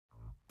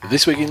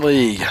This week in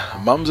league,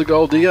 mum's a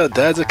gold digger,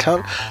 dad's a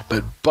cunt,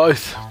 but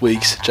both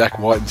weeks Jack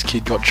Whiten's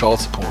kid got child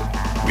support,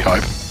 we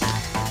hope.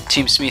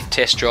 Tim Smith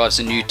test drives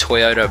the new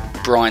Toyota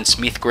Brian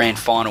Smith Grand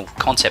Final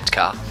concept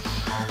car.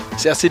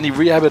 South Sydney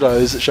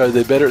Rehabbilohs show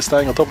they're better at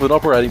staying on top of an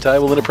operating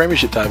table than a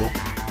premiership table.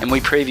 And we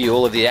preview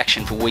all of the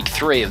action for week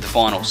 3 of the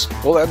finals.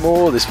 All that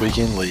more this week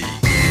in league.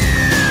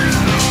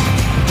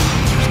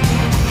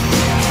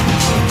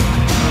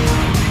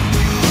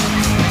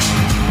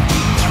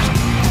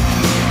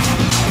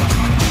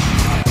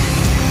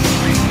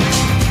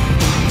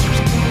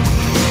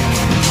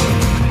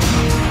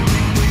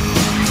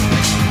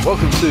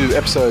 Welcome to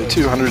episode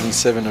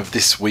 207 of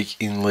This Week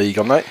in League.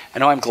 I'm Nate.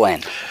 And I'm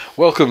Glenn.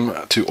 Welcome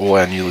to all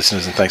our new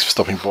listeners and thanks for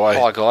stopping by.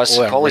 Hi guys,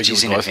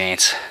 apologies in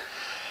advance.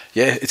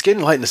 Yeah, it's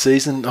getting late in the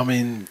season. I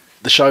mean,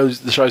 the show's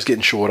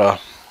getting shorter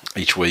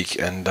each week,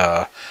 and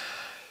I'm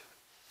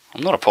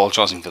not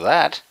apologising for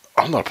that.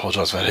 I'm not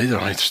apologising for that either.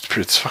 I mean,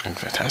 it's fucking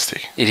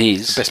fantastic. It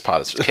is. It's the best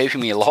part. It's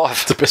keeping me alive.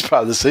 It's the best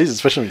part of the season,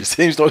 especially when your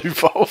team's not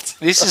involved.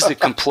 This is the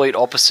complete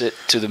opposite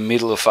to the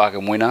middle of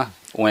fucking winter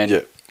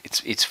when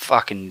it's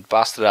fucking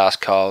busted ass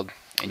cold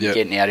and you're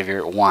getting out of here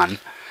at 1.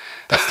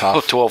 That's tough.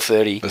 Or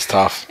 12:30. That's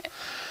tough.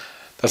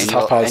 That's a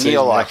tough part of the season. And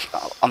you're like,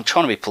 I'm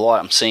trying to be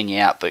polite, I'm seeing you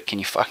out, but can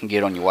you fucking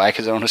get on your way?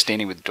 Because I want to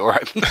stand here with the door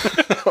open.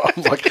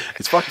 I'm like,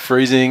 it's fucking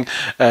freezing,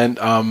 and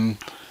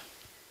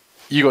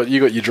you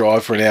got your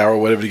drive for an hour or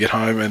whatever to get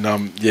home, and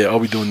I'll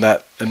be doing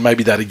that, and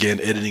maybe that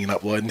again, editing and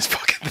uploading this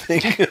fucking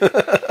thing.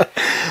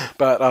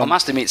 But I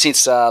must admit,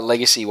 since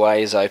Legacy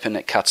Way is open,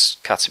 it cuts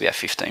about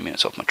 15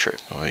 minutes off my trip.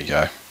 Oh, there you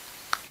go.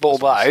 But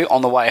although,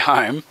 on the way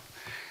home,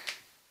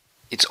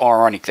 it's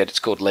ironic that it's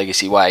called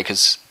Legacy Way,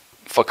 because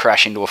if I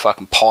crash into a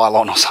fucking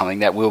pylon or something,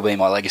 that will be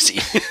my legacy.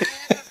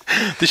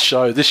 This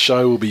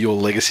show will be your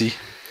legacy.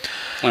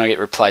 When I get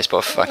replaced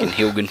by fucking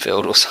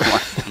Hilgenfeld or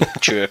someone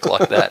jerk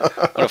like that.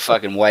 What a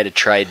fucking way to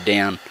trade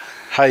down.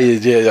 Hey,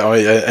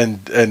 yeah,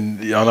 and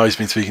I know he's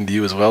been speaking to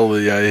you as well.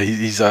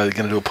 He's going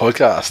to do a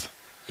podcast.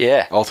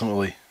 Yeah.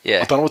 Ultimately.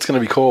 Yeah. I don't know what it's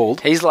going to be called.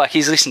 He's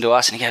listened to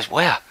us and he goes,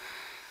 wow,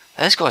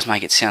 those guys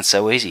make it sound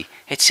so easy.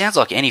 It sounds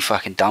like any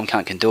fucking dumb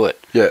cunt can do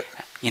it. Yeah.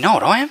 You know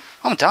what I am?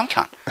 I'm a dumb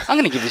cunt. I'm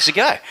going to give this a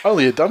go.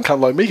 Only a dumb cunt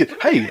like me.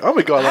 Hey, I'm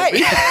a guy like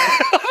me.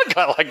 I'm a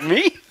guy like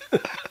me.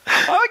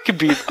 I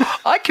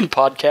can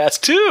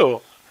podcast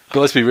too. But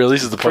let's be real.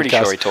 This is the podcast. Pretty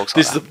sure he talks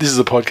like this is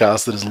a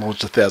podcast that has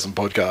launched 1,000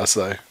 podcasts.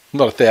 So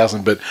not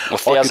 1,000, but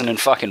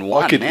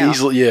 1,001. I could now.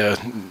 easily, I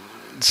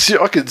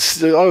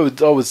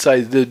would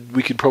say that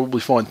we could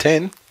probably find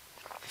 10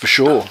 for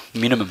sure,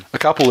 minimum. A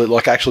couple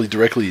that actually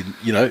directly,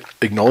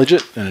 acknowledge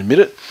it and admit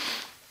it.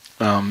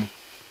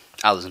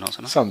 Others are not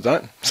so much. Some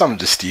don't. Some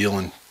just steal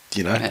and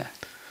Yeah.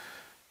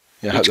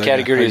 Which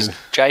category does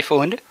Jay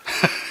fall into?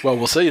 Well,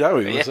 we'll see, don't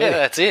we? We'll see.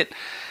 That's it.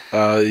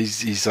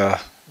 He's he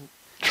starts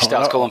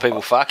calling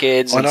people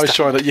fuckheads. I know he's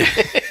trying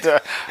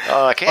to.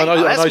 Okay,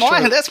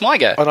 that's my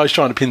go. I know he's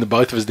trying to pin the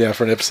both of us down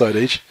for an episode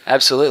each.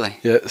 Absolutely.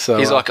 Yeah. So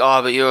he's like,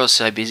 oh, but you're all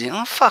so busy.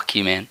 Oh, fuck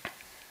you, man.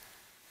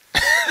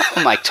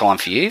 I'll make time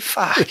for you.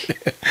 Fuck.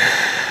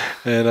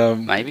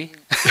 And maybe.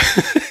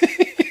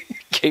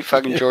 Keep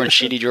fucking drawing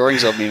shitty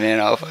drawings of me, man.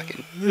 I'll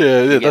fucking...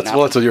 Yeah, that's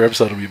what your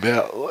episode will be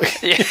about.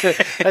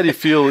 How do you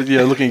feel,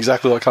 looking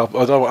exactly like... I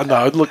don't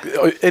know. Look,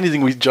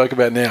 anything we joke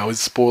about now is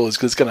spoilers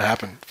because it's going to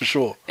happen, for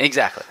sure.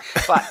 Exactly.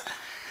 But,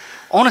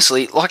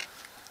 honestly,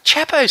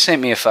 Chapo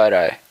sent me a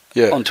photo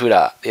on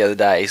Twitter the other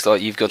day. He's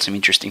like, you've got some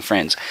interesting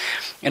friends.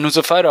 And it was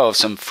a photo of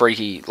some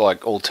freaky,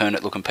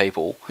 alternate-looking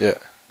people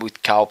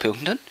with Carl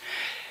Pilkington.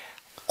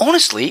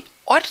 Honestly,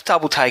 I had to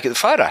double take at the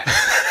photo.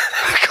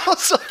 I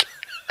was like...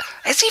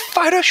 Has he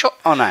photoshopped?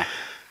 Oh, no.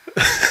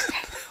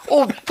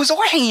 Or was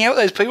I hanging out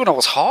with those people when I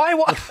was high?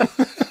 What?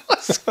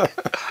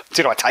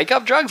 Did I take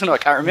up drugs and I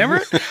can't remember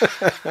it?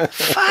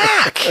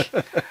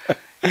 Fuck.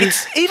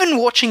 It's even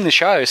watching the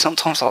show,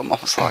 sometimes I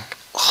was like,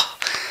 oh,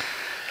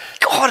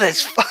 God,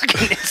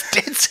 it's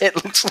dead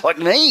set looks like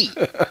me.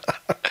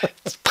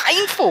 It's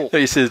painful.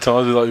 You see the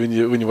times when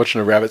you're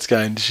watching a Rabbits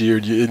game this year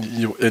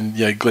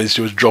and Glenn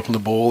Stewart's dropping the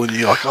ball and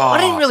you're like, oh.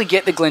 I didn't really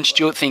get the Glenn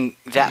Stewart thing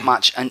that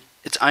much, and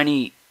it's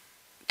only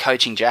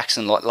coaching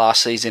Jackson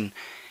last season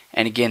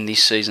and again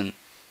this season.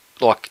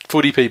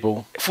 Footy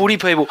people.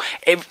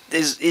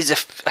 There's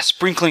a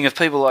sprinkling of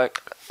people like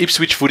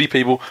Ipswich footy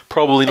people,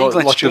 probably not.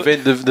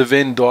 The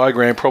Venn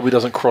diagram probably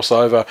doesn't cross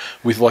over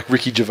with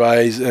Ricky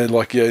Gervais and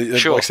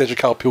Central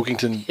Carl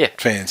Pilkington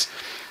fans.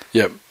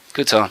 Yep.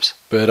 Good times.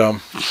 But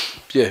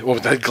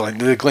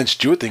the Glenn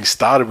Stewart thing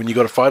started when you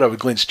got a photo with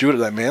Glenn Stewart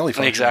at that Manly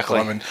function.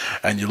 Exactly.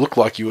 And you look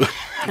like you were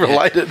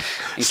related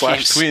 /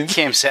 twins.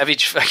 Cam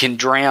Savage fucking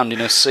drowned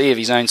in a sea of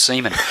his own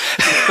semen.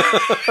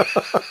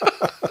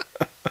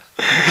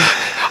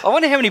 I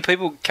wonder how many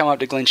people come up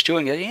to Glenn Stewart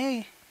and go, yeah,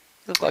 you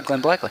look like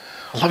Glenn Blakely.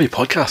 I love your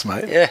podcast,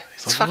 mate. Yeah,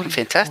 it's fucking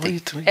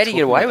fantastic. How do you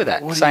get away with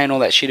that? Saying all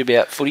that shit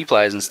about footy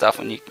players and stuff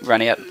when you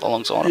run out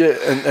alongside them. Yeah,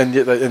 and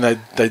yet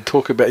they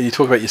talk about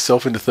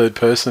yourself in the third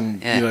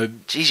person. Yeah.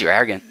 Jeez, you're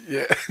arrogant.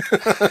 Yeah.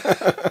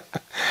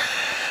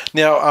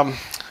 Now,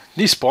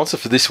 New sponsor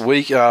for this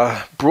week,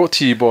 brought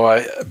to you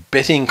by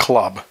Betting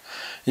Club.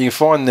 You can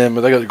find them,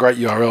 they got a great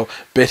URL,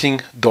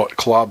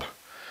 betting.club.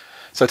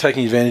 So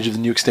taking advantage of the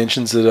new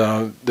extensions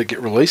that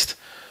get released.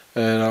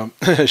 And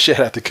shout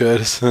out to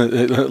Curtis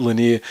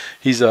Lanier.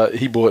 He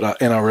bought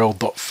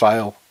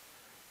NRL.fail.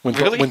 When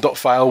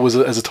 .fail was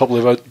as a top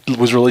level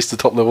was released, the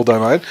top level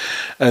domain,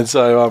 and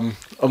so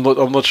I'm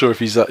not sure if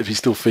he's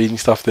still feeding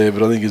stuff there,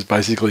 but I think it's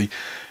basically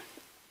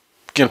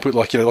going to put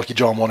like your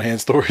John Monahan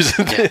stories.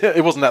 Yeah.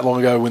 It wasn't that long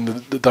ago when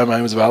the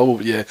domain was available,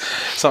 but yeah,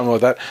 something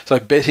like that. So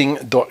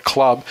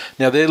betting.club.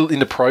 Now they're in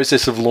the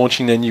process of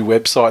launching their new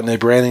website and their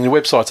branding. The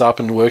website's up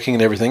and working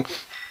and everything,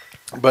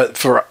 but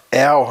for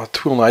our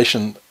TWiL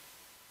Nation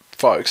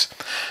folks,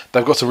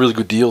 they've got some really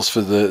good deals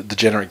for the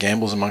degenerate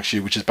gamblers amongst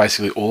you, which is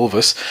basically all of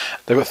us.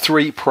 They've got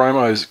 3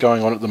 promos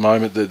going on at the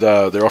moment that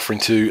they're offering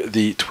to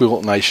the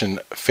TWiL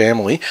Nation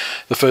family.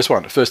 The first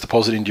one, first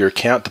deposit into your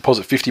account,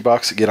 deposit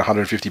 $50, get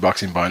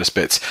 $150 in bonus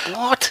bets.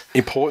 What?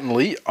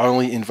 Importantly,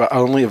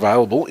 only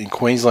available in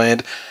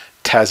Queensland,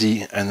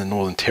 Tassie, and the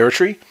Northern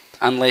Territory.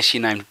 Unless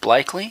you're named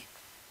Blakely,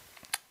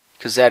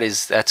 because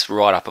that's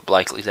right up at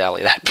Blakely's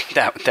alley.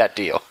 That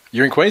deal.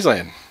 You're in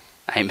Queensland.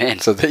 Amen.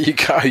 So there you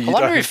go. I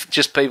wonder if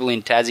just people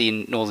in Tassie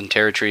and Northern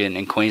Territory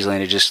and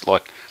Queensland are just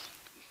like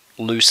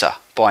looser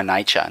by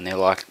nature, and they're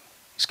like,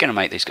 it's going to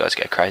make these guys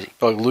go crazy.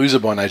 Like loser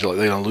by nature, like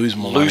they're going to lose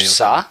more money.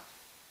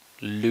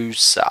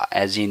 Looser,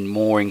 as in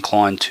more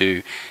inclined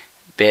to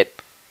bet,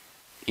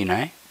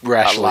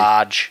 rashly, a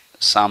large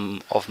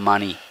sum of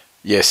money.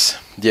 Yes.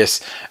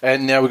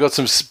 And now we've got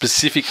some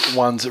specific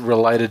ones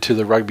related to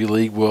the rugby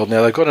league world.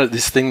 Now they've got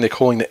this thing they're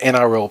calling the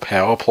NRL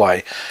Power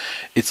Play.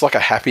 It's like a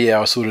happy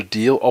hour sort of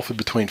deal offered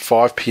between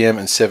 5 p.m.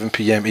 and 7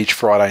 p.m. each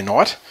Friday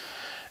night.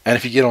 And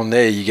if you get on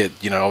there, you get,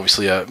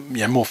 obviously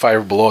more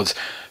favourable odds.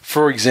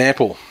 For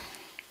example,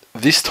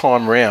 this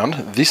time round,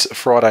 this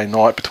Friday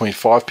night between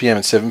 5 p.m.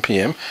 and 7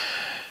 p.m,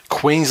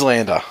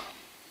 Queenslander,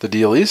 the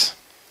deal is,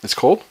 it's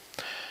called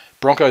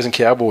Broncos and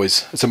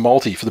Cowboys. It's a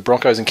multi for the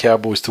Broncos and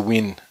Cowboys to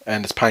win,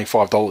 and it's paying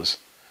 $5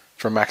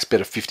 for a max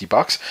bet of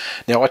 $50.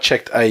 Now, I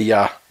checked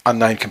a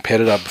unnamed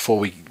competitor before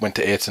we went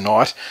to air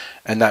tonight,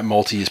 and that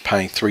multi is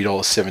paying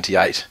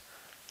 $3.78.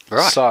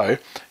 Right. So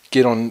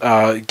get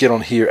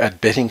on here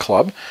at Betting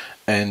Club,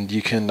 and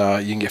you can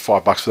get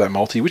 $5 for that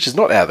multi, which is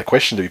not out of the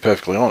question, to be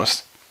perfectly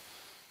honest.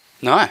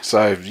 No.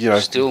 So,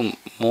 still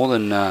more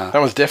than... That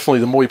one's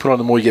definitely, the more you put on,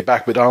 the more you get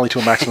back, but only to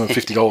a maximum of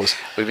 $50.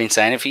 We've been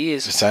saying it for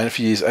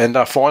years. And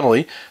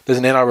finally, there's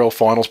an NRL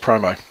Finals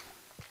promo.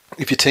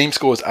 If your team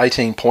scores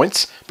 18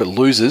 points, but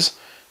loses,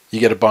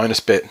 you get a bonus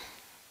bet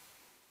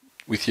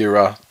with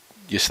your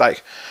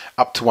stake,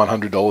 up to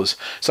 $100.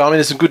 So,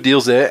 there's some good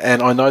deals there,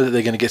 and I know that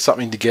they're going to get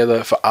something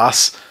together for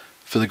us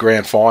for the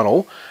grand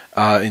final,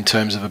 in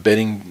terms of a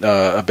betting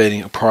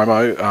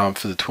promo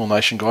for the TWiL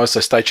Nation guys. So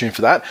stay tuned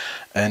for that.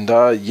 And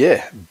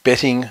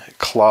Betting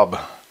Club.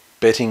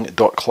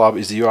 Betting.club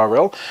is the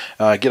URL.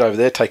 Get over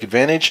there, take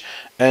advantage.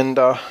 And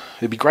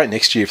it'd be great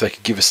next year if they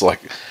could give us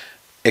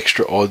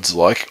extra odds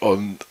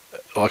on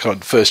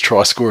first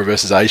try scorer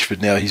versus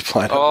Ashford. Now he's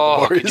playing the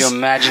Warriors. Could you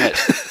imagine it?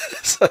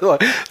 So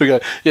we go,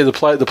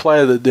 the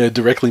player that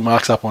directly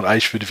marks up on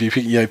Ashford. If you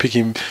pick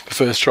him for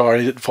first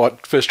try,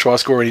 first try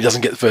scorer, and he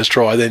doesn't get the first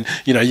try, then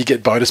you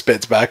get bonus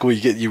bets back, or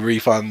you get your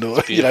refund, or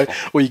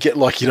or you get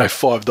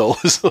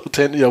 $5 or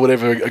 10,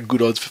 whatever a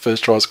good odds for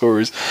first try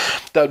scorer is.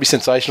 That would be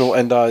sensational.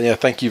 And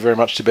thank you very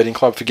much to Betting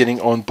Club for getting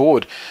on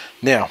board.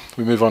 Now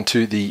we move on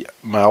to the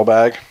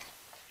mailbag.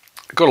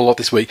 Got a lot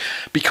this week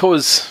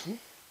because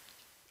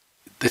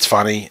it's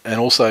funny, and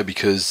also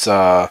because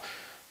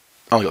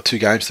only got 2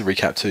 games to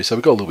recap too, so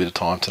we've got a little bit of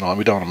time tonight.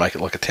 We don't want to make it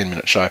like a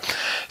 10-minute show.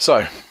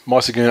 So,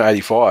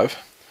 MySaguna85.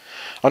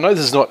 I know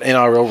this is not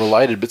NRL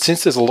related, but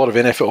since there's a lot of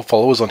NFL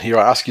followers on here,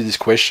 I ask you this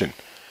question.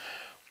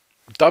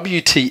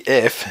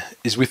 WTF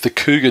is with the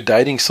Cougar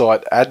dating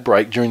site ad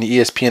break during the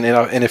ESPN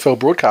NFL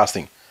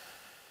broadcasting?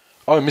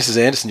 Oh, Mrs.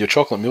 Anderson, your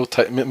chocolate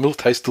milk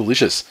tastes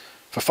delicious.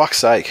 For fuck's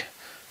sake.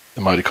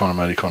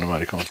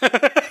 Emoticon.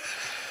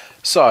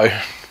 So,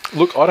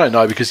 look, I don't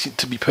know, because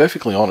to be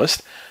perfectly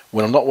honest,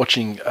 when I'm not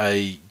watching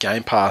a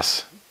Game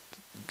Pass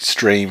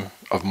stream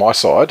of my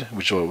side,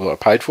 which I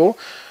paid for,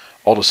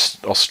 I'll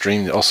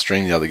stream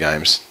the other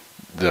games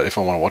if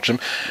I want to watch them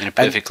in a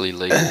perfectly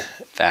legal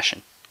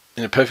fashion.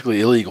 In a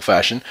perfectly illegal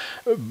fashion,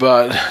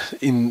 but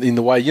in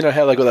the way,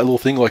 how they got that little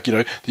thing like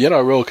the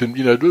NRL can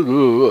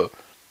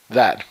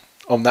that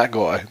I'm that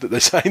guy that they're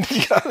saying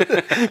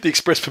the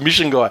express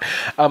permission guy.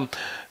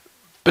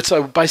 But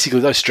so basically,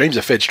 those streams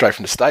are fed straight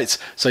from the States.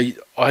 So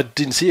I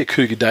didn't see a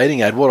Cougar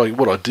dating ad.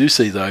 What I do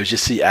see though is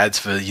just see ads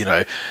for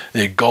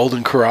the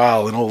Golden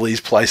Corral and all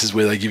these places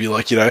where they give you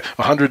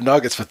 100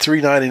 nuggets for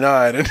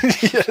 $3.99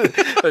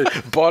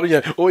 and buy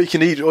all you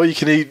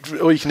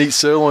can eat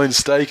sirloin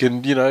steak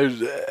and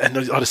and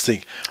I just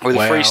think with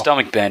a free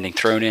stomach banding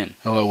thrown in.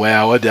 Oh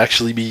wow, I'd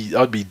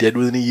be dead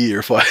within a year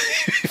if I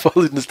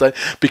lived in the state,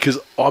 because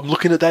I'm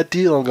looking at that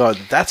deal. I'm going,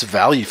 that's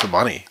value for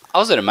money. I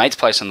was at a mate's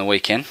place on the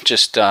weekend,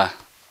 just.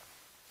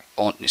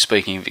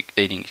 Speaking of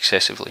eating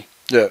excessively.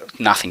 Yeah.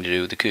 Nothing to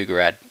do with the cougar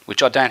ad,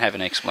 which I don't have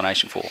an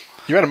explanation for.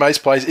 You're at a mate's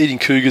place eating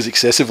cougars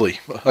excessively.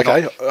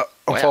 Okay,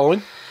 I'm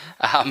following.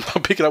 I'm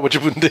picking up what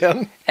you're putting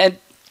down. And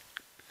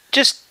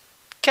just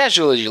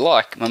casual as you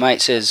like, my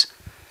mate says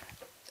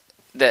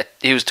that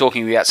he was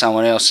talking about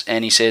someone else,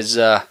 and he says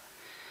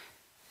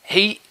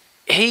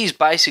he's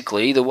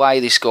basically, the way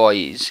this guy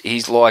is,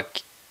 he's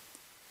like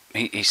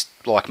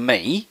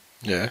me.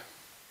 Yeah.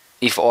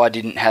 If I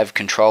didn't have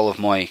control of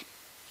my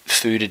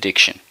food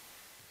addiction.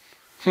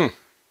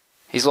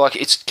 He's like,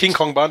 it's King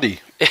Kong Bundy.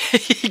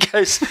 He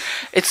goes,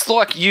 it's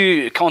like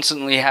you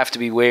constantly have to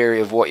be wary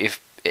of what you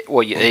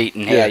eat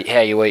and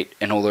how you eat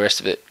and all the rest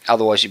of it.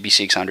 Otherwise, you'd be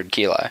 600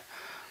 kilo.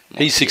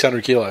 He's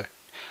 600 kilo.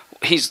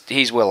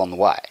 He's well on the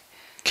way.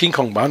 King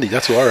Kong Bundy,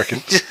 that's what I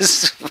reckon.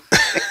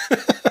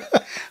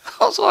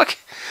 I was like,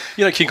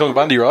 you know King Kong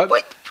Bundy, right?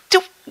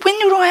 When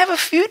did I have a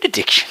food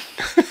addiction?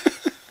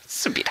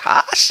 It's a bit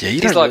harsh. Yeah,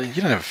 you don't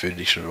have a food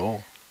addiction at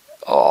all.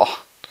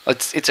 Oh,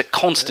 it's a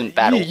constant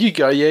battle. You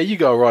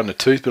go right in the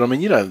tooth, but I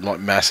mean, you don't like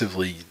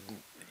massively.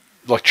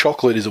 Like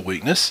chocolate is a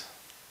weakness.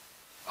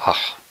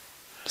 Oh,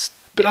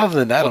 but other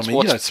than that,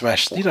 you don't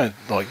smash. You don't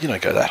go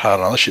that hard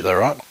on other shit, though,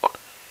 right?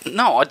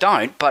 No, I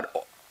don't.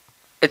 But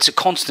it's a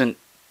constant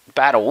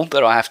battle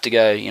that I have to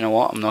go. You know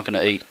what? I'm not going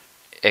to eat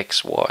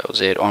X, Y, or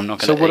Z. Or I'm not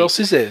going to. So what else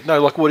is there?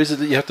 No, like what is it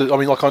that you have to? I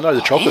mean, like I know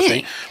the chocolate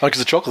thing. Like, because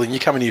the chocolate thing, you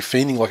come in here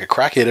fiending like a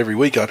crackhead every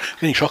week, going,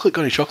 "Got any chocolate?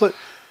 Got any chocolate?"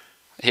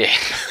 Yeah,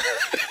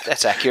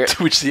 that's accurate.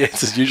 To which the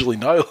answer is usually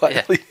no.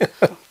 Lately,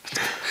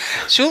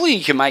 surely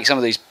you can make some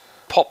of these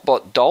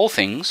pop-bot doll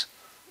things,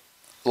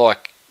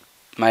 like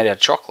made out of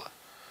chocolate.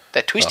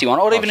 That twisty one.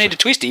 I don't even need a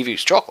twisty if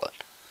it's chocolate.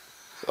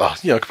 Oh,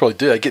 yeah, I could probably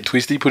do that. Get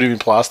twisty, put him in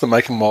plaster,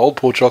 make him mould,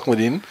 pour chocolate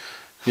in.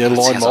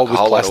 Line mould with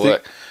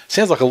plastic.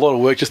 Sounds like a lot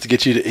of work just to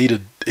get you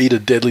to eat a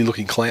deadly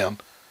looking clown.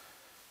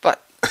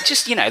 But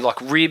just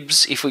like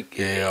ribs. If you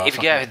go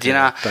for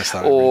dinner,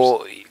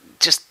 or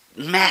just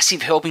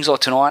massive helpings.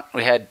 Like tonight,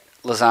 we had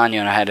lasagna,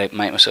 and I had to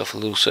make myself a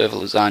little serve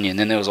of lasagna, and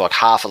then there was like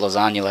half a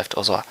lasagna left. I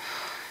was like,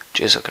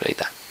 "Jeez, I could eat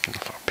that."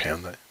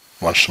 Pound that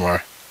lunch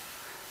tomorrow.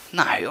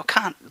 No, I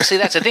can't. See,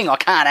 that's the thing. I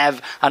can't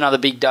have another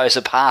big dose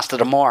of pasta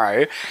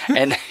tomorrow.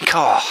 And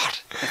God,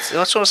 that's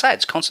what I say.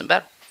 It's a constant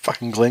battle.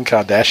 Fucking Glenn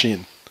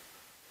Kardashian.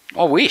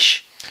 I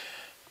wish.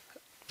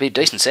 Be a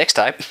decent sex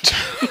tape.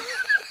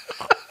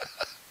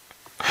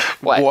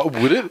 Wait. What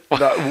would it?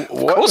 No,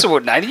 of course it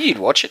would, Nathan. You'd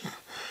watch it.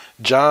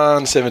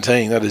 John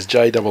 17. That is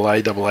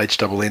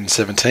JAAHHN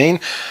 17.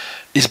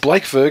 Is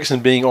Blake Ferguson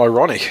being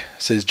ironic?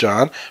 Says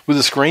John with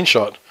a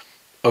screenshot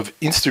of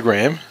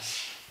Instagram.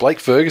 Blake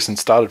Ferguson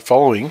started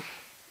following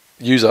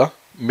user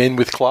Men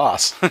with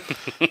Class.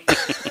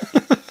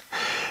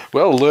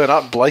 Well, learn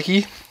up,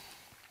 Blakey.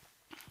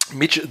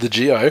 Mitch the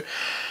Geo.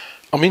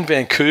 I'm in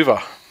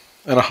Vancouver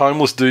and a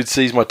homeless dude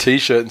sees my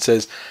t-shirt and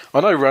says,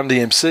 "I know Run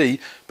DMC,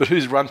 but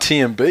who's Run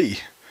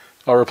TMB?"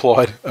 I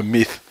replied, "A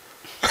myth."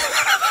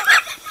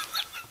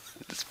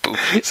 That's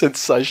bullshit.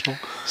 Sensational.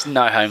 There's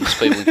no homeless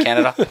people in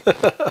Canada.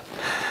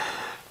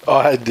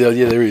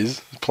 There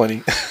is.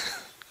 Plenty.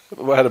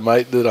 I had a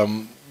mate that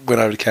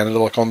went over to Canada,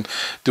 like on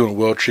doing a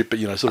world trip, but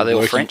Are they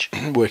all French?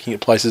 Working at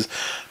places.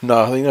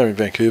 No, I think they're in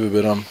Vancouver,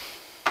 but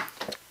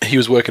he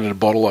was working at a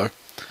bottle-o,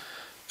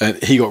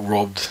 and he got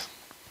robbed.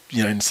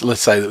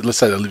 Let's say they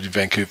lived in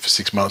Vancouver for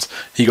 6 months.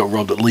 He got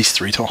robbed at least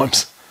 3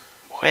 times.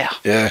 Wow.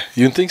 Yeah,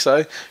 you wouldn't think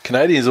so.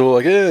 Canadians are all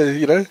like,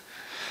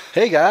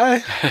 hey guy,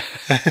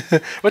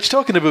 what you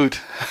talking about?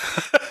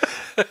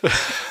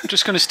 I'm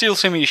just going to steal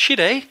some of your shit,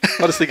 eh?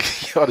 I just think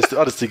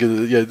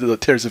of the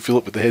Terrence and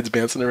Phillip with the heads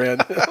bouncing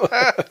around.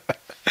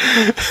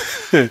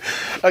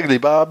 Ugly,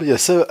 Bob. You're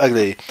so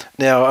ugly.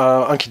 Now,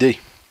 Unky D.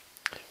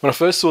 When I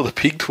first saw the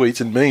pig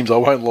tweets and memes, I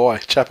won't lie,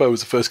 Chapo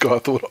was the first guy I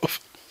thought of.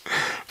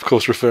 Of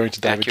course, referring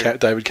to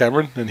David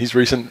Cameron and his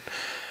recent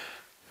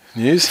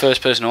news.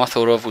 First person I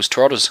thought of was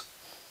Trotters.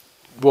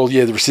 Well,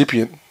 yeah, the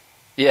recipient.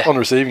 Yeah. On the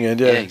receiving end,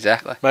 yeah. Yeah,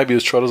 exactly. Maybe it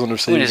was Trotters on the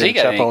receiving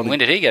end. When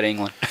did he go to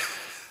England?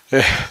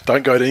 Yeah,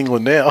 don't go to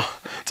England now.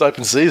 It's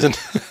open season.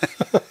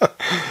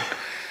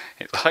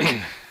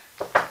 I'm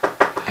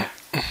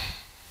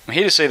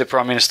here to see the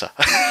Prime Minister.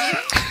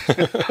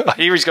 I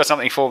hear he's got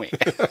something for me.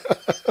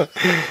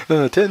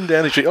 10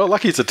 Downing Street. Oh,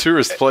 lucky it's a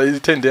tourist place.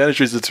 10 Downing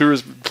Street is a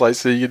tourist place,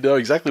 so you know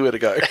exactly where to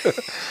go.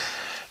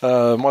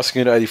 My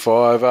Schooner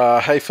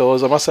 85. Hey,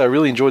 fellas, I must say I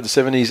really enjoyed the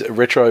 70s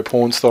retro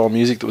porn-style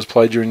music that was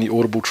played during the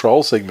Audible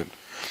Troll segment.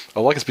 I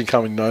like it's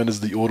becoming known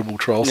as the Audible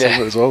Troll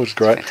segment as well, which is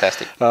great.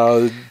 Fantastic.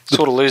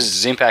 Sort of loses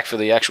its impact for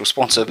the actual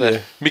sponsor. But yeah.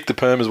 Mick the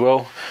Perm as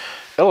well.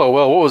 LOL,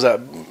 what was that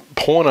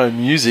porno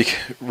music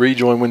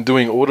rejoin when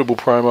doing Audible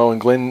promo and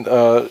Glenn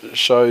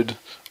showed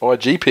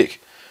IG pic?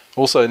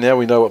 Also, now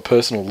we know what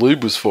personal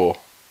lube was for.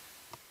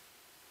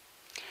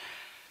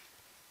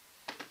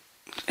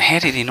 How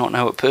did he not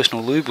know what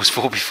personal lube was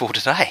for before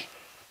today?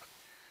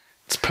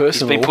 It's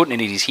personal. He's been putting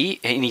it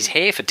in his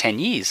hair for 10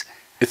 years.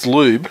 It's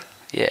lube.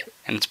 Yeah,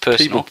 and it's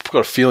personal. People got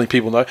a feeling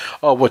people know.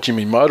 Oh, what do you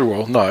mean motor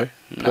oil? No.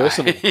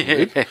 Personal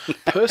lube.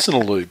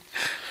 Personal lube.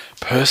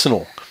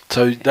 Personal.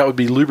 So that would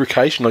be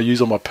lubrication I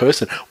use on my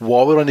person.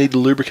 Why would I need to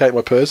lubricate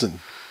my person?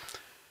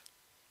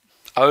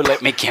 Oh,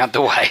 let me count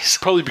the ways.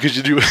 Probably because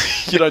you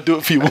don't do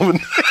it for your woman.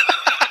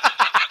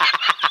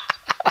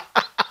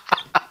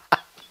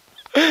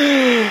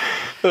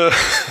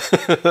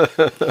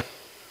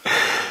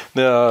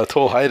 Now,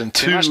 tall Hayden.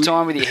 Too much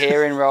time with your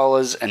hair in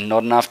rollers and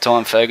not enough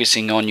time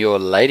focusing on your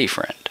lady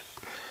friend.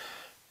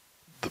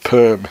 The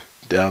perm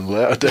down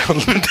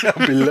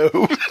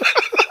below.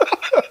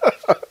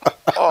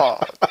 Oh.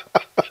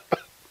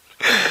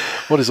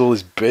 What is all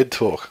this bed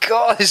talk?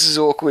 God, this is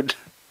awkward.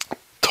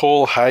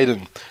 Tall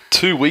Hayden.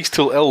 2 weeks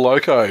till El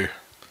Loco.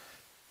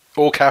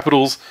 All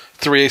capitals,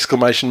 3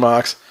 exclamation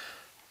marks.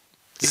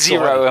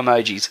 Zero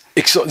emojis.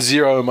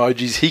 Zero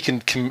emojis. He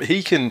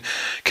can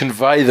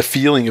convey the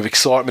feeling of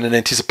excitement and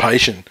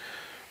anticipation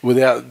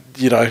without,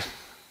 I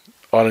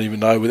don't even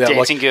know. Without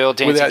dancing girl.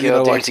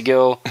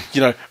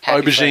 You know,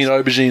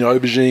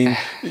 aubergine.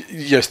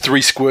 Yes,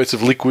 3 squirts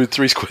of liquid.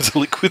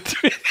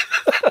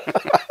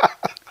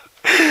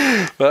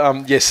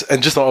 But yes,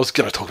 and just I was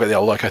going to talk about the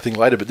El Loco thing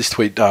later, but this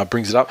tweet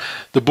brings it up.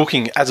 The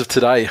booking, as of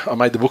today, I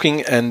made the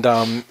booking, and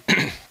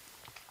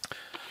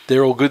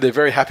they're all good. They're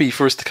very happy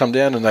for us to come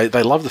down, and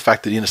they love the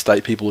fact that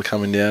interstate people are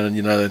coming down and,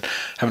 they're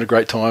having a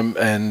great time.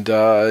 And,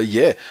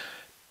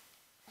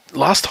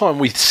 last time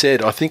we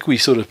said, I think we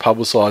sort of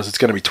publicised it's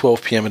going to be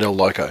 12 p.m. at El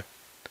Loco.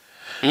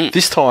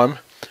 This time,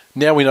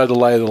 now we know the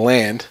lay of the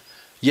land.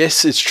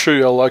 Yes, it's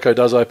true, El Loco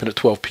does open at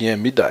 12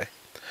 p.m. midday.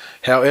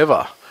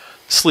 However,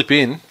 Slip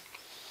In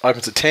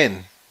opens at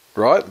 10,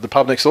 right? The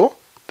pub next door,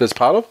 that's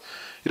part of.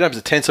 It opens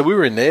at 10, so we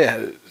were in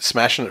there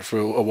smashing it for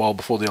a while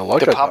before the El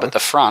Loco. The pub at the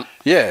front?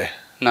 Yeah.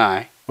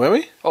 No. Were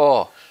we?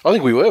 Oh. I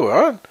think we were,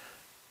 right?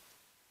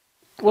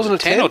 Wasn't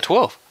it 10 or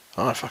 12?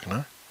 I don't fucking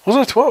know.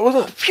 Wasn't it 12? Was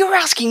it? You're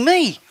asking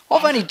me.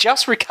 I've only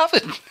just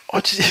recovered.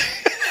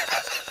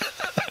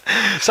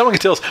 Someone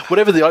can tell us.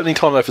 Whatever the opening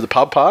time though for the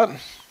pub part,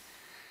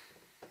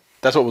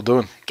 that's what we're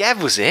doing.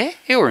 Gav was there.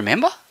 He'll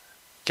remember.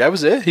 Gav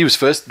was there. He was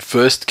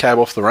first cab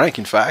off the rank,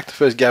 in fact.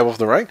 First Gav off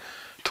the rank.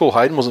 Tall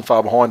Hayden wasn't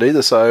far behind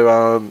either,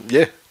 so,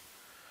 yeah.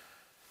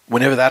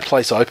 Whenever that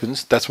place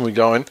opens, that's when we're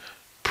going.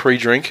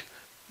 Pre-drink,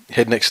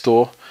 head next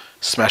door,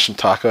 smash some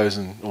tacos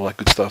and all that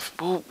good stuff.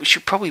 Well, we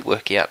should probably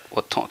work out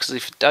what time, because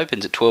if it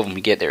opens at 12 and we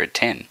get there at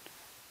 10,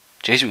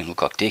 geez, we can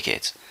look like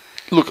dickheads.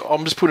 Look,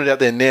 I'm just putting it out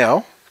there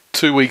now,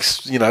 2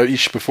 weeks,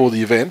 ish before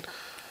the event,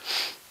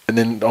 and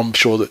then I'm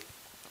sure that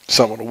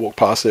someone will walk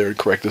past there and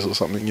correct us or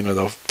something.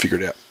 They'll figure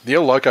it out. The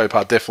El Loco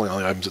part definitely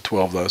only opens at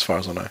 12, though, as far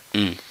as I know.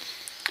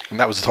 And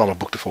that was the time I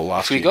booked it for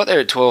last year. If we got there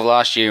at 12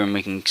 last year and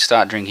we can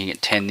start drinking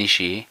at 10 this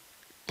year,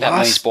 that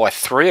means by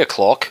 3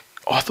 o'clock...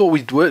 I thought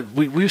we would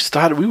have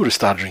started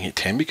drinking at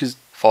 10 because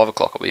 5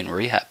 o'clock I'll be in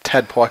rehab.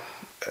 Tad Pike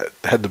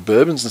had the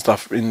bourbons and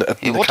stuff in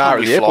the car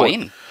at the airport.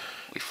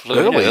 We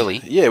flew in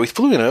early. Yeah, we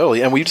flew in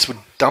early and we just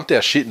dumped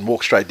our shit and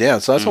walked straight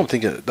down. So that's why I'm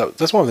thinking.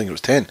 That's why I'm thinking it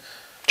was 10.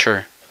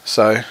 True.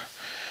 So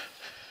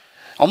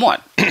I might,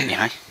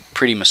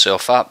 pretty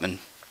myself up and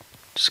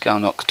just go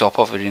and knock the top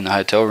off it in the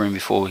hotel room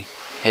before we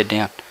head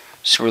down.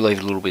 Just relieve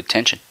a little bit of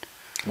tension.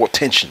 What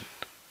tension?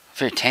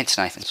 Very tense,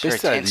 Nathan. It's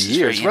best very day tense. of the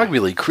year. It's Rugby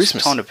League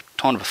Christmas. Time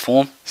to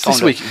perform. Time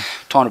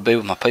to be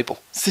with my people.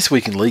 It's this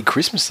week in League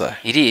Christmas, though.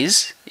 It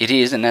is,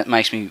 and that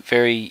makes me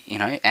very,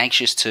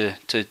 anxious to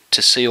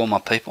see all my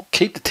people.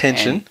 Keep the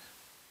tension.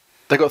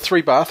 They got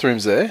 3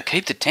 bathrooms there.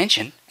 Keep the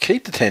tension.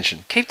 Keep the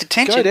tension. Keep the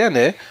tension. Go down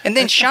there. And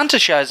then Shunter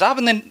shows up,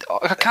 and then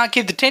I can't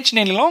keep the tension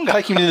any longer.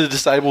 Take him into the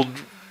disabled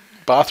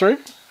bathroom.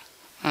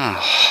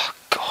 Oh,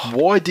 God.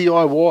 Why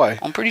DIY?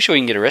 I'm pretty sure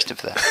you can get arrested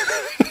for that.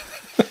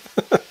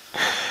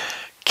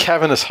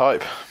 Cavernous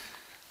Hope.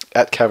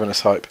 At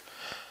Cavernous Hope.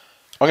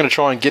 I'm going to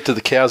try and get to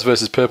the Cows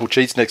versus Purple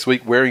Cheats next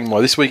week wearing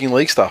my This Week in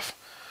League stuff.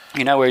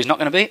 You know where he's not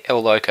going to be?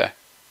 El Loco.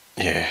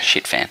 Yeah.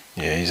 Shit fan.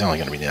 Yeah, he's only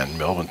going to be down in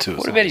Melbourne too.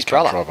 What about his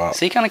brother? Is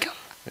he going to come?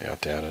 Yeah, I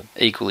doubt it.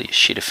 Equally a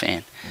shit a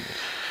fan.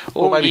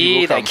 Well, All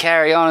year they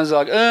carry on as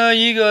like, oh,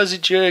 you guys are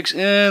jerks.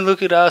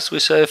 Look at us, we're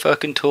so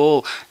fucking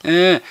tall.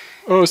 Oh,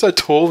 we're so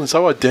tall and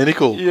so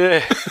identical.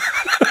 Yeah.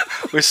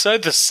 We're so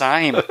the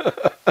same.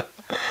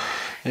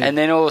 Yeah. And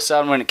then all of a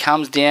sudden when it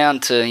comes down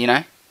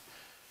to,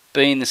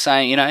 being the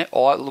same,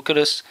 look at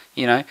us,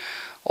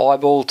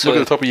 eyeball to... Look at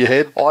the top of your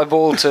head.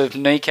 Eyeball to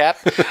kneecap.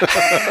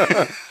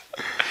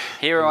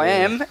 Here I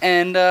am,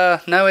 and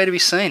nowhere to be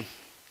seen.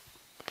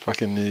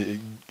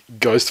 Fucking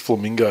ghost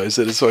flamingos.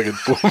 That is fucking...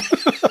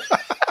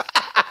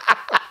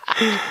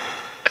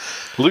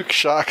 Luke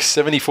Shark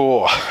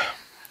 74.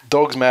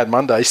 Dogs Mad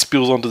Monday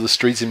spills onto the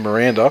streets in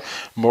Miranda.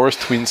 Morris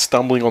twins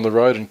stumbling on the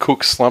road and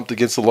Cook slumped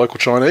against the local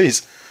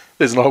Chinese.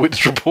 There's an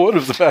eyewitness report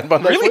of the Mad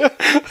Monday. Really?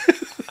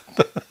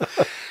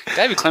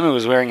 David Clement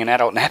was wearing an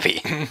adult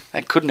nappy.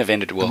 That couldn't have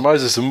ended well. And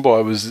Moses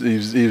Mbai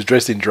was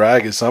dressed in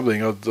drag or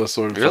something. I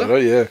saw him photo.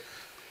 Yeah.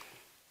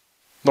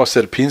 Nice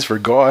set of pins for a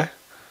guy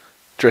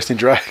dressed in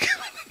drag.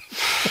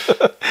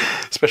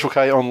 Special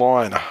K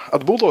online. Are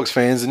the Bulldogs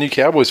fans the new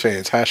Cowboys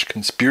fans? #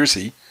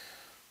 conspiracy.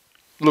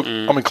 Look,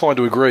 I'm inclined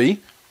to agree.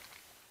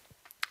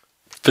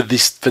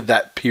 for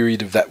that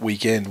period of that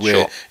weekend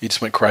where it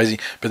just went crazy.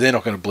 But they're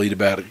not going to bleed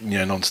about it,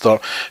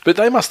 non-stop. But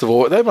they must have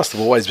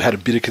always had a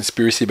bit of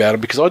conspiracy about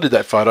them, because I did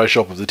that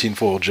Photoshop of the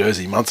tinfoil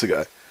jersey months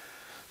ago.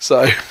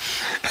 So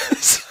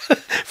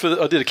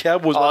I did a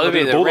Cowboys one. I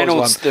did a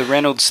Bulldogs one.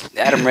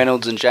 Adam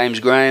Reynolds and James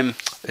Graham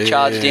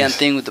charged down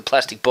thing with the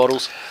plastic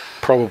bottles.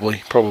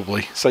 Probably.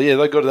 So yeah,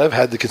 they've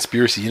had the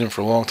conspiracy in them for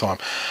a long time.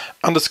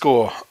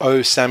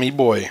 _ Sammy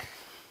boy.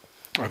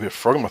 I've got a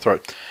frog in my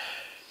throat.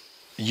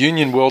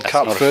 Union World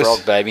Cup not first.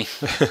 A frog, baby.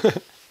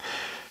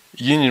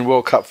 Union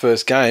World Cup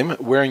first game.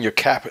 Wearing your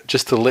cap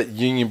just to let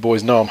Union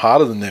boys know I'm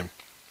harder than them.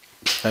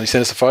 And he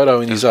sent us a photo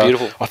in his.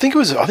 Beautiful. I think he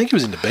was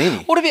in the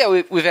beanie. What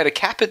about we've had a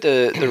cap at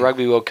the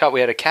Rugby World Cup? We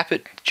had a cap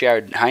at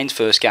Jared Haynes'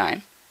 first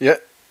game. Yeah.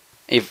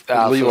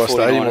 Levi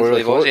Stadium, or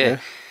whatever. Yeah.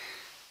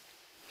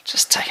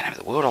 Just taking over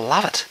the world. I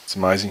love it. It's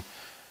amazing.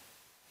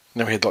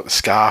 Then we had like the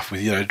scarf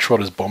with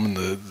Trotters bombing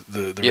the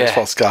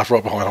Resfalt scarf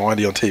right behind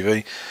Hindy on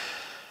TV.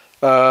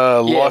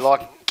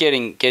 Like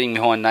getting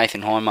behind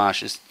Nathan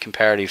Hindmarsh is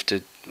comparative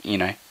to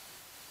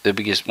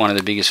one of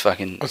the biggest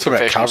fucking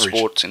professional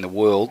sports in the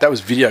world. That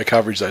was video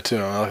coverage though too.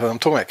 I'm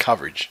talking about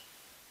coverage.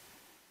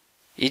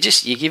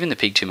 You're giving the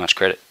pig too much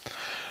credit.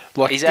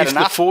 Like he's had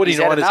enough. The 49ers he's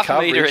had enough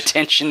coverage, media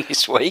attention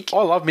this week.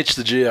 I love Mitch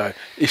the Geo.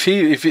 If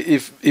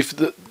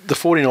the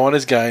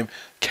 49ers game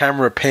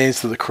camera pans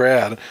to the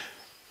crowd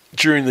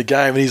during the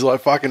game and he's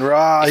like fucking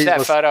rah. It's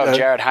that photo of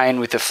Jared Hayne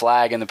with the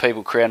flag and the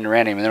people crowding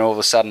around him, and then all of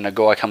a sudden a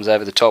guy comes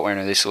over the top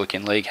wearing this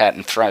looking league hat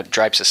and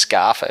drapes a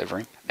scarf over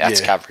him.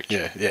 That's coverage.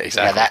 Yeah,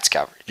 exactly. Yeah, that's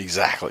coverage.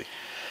 Exactly.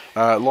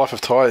 Life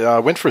of Ty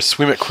went for a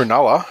swim at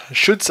Cronulla.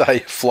 Should say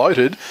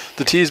floated.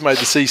 The tears made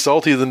the sea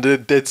saltier than the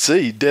Dead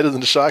Sea, deader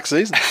than the shark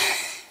season.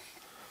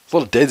 There's a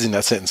lot of deads in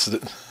that sentence,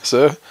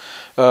 sir.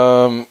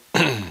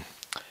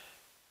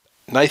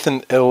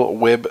 Nathan L.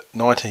 Webb,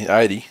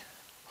 1980.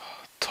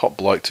 Top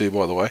bloke too,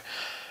 by the way.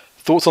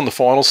 Thoughts on the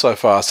finals so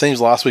far?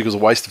 Seems last week was a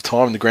waste of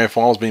time and the grand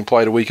finals being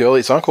played a week early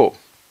at Suncorp.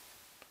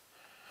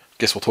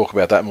 Guess we'll talk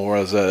about that more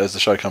as the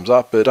show comes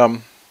up, but it's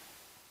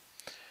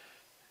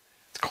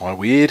kind of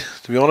weird,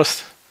 to be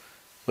honest,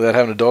 without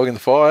having a dog in the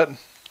fight.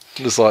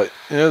 Just like,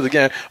 the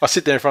game. I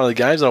sit there in front of the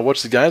games and I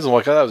watch the games and I'm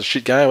like, oh, that was a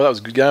shit game, that was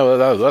a good game,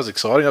 that was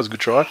exciting, that was a good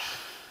try.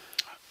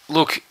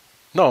 Look,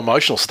 no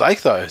emotional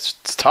stake though, it's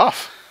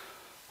tough.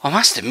 I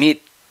must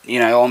admit,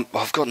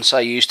 I've gotten so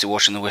used to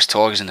watching the West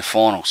Tigers in the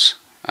finals.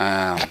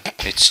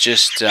 It's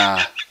just,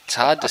 it's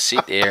hard to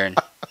sit there and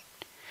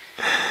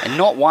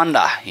not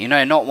wonder,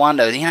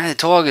 the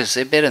Tigers,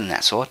 they're better than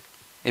that side.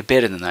 They're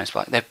better than those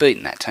players. They've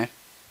beaten that team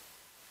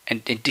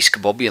and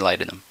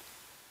discombobulated them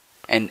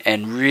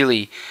and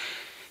really,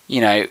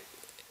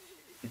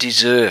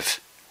 deserve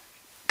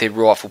their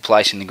rightful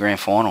place in the grand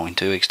final in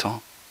 2 weeks'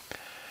 time.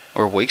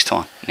 Or a week's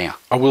time now.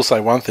 I will say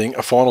one thing.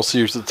 A final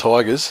series of the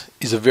Tigers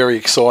is a very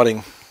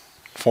exciting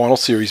final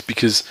series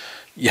because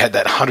you had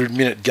that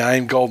 100-minute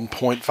game, golden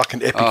point,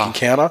 fucking epic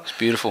encounter. It's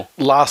beautiful.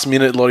 Last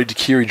minute, Lottie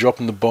Dakiri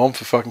dropping the bomb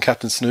for fucking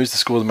Captain Snooze to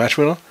score the match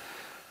winner.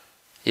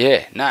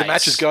 Yeah, no. The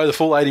matches go the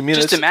full 80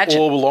 minutes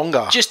or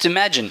longer. Just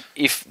imagine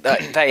if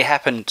they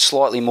happened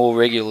slightly more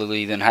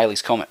regularly than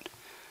Halley's Comet.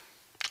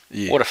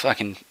 Yeah. What a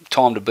fucking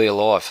time to be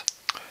alive.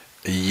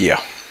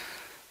 Yeah.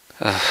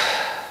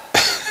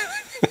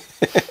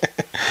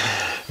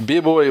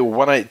 Beerboy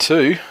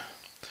 182.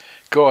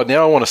 God,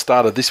 now I want to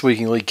start a This Week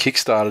in League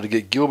Kickstarter to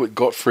get Gilbert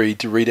Gottfried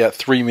to read out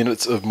 3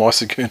 minutes of My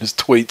Saguna's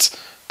tweets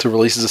to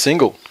release as a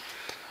single.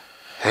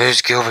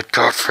 Who's Gilbert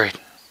Gottfried?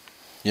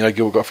 You know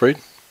Gilbert Gottfried?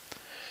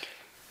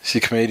 He's a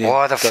comedian.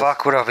 Why the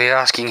fuck would I be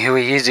asking who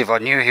he is if I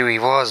knew who he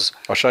was?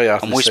 I'll show you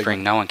after. I'm whispering,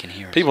 segment. No one can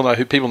hear it. People know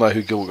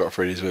who Gilbert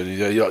Gottfried is, but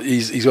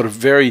he's got a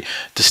very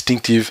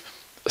distinctive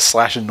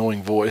 /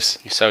 annoying voice.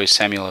 So is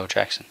Samuel L.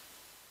 Jackson.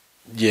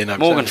 Yeah, no.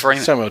 Morgan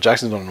Freeman. Samuel L.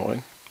 Jackson's not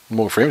annoying.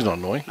 Morgan Freeman's not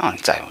annoying. No,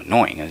 it's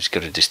annoying. He's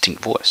got a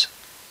distinct voice.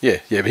 Yeah,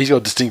 but he's got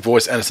a distinct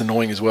voice and it's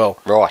annoying as well.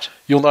 Right.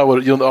 You'll know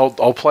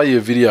what. I'll play you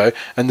a video,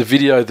 and the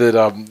video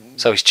that.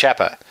 So he's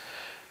Chapo.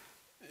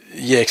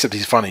 Yeah, except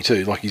he's funny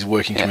too. Like he's a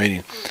working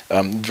comedian.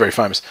 Very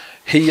famous.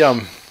 He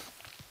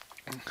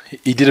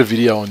did a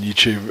video on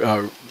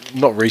YouTube.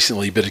 Not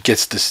recently, but it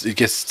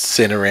gets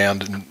sent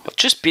around. And I've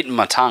just bitten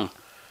my tongue.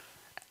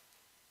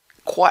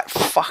 Quite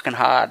fucking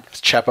hard. It's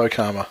Chapo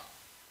Karma.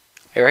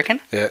 You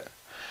reckon? Yeah.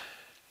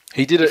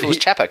 He did if it was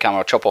Chapo Karma,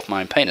 I'd chop off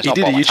my own penis. He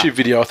did a YouTube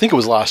video, I think it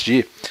was last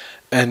year,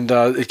 and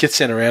it gets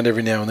sent around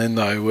every now and then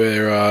though,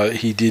 where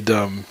he did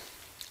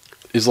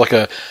is like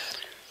a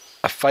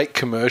fake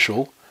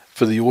commercial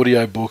for the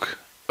audio book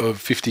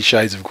of 50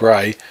 Shades of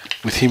Grey,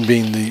 with him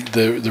being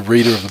the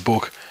reader of the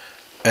book,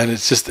 and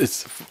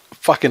it's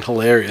fucking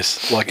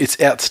hilarious. Like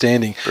it's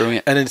outstanding.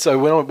 Brilliant. And then so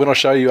when I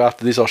show you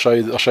after this, I'll show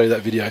you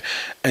that video,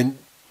 and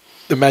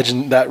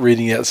imagine that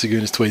reading out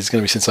Saguna's tweet is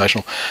going to be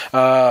sensational.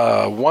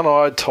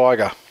 One-eyed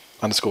tiger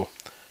 _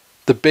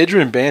 the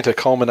bedroom banter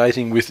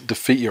culminating with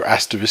defeat your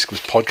asterisk was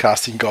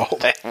podcasting gold.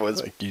 That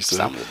was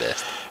some of the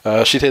best.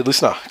 Shithead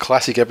listener,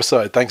 classic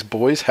episode. Thanks,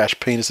 boys. #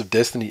 penis of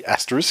destiny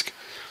 _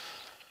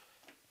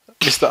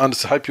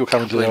 Mr. Hope you're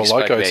coming to the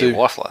Loco too.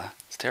 Waffler.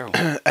 It's terrible.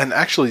 And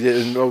actually,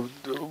 on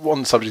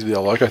the subject of the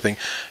Loco thing,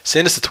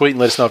 send us a tweet and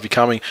let us know if you're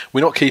coming.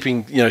 We're not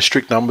keeping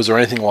strict numbers or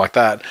anything like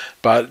that,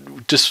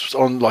 but just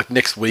on like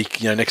next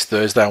week, next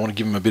Thursday, I want to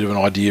give them a bit of an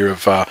idea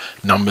of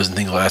numbers and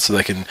things like that, so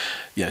they can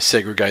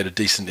segregate a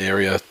decent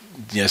area,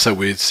 so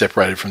we're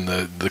separated from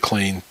the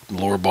clean,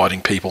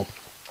 law-abiding people.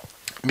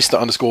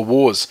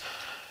 Mr_Wars.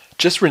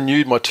 Just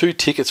renewed my 2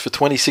 tickets for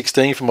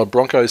 2016 for my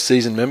Broncos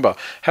season member.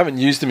 Haven't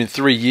used them in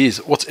 3 years.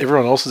 What's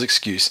everyone else's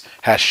excuse?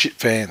 Shit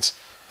fans.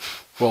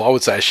 Well, I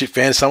would say a shit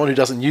fan is someone who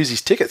doesn't use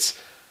his tickets,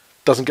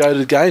 doesn't go to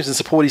the games and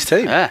support his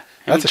team. Yeah,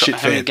 that's a shit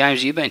fan. How many games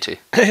have you been to?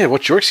 Yeah,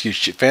 what's your excuse,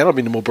 shit fan? I've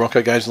been to more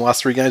Bronco games in the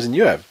last 3 games than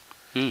you have.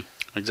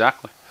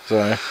 Exactly.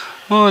 So,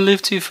 I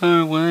live too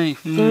far away.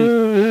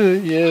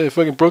 Yeah,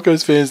 fucking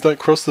Broncos fans don't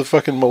cross the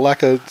fucking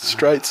Malacca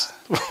Straits.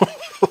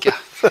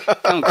 Go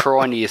and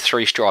cry into your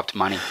 3-striped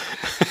money.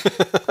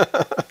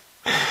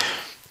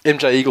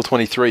 MJ Eagle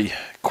 23.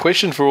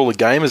 Question for all the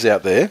gamers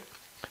out there.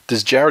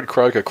 Does Jared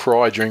Croker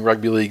cry during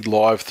Rugby League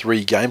Live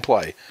 3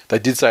 gameplay? They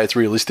did say it's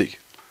realistic.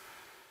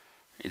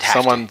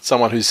 Someone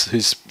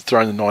who's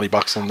thrown the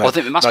 $90 on that. I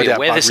think it must be a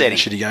weather setting.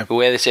 Game. The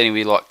weather setting would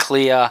be like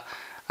clear,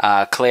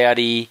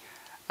 cloudy,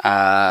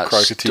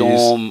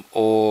 storm,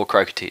 or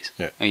croqueteers.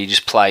 Yeah. And you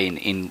just play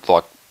in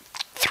like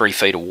 3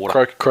 feet of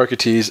water.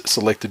 Croqueteers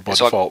selected by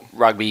default. Like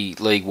rugby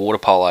league water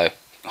polo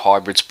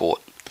hybrid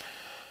sport.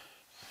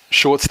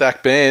 Short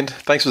stack band.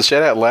 Thanks for the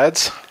shout out,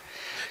 lads.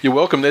 You're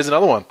welcome. There's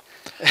another one.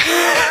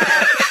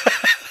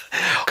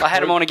 I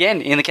had him on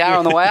again in the car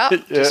on the way up,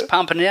 just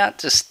pumping it out,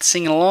 just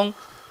singing along.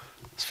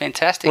 It's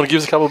fantastic. Want to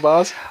give us a couple of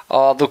bars?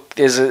 Oh, look,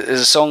 there's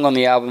a song on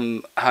the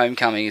album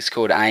Homecoming. It's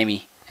called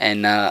Amy,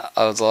 and I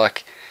was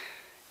like,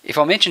 if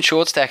I mention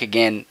short stack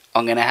again,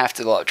 I'm going to have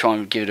to try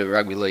and give it a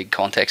rugby league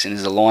context. And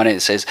there's a line in it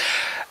that says,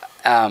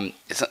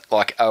 it's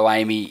like, "Oh,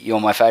 Amy, you're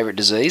my favourite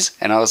disease."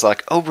 And I was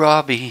like, "Oh,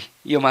 Robbie,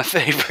 you're my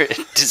favourite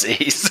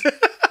disease."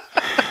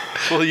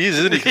 Well, he is,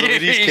 isn't he?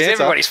 He's cancer.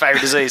 Everybody's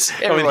favourite disease.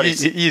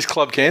 He is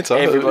club cancer.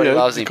 Everybody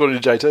loves him. According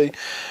to JT.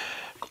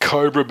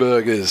 Cobra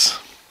Burgers.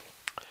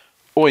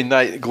 Oi,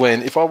 Nate,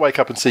 Glenn, if I wake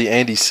up and see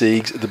Andy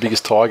Siegs, the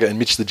biggest tiger, and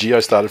Mitch the Geo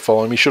started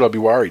following me, should I be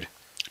worried?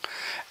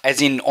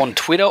 As in on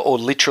Twitter or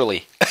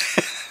literally?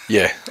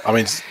 Yeah, I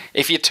mean...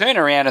 If you turn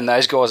around and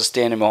those guys are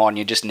standing behind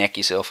you, just neck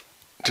yourself.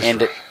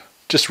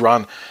 Just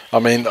run. I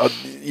mean,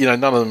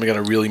 none of them are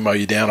going to really mow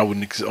you down, I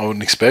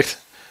wouldn't expect.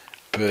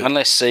 But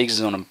unless Siegs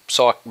is on a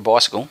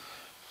bicycle.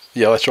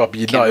 Yeah, that's right, but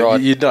you'd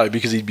know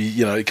because he'd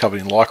be,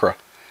 covered in lycra.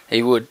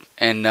 He would,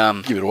 and...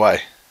 give it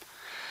away.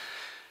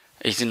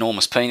 His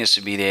enormous penis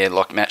would be there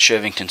like Matt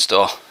Shervington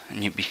style,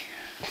 and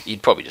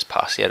you'd probably just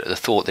pass out at the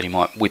thought that he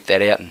might whip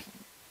that out and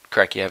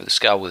crack you over the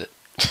skull with it.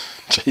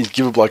 Jeez,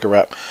 give a bloke a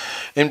rap.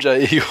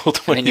 MJ Eagle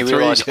 23. And then you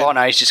realise, oh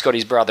no, he's just got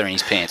his brother in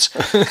his pants.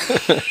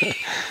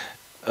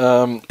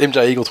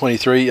 MJ Eagle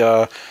 23,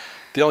 the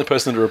only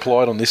person that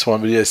replied on this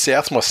one, but yeah,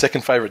 South's my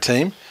second favourite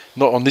team,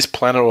 not on this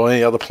planet or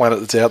any other planet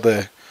that's out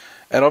there.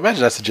 And I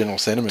imagine that's the general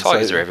sentiment.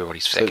 Tigers are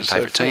everybody's second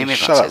favourite team.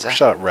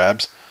 Shut up,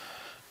 Rabs.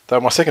 They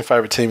were my second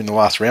favourite team in the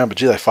last round, but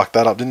gee, they fucked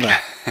that up, didn't they?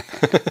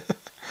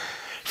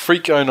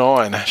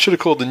 Freak09. Should have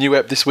called the new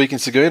app This Week in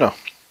Saguna.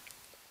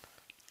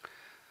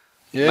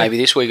 Yeah. Maybe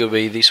this week will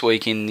be This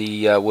Week in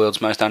the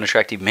World's Most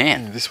Unattractive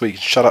Man. Yeah, this week,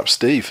 Shut Up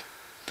Steve.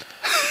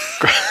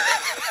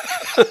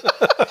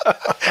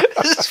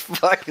 This is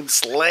fucking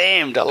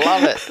slammed. I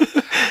love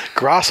it.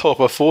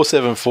 Grasshopper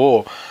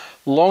 474.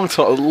 Long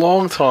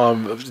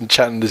time I've been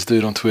chatting to this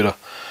dude on Twitter.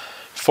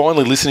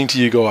 Finally listening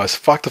to you guys.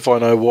 Fucked if I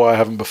know why I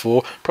haven't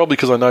before. Probably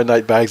because I know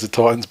Nate Baggs of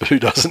Titans, but who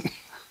doesn't?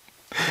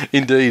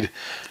 Indeed.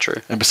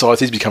 True. And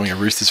besides, he's becoming a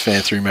Roosters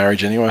fan through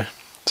marriage anyway.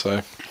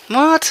 So.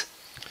 What?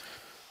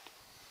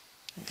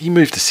 He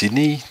moved to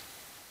Sydney.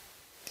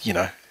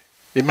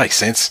 It makes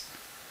sense.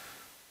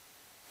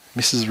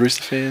 Mrs.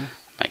 Rooster fan.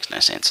 Makes no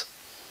sense.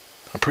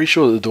 I'm pretty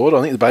sure the daughter,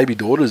 I think the baby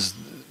daughter's,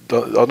 I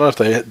don't know if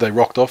they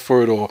rocked off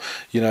for it or,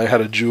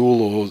 had a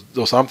jewel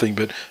or something,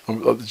 but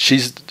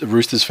she's a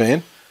Roosters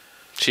fan.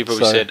 She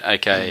probably said,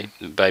 okay,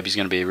 the baby's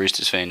going to be a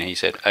Roosters fan. And he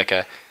said,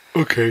 okay.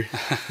 Okay.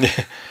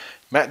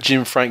 Matt,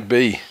 Jim, Frank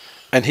B.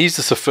 And he's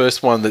just the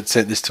first one that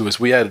sent this to us.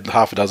 We had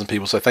half a dozen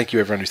people, so thank you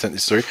everyone who sent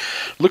this through.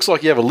 Looks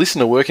like you have a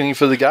listener working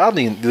for The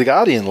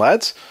Guardian,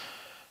 lads.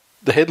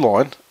 The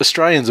headline,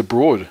 Australians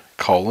abroad,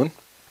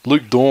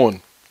 Luke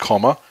Dawn,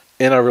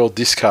 NRL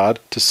discard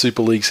to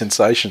Super League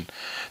sensation.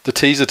 The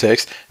teaser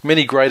text,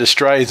 many great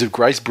Australians have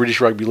graced British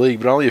Rugby League,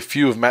 but only a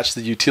few have matched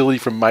the utility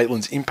from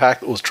Maitland's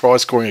impact or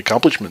try-scoring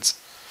accomplishments.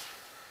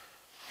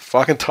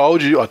 Fucking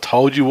told you, I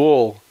told you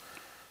all.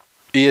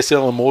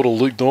 ESL immortal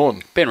Luke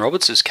Dawn. Ben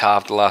Roberts has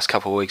carved the last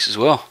couple of weeks as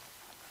well.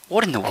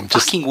 What in the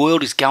fucking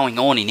world is going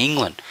on in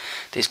England?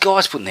 There's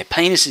guys putting their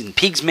penises in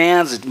pigs'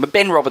 mouths.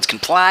 Ben Roberts can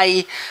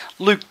play.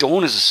 Luke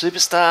Dawn is a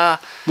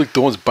superstar. Luke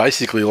Dawn's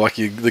basically like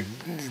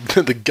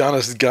the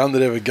gunnest gun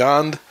that ever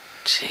gunned.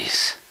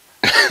 Jeez.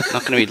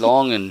 Not going to be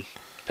long and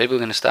people are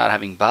going to start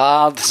having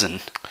baths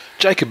and...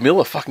 Jacob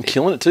Miller fucking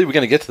killing it too. We're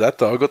going to get to that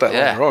though. I got that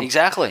later on.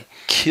 Exactly.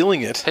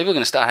 Killing it. People are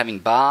going to start having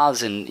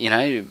baths and,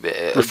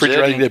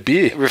 refrigerating their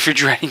beer.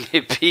 Refrigerating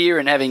their beer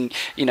and having,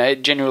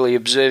 generally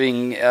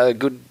observing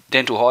good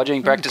dental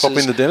hygiene practices. Pop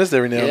in the dentist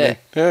every now and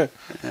then.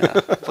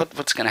 Yeah.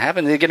 What's going to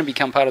happen? They're going to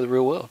become part of the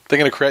real world. They're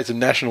going to create some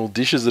national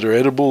dishes that are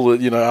edible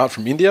that, aren't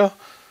from India.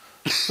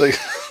 Like,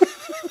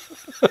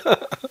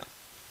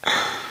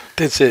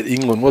 Dead set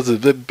England. What's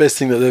the best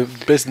thing that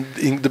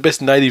the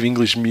best native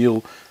English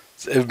meal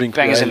that's ever been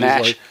created? Bangers and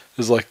mash.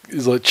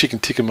 Is like chicken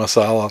tikka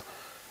masala.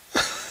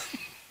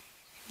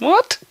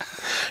 What?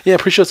 Yeah,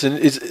 pretty sure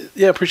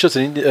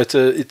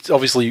it's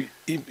obviously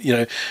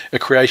a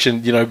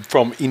creation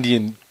from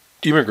Indian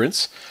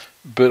immigrants,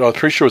 but I'm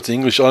pretty sure it's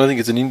English. I don't think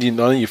it's an Indian.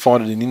 I think you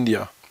find it in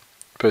India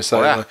per se.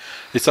 Wow.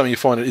 It's something you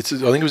find it. I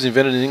think it was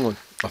invented in England.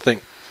 I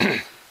think.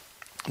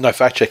 No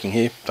fact checking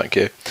here. Don't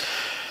care.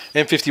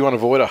 M51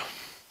 avoider.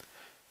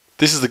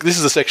 This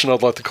is the section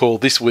I'd like to call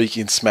This Week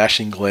in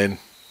Smashing Glenn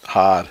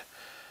Hard.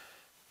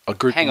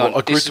 Hang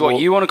on, this is what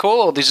you want to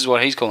call it, or this is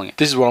what he's calling it?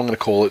 This is what I'm going to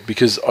call it,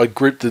 because I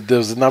grouped there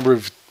was a number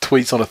of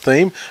tweets on a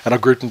theme, and I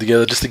grouped them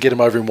together just to get them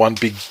over in one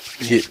big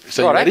hit.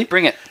 So you ready?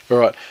 Bring it. All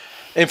right.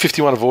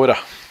 M51 avoider,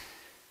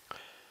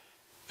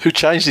 who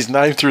changed his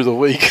name through the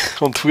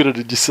week on Twitter,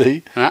 did you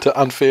see? To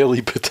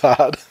Unfairly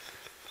Petard.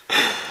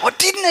 I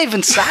didn't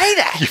even say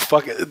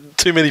that.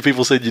 Too many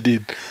people said you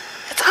did.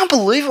 It's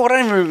unbelievable. I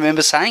don't even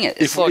remember saying it.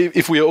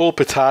 If we are all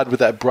petard with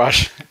that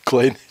brush,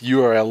 Glenn,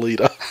 you are our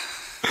leader.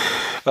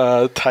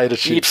 Tater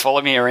chips. You'd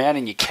follow me around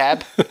in your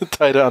cab.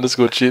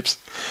 Tater_chips.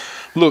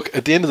 Look,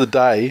 at the end of the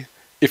day,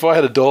 if I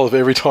had $1 for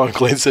every time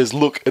Glenn says,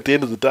 look, at the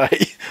end of the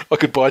day, I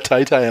could buy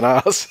Tay-Tay an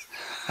ass.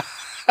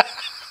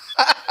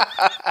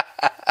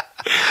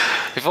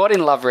 If I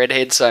didn't love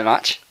redheads so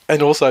much.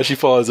 And also, she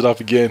follows it up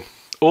again.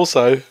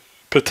 Also,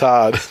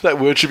 petard. That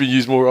word should be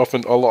used more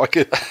often. I like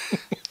it.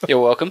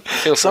 You're welcome.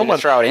 Feel free to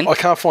throw it in. I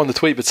can't find the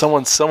tweet, but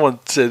someone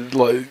said,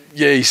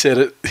 yeah, he said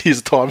it. Here's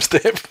a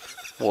timestamp.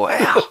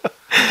 Wow.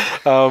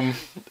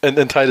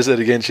 And Tater said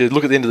again, she said,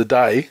 look, at the end of the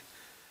day,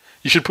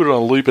 you should put it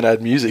on loop and add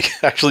music.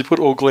 Actually put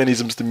all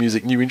Glennisms to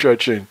music. New intro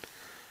tune.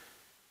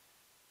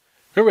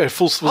 Remember,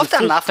 I've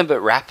done nothing but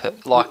rap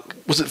it.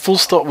 Was it Full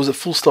Stop? Was it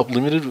Full Stop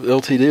Limited?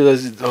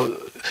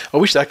 LTD? I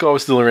wish that guy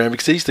was still around,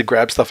 because he used to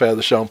grab stuff out of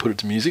the show and put it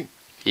to music.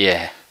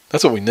 Yeah.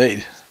 That's what we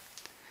need.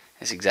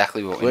 That's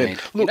exactly what we need.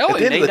 Look, at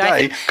the end of the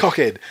day,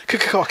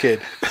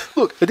 cockhead.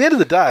 Look, at the end of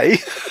the day,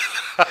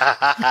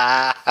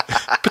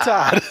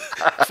 petard.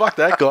 Fuck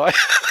that guy.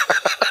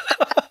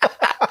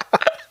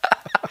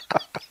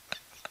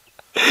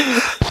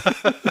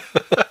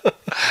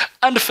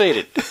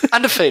 Undefeated.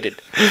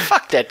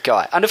 Fuck that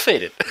guy.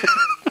 Undefeated.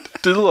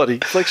 Do the lottie.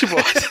 Flex your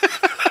boys.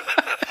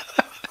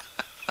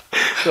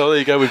 Oh, there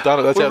you go. We've done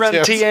it. That's how it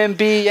sounds. We run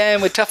TMB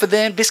and we're tougher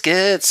than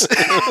biscuits.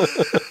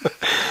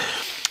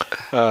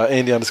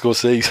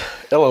 Andy_C's.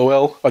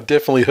 LOL. I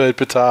definitely heard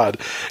petard.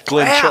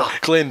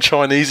 Glenn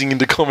Chinesing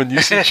into common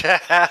usage.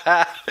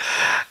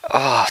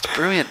 Oh, it's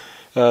brilliant.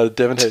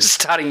 Devon Head. Just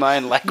starting my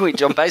own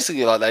language. I'm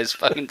basically like those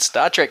fucking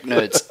Star Trek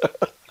nerds.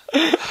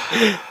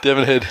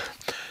 Devon Head.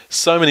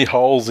 So many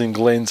holes in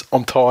Glenn's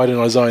I'm tired and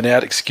I zone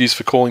out excuse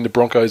for calling the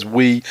Broncos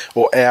we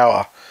or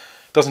our.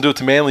 Doesn't do it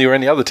to Manly or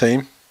any other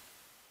team.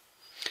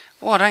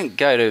 Well, I don't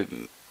go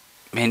to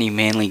many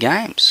Manly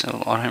games,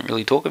 so I don't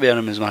really talk about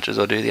them as much as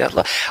I do the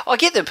other. I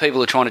get that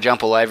people are trying to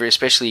jump all over,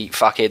 especially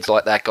fuckheads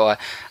like that guy,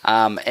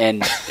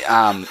 and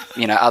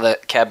other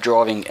cab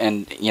driving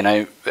and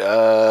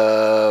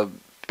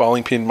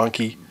bowling pin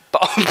monkey.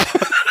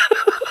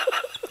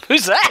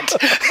 Who's that?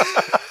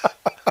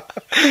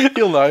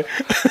 You'll know.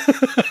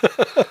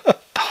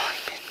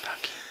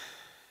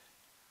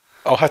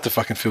 I'll have to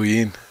fucking fill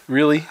you in.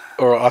 Really?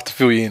 Or I'll have to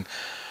fill you in.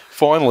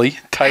 Finally,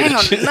 Tater. Hang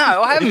on,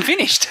 no, I haven't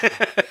finished.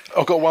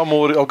 I've got one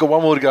more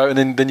to go,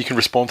 and then you can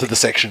respond to the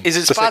section. Is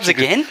it Spuds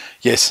again?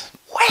 Yes.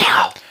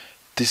 Wow.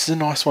 This is a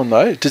nice one,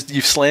 though.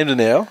 You've slammed it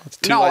now.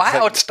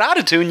 I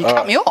started to, and you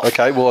cut me off.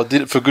 Okay, well, I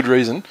did it for good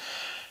reason.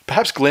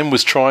 Perhaps Glenn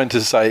was going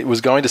to say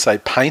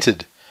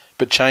painted,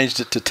 but changed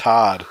it to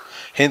tarred.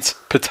 Hence,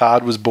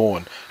 petard was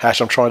born. #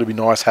 I'm trying to be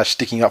nice. #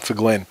 sticking up for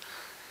Glenn.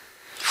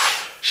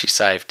 She's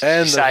saved.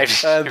 And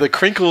the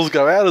crinkles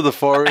go out of the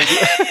forehead.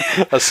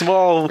 A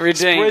smile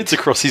spreads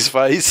across his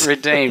face.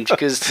 Redeemed,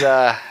 because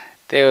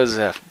there was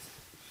a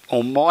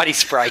almighty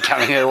spray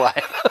coming her way.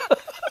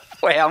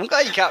 Wow, I'm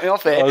glad you cut me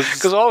off there,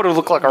 because I would have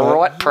looked like a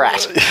right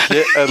prat.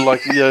 Yeah,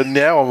 and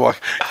now I'm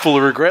full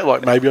of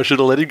regret. Maybe I should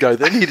have let him go,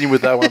 then hit him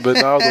with that one. But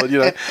no, I was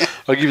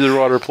I'll give you the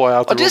right reply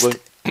after all.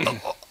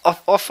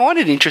 I find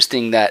it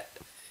interesting that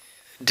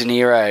De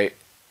Niro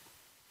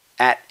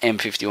at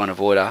M51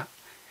 Avoider,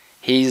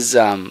 he's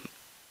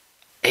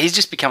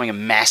just becoming a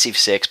massive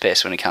sex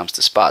pest when it comes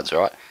to Spuds,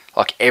 right?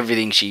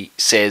 Everything she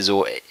says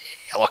or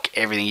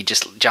everything, he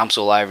just jumps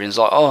all over and is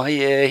like, oh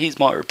yeah, here's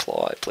my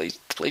reply. Please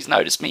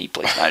notice me.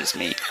 Please notice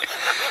me.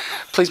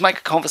 Please make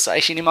a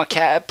conversation in my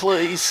cab,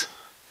 please.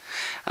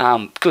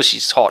 Because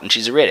she's hot and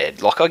she's a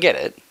redhead. I get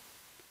it.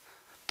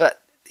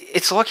 But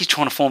it's like he's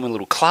trying to form a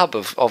little club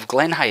of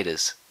Glenn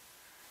haters.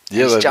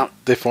 Yeah,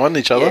 they're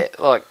finding each other.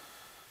 Yeah,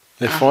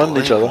 they're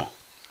finding each other.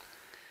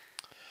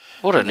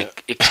 What an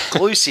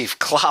exclusive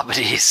club it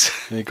is.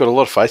 You've got a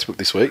lot of Facebook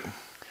this week.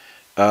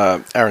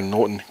 Aaron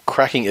Norton,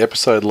 cracking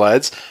episode,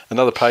 lads.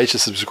 Another page to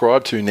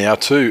subscribe to now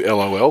too,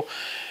 LOL.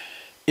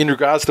 In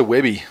regards to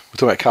Webby, we're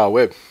talking about Carl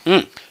Webb.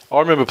 I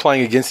remember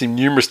playing against him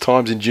numerous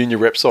times in junior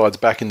rep sides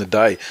back in the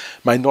day.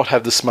 May not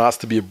have the smarts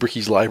to be a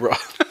brickies labourer.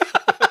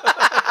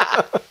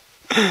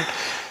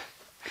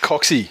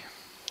 Coxie,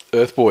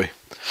 Earthboy.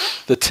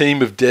 The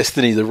team of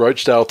destiny, the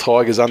Rochdale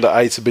Tigers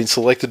under-8s, have been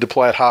selected to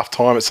play at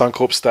half-time at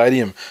Suncorp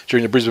Stadium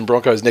during the Brisbane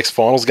Broncos' next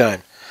finals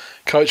game.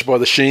 Coached by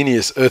the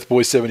Sheenius,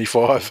 Earthboy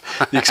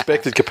 75, the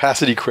expected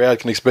capacity crowd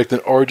can expect an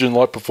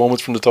Origin-like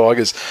performance from the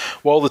Tigers.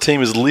 While the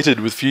team is littered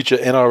with future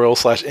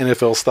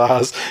NRL/NFL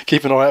stars,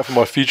 keep an eye out for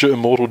my future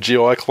immortal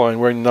GI clone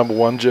wearing the number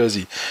 1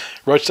 jersey.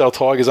 Rochdale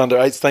Tigers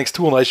under-8s, thanks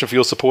TWiL Nation for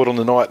your support on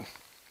the night.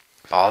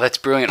 Oh, that's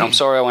brilliant. I'm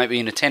sorry I won't be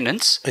in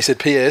attendance. He said,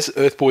 P.S.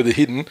 Earthboy the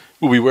Hidden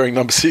will be wearing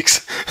number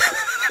 6.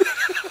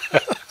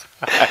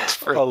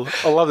 I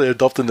love they're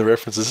adopting the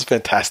references. It's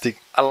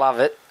fantastic. I love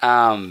it.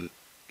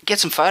 Get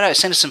some photos.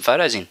 Send us some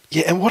photos in.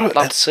 Yeah, and I'd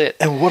love to see it.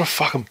 And what a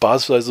fucking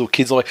buzz for those little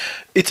kids. Like,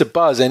 it's a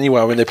buzz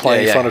anyway when they're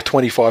playing in front of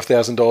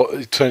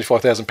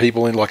 25,000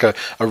 people in like a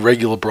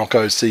regular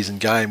Broncos season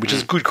game, which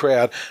is a good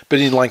crowd. But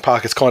in Lang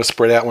Park, it's kind of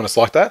spread out when it's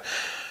like that.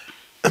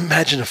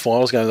 Imagine a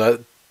finals game though.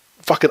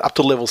 Fucking up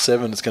to level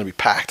 7, it's going to be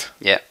packed.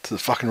 Yeah. To the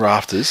fucking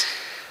rafters.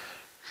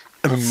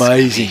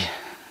 Amazing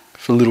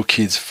for little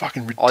kids.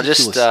 Fucking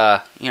ridiculous. I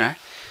just,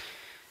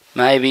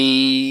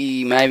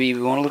 maybe we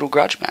want a little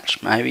grudge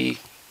match. Maybe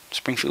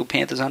Springfield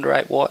Panthers under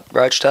 8,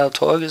 Rochdale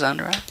Tigers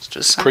under 8. It's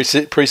just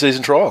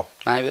pre-season trial.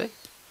 Maybe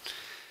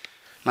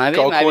you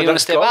want to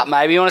step up.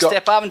 Maybe you want to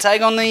step up and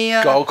take on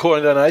the gold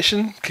coin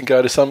donation can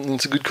go to something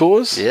that's a good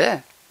cause.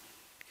 Yeah.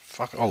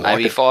 Fuck, I like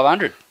maybe it.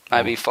 500.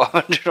 Maybe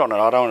 500 on it.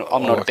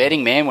 I'm not a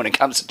betting man when it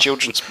comes to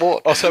children's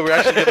sport. Oh, so we're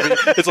actually going to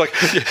be... It's like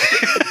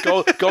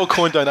gold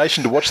coin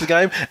donation to watch the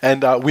game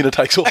and winner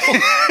takes all.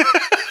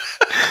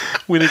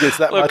 Winner gets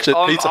that much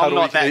at Pizza Hut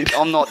all you can eat.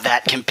 I'm not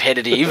that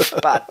competitive,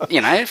 but,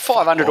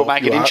 500 will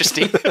make it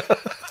interesting. What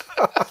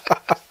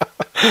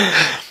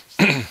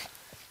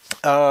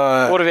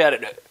about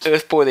it?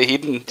 Earthboy the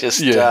Hidden?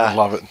 Just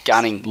love it.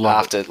 Gunning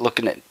after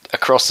looking at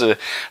across the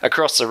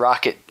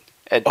ruck at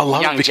I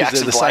love young it because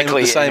Jackson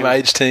they're the same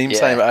age team,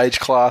 same age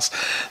class.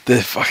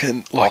 They're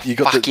fucking like you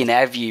got fucking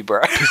have you,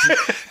 bro.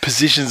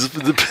 positions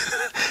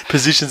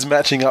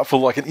matching up for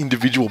like an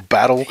individual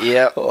battle.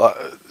 Yeah,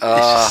 it's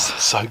just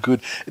so good.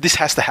 This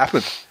has to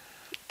happen.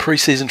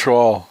 Pre-season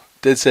trial,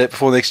 dead set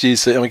before next year's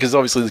season. Because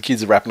obviously the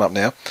kids are wrapping up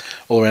now,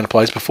 all around the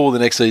place. Before the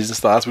next season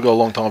starts, we've got a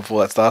long time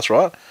before that starts,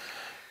 right?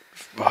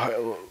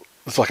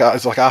 It's like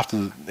after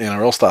the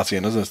NRL starts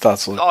again, doesn't it? It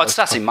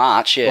starts in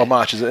March, yeah. Oh,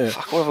 March, is it? Yeah.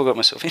 Fuck, what have I got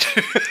myself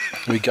into? Here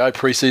we go,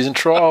 pre-season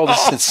trial. This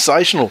is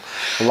sensational.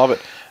 I love it.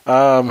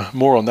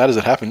 More on that as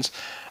it happens.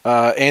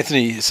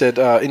 Anthony said,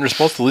 in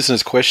response to the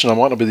listener's question, I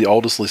might not be the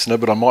oldest listener,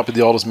 but I might be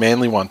the oldest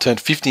manly one. Turned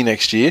 50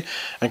 next year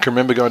and can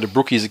remember going to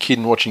Brookie as a kid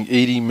and watching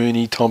Edie,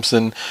 Mooney,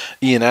 Thompson,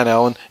 Ian and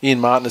Allen, Ian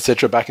Martin,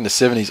 etc. back in the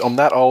 70s. I'm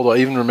that old, I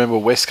even remember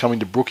West coming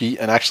to Brookie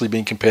and actually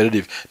being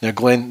competitive. Now,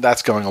 Glenn,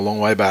 that's going a long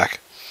way back.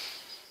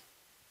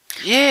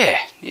 Yeah,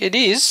 it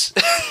is.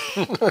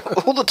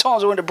 All the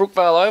times I went to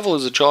Brookvale Oval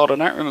as a child, I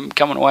don't remember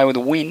coming away with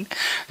a win.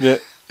 Yeah.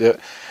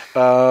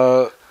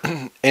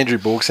 Andrew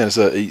Borg sent us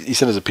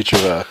a picture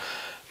of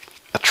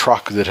a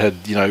truck that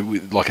had,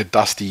 like a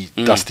dusty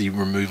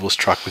removalist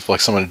truck with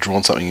like someone had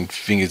drawn something in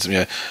fingers,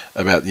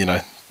 about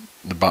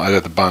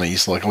the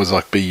bunnies, like it was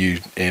like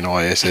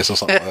BUNISS or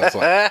something. That's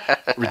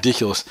like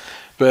ridiculous.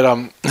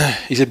 But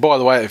he said, by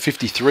the way, at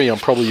 53, I'm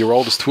probably your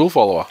oldest TWiL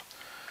follower.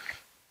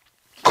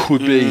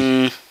 Could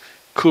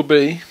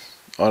be.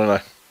 I don't know.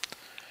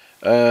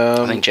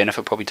 I think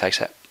Jennifer probably takes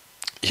that.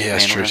 Yeah,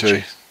 that's true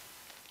too.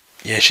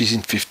 Yeah, she's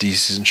in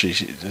 50s, isn't she?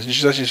 Isn't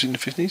she say she's in the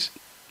 50s?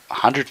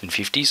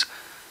 150s.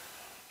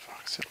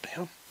 Fuck, settle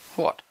down.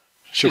 What?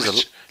 She's a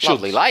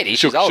lovely lady.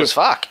 She's old as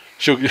fuck.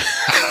 She'll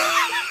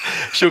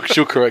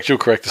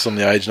correct us on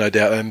the age, no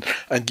doubt, and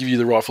give you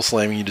the rightful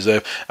slamming you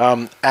deserve.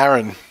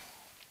 Aaron,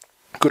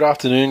 good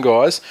afternoon,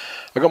 guys.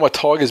 I got my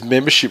Tigers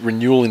membership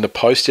renewal in the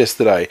post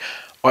yesterday.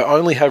 I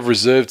only have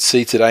reserved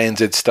seats at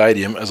ANZ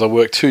Stadium as I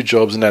work 2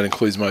 jobs and that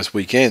includes most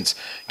weekends.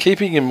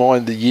 Keeping in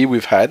mind the year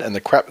we've had and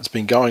the crap that's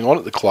been going on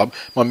at the club,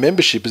 my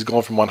membership has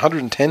gone from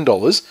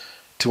 $110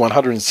 to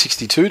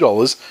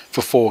 $162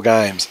 for 4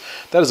 games.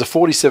 That is a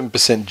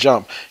 47%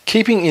 jump.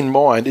 Keeping in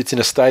mind it's in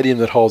a stadium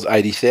that holds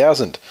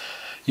 80,000.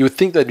 You would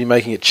think they'd be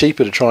making it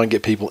cheaper to try and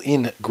get people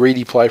in.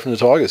 Greedy play from the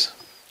Tigers.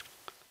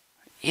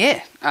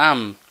 Yeah,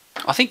 I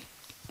think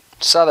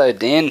Sutho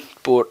Dan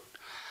brought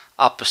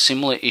up a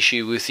similar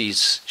issue with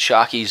his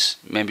Sharkies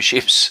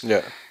memberships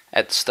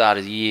at the start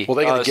of the year. Well,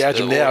 they're going to gouge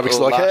them now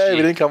because we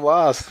didn't come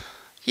last.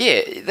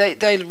 Yeah,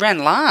 they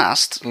ran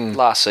last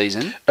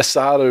season.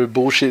 Asada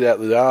bullshit out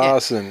the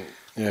arse and...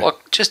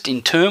 Like, just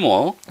in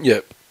turmoil.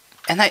 Yep.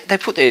 And they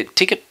put their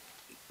ticket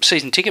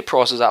season ticket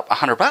prices up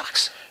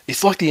 $100.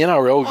 It's like the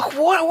NRL. Like,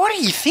 what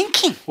are you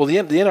thinking? Well, the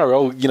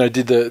NRL,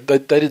 did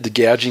they did the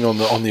gouging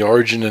on the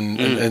Origin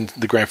and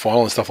the grand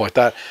final and stuff like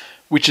that,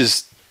 which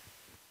is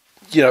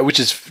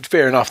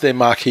fair enough. They're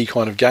marquee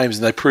kind of games,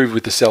 and they proved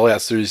with the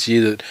sellouts through this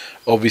year that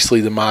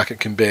obviously the market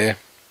can bear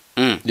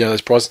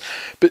those prices.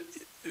 But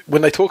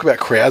when they talk about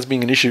crowds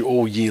being an issue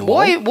all year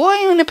long, why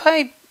are you going to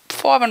pay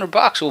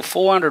 $500 or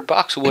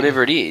 $400 or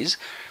whatever it is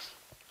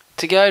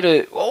to go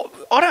to? Well,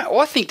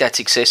 I think that's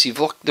excessive.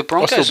 Like the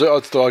Broncos,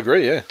 I still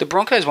agree. Yeah, the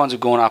Broncos ones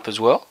have gone up as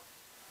well.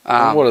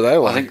 What are they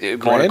like? I think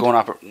it might have gone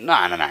up.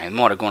 No. It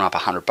might have gone up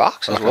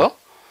 $100 as well.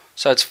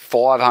 So it's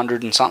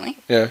 500 and something.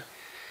 Yeah,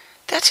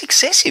 that's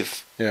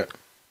excessive. Yeah,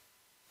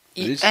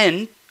 it is.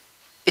 And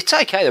it's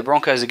okay. The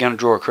Broncos are going to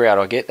draw a crowd.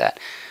 I get that,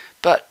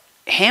 but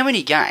how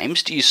many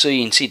games do you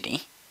see in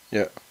Sydney?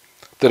 Yeah,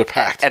 that are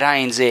packed at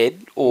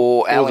ANZ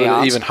or Allianz, that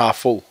are even half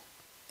full.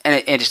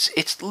 And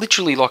it's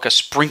literally like a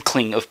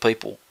sprinkling of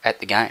people at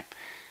the game.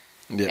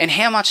 Yeah. And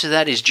how much of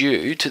that is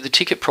due to the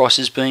ticket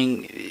prices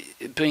being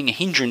a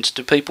hindrance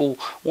to people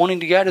wanting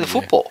to go to the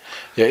football?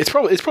 Yeah, it's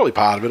probably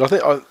part of it. I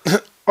think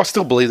I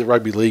still believe that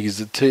rugby league is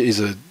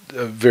a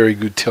very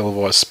good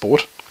televised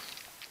sport,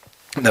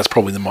 and that's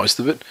probably the most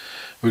of it.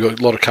 We've got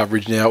a lot of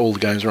coverage now. All the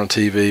games are on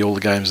TV. All the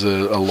games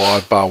are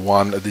live, bar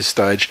one at this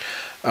stage.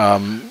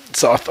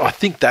 So I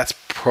think that's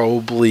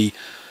probably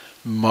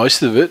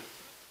most of it.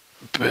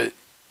 But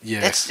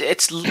yeah,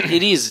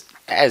 it is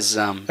as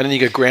and then you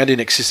go ground in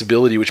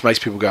accessibility, which makes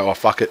people go, "Oh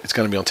fuck it, it's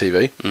going to be on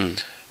TV."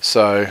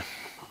 So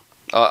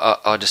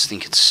I just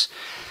think it's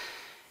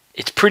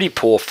pretty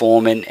poor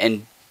form, and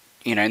in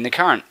the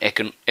current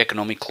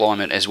economic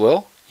climate as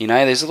well.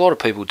 There's a lot of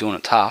people doing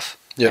it tough,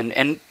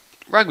 and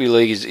rugby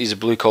league is a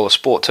blue collar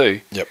sport too.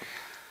 Yep.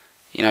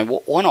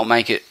 Why not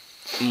make it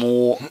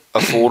more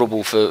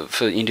affordable for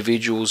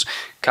individuals,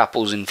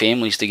 couples, and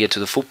families to get to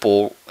the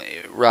football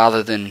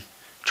rather than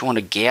trying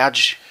to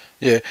gouge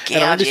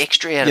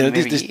extra out of them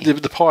every year.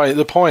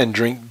 The pie and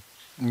drink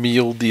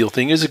meal deal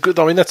thing is a good.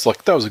 I mean, that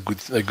was a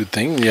good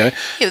thing. Yeah,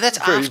 that's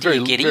after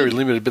you get in. Very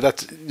limited, but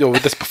that's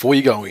before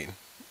you go in.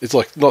 It's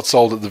like not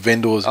sold at the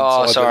vendors.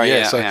 Oh, inside, sorry,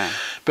 yeah.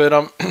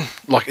 But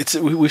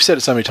we've said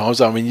it so many times.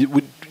 Though, I mean,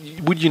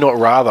 would you not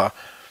rather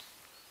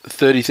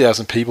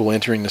 30,000 people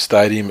entering the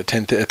stadium at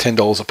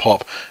 $10 a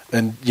pop,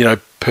 and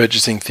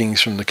purchasing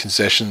things from the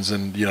concessions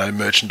and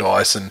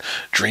merchandise and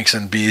drinks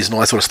and beers and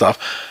all that sort of stuff,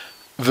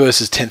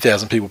 versus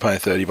 10,000 people paying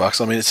 $30?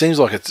 I mean, it seems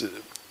like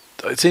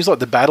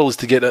the battle is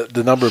to get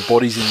the number of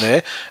bodies in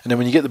there, and then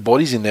when you get the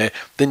bodies in there,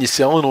 then you're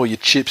selling all your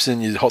chips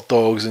and your hot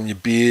dogs and your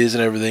beers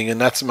and everything,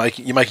 and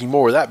you're making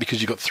more of that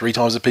because you've got 3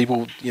 times the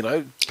people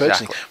purchasing.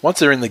 Exactly. Once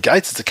they're in the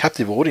gates, it's a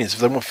captive audience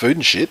if they want food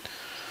and shit.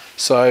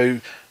 So,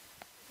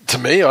 to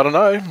me, I don't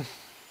know.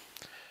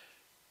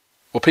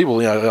 Well, people,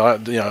 I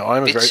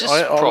am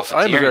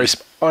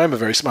a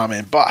very smart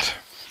man, but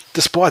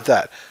despite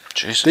that,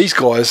 these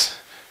guys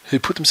who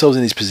put themselves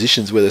in these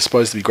positions where they're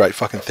supposed to be great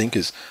fucking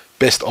thinkers,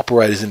 best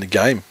operators in the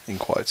game, in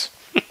quotes,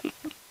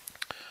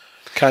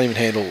 can't even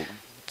handle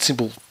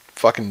simple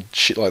fucking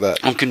shit like that.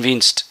 I'm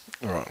convinced,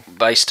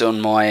 based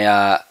on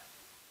my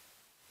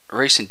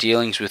recent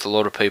dealings with a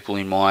lot of people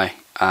in my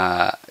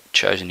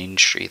chosen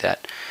industry,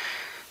 that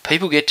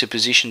people get to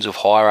positions of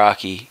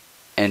hierarchy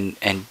and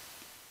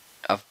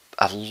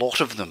a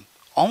lot of them,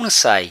 I want to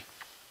say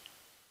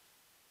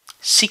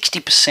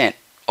 60%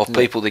 of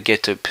people that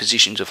get to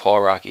positions of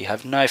hierarchy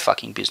have no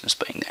fucking business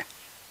being there.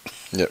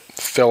 Yep,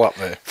 fell up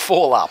there.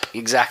 Fall up,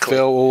 exactly.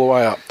 Fell all the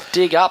way up.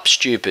 Dig up,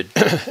 stupid.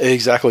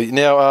 Exactly.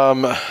 Now,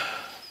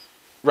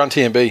 Run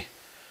TMB.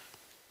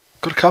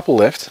 Got a couple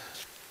left,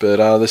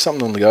 but there's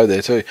something on the go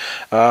there too.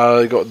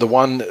 Got the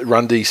one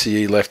Run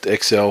DCE left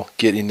XL.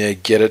 Get in there,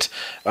 get it.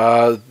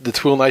 The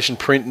TWiL Nation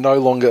print no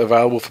longer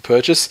available for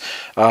purchase.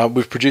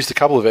 We've produced a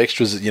couple of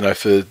extras,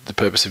 for the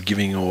purpose of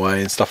giving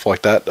away and stuff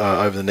like that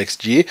over the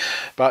next year.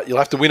 But you'll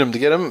have to win them to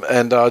get them.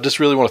 And I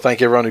just really want to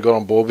thank everyone who got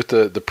on board with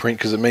the print,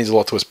 because it means a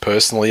lot to us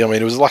personally. I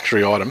mean, it was a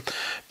luxury item,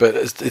 but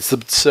it's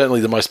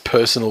certainly the most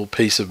personal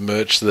piece of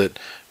merch that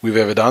we've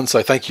ever done.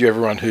 So thank you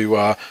everyone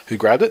who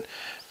grabbed it.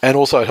 And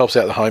also it helps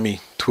out the homie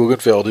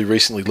Twilgenfeld, who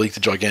recently leaked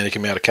a gigantic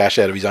amount of cash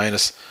out of his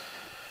anus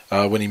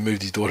when he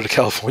moved his daughter to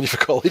California for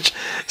college.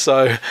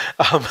 So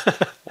why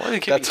are you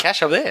keeping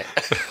cash up there?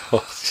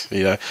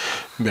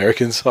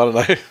 Americans, I don't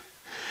know.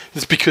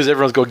 It's because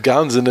everyone's got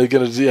guns and they're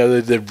going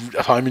to, they're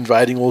home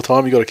invading all the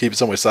time. You got to keep it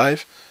somewhere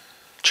safe.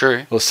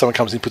 True. Or someone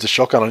comes in, puts a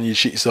shotgun on you,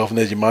 shit yourself, and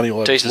there's your money all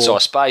over the floor. Decent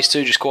sized space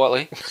too, just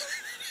quietly.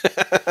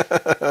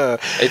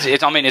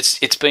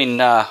 It's been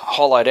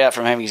hollowed out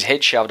from having his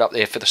head shoved up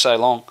there for so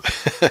long.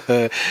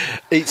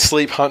 Eat,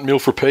 sleep, hunt,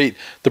 milf, repeat.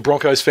 The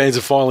Broncos fans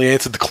have finally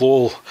answered the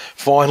call.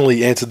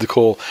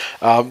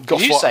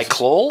 Did you say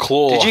claw?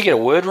 Claw. Did you get a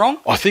word wrong?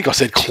 I think I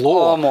said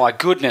claw. Oh my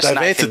goodness,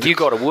 Nathan, you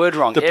got a word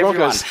wrong.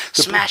 Everyone,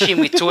 smash him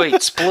with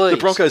tweets, please. The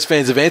Broncos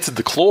fans have answered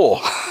the claw.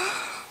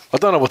 I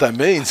don't know what that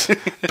means,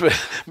 but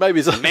maybe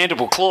it's like,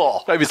 mandible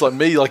claw. Maybe it's like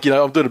me, like, you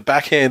know, I'm doing a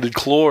backhanded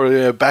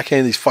claw,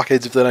 backhand these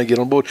fuckheads if they don't get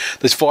on board.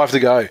 There's 5 to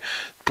go.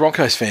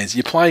 Broncos fans,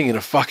 you're playing in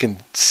a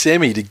fucking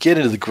semi to get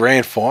into the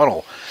grand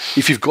final.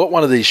 If you've got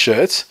one of these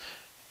shirts,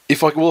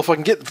 if I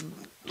can get,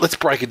 let's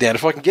break it down.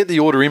 If I can get the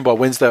order in by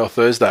Wednesday or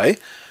Thursday,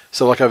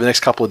 so like over the next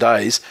couple of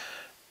days,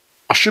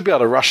 I should be able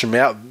to rush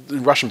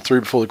them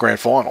through before the grand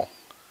final.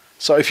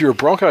 So if you're a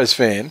Broncos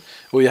fan,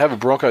 or you have a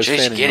Broncos fan in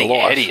your life, you're getting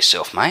ahead of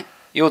yourself, mate.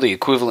 You're the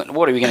equivalent.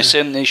 What, are we going to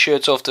send these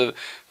shirts off to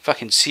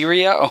fucking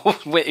Syria or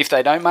if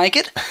they don't make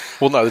it?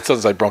 Well, no, it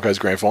doesn't say Broncos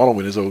grand final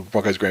winners or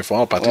Broncos grand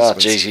final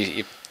participants. Oh,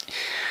 jeez,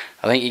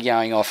 I think you're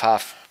going off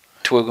half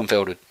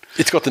Twilgenfelded.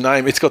 It's got the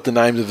name. It's got the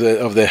names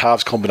of their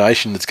halves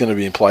combination that's going to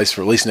be in place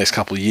for at least the next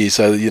couple of years.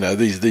 So you know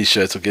these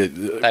shirts will get.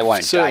 They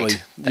won't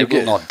date. They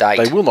will not date.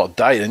 They will not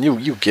date, and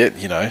you'll get,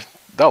 you know,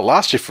 they'll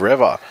last you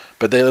forever.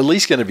 But they're at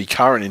least going to be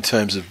current in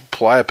terms of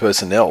player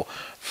personnel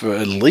for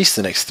at least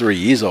the next 3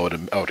 years. I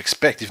would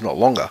expect, if not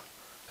longer,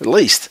 at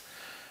least.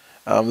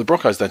 The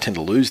Broncos don't tend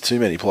to lose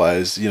too many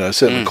players. You know,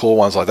 certain core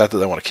ones like that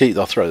they want to keep.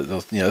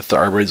 They'll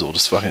thoroughbreds or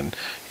just fucking,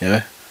 you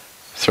know,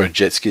 throw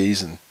jet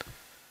skis and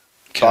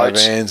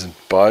caravans and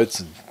boats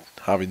and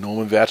Harvey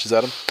Norman vouchers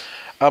at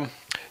them.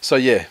 So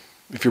yeah,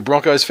 if you're a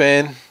Broncos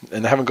fan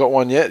and haven't got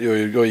one yet,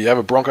 or you have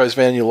a Broncos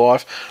fan in your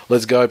life,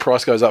 let's go.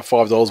 Price goes up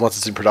 $5 once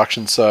it's in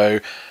production. So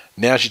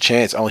now's your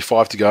chance. Only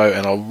 5 to go,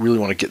 and I really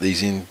want to get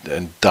these in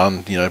and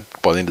done, you know,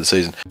 by the end of the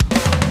season.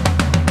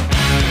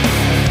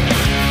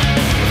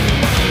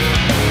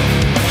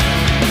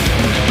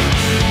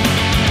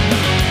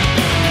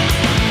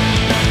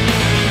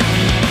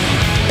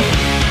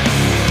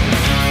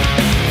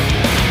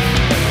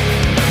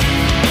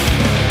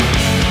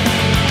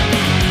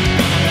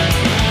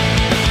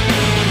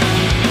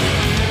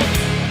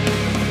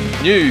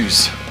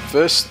 News.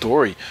 First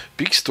story.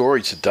 Big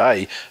story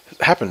today.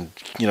 It happened,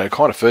 you know,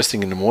 kind of first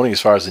thing in the morning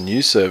as far as the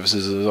news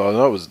services. I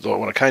know it was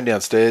when I came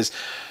downstairs,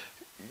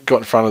 got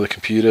in front of the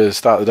computer,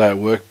 started the day at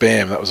work,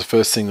 bam, that was the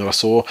first thing that I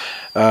saw.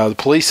 The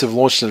police have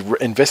launched an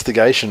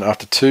investigation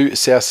after 2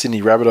 South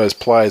Sydney Rabbitohs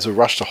players were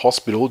rushed to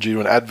hospital due to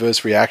an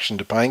adverse reaction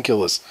to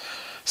painkillers.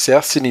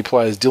 South Sydney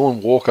players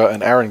Dylan Walker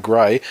and Aaron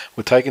Gray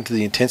were taken to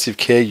the intensive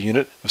care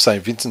unit of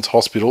St Vincent's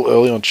Hospital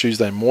early on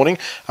Tuesday morning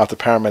after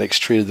paramedics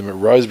treated them at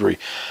Rosebery.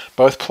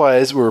 Both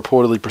players were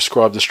reportedly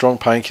prescribed the strong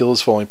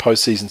painkillers following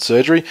post-season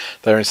surgery.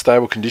 They are in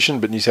stable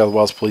condition, but New South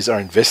Wales Police are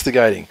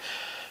investigating.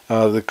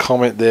 The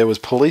comment there was,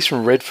 police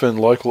from Redfern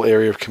local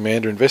area of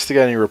Commander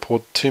investigating a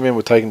report that 2 men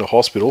were taken to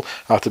hospital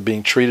after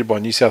being treated by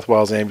New South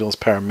Wales ambulance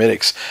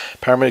paramedics.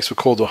 Paramedics were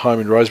called to a home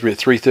in Rosebery at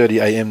 3:30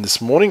 a.m.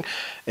 this morning.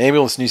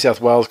 Ambulance New South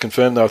Wales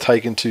confirmed they were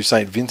taken to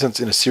St Vincent's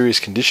in a serious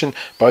condition.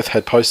 Both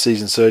had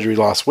post-season surgery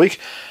last week,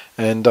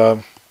 and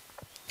they're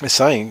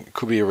saying it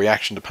could be a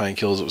reaction to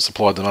painkillers that were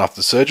supplied them after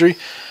the surgery.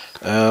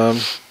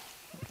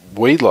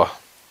 Wheedler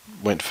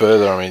went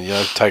further. I mean, you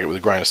know, take it with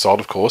a grain of salt,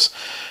 of course.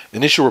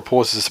 Initial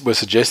reports were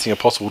suggesting a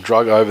possible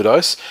drug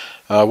overdose.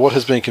 What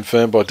has been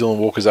confirmed by Dylan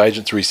Walker's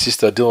agent through his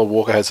sister, Dylan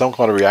Walker had some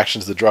kind of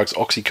reaction to the drugs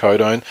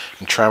oxycodone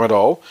and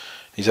tramadol.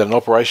 He's had an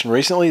operation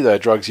recently. They are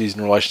drugs used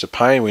in relation to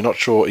pain. We're not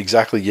sure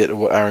exactly yet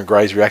what Aaron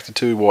Gray's reacted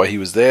to, why he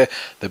was there.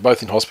 They're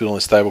both in hospital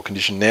in stable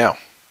condition now.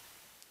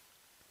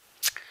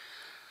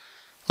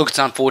 Look, it's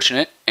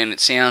unfortunate, and it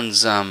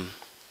sounds... I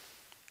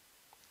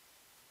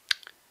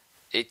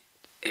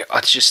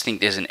just think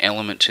there's an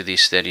element to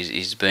this that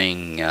is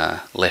being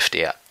left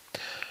out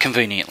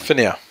conveniently. For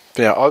now.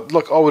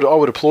 I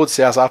would applaud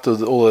South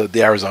after all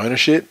the Arizona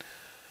shit,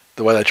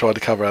 the way they tried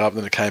to cover it up, and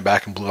then it came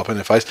back and blew up in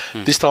their face.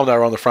 This time they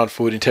were on the front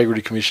foot,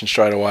 Integrity Commission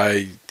straight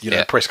away, you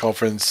know, press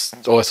conference,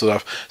 all that sort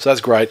of stuff. So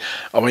that's great.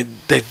 I mean,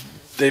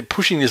 they're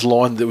pushing this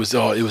line that was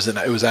it was an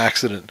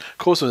accident. Of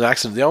course, it was an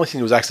accident. The only thing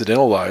that was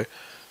accidental though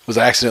was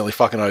they accidentally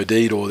fucking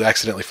OD'd, or they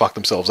accidentally fucked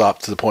themselves up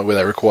to the point where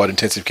they required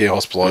intensive care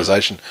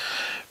hospitalisation.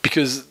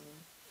 Because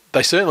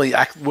they certainly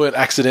weren't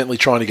accidentally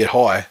trying to get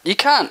high. You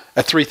can't.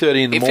 At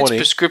 3:30 in the morning. If it's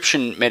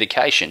prescription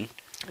medication,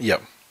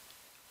 yep,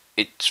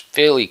 it's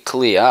fairly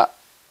clear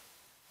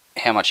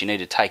how much you need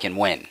to take and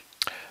when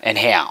and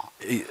how.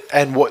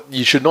 And what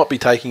you should not be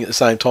taking at the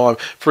same time.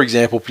 For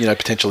example, you know,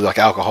 potentially like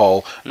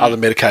alcohol, other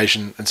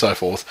medication and so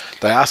forth.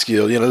 They ask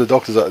you, you know, the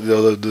doctors,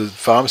 the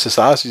pharmacist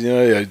asks you, you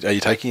know, are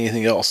you taking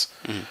anything else?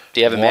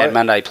 Do you have a Mad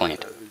Monday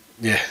planned?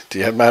 Yeah, do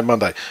you have Mad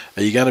Monday?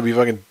 Are you going to be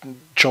fucking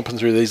chomping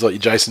through these like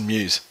your Jason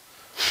Mewes?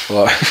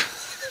 Like,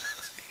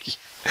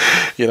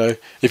 you know,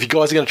 if you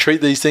guys are going to treat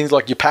these things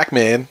like your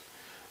Pac-Man,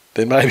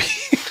 then maybe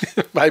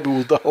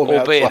we'll dole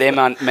out. Albeit their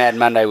Mad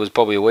Monday was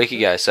probably a week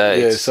ago, so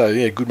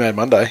good Mad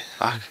Monday.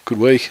 Good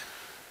week.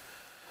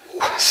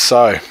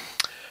 So,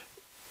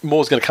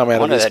 more's going to come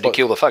out of this. They had to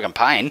kill the fucking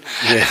pain.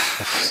 Yeah.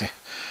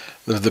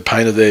 the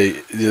pain of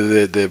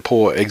their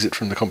poor exit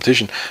from the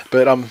competition.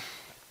 But,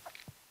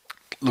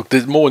 look,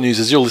 there's more news.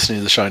 As you're listening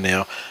to the show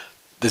now,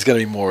 there's going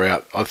to be more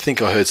out. I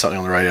think I heard something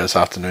on the radio this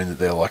afternoon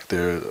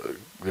that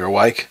they're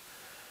awake.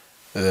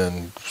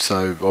 And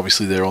so,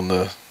 obviously, they're on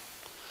the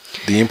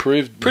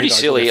improved. Pretty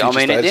silly. I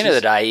mean, at the end of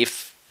the day,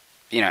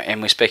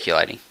 and we're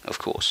speculating, of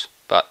course,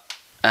 but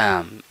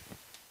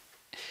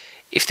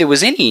if there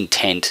was any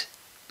intent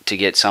to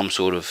get some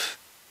sort of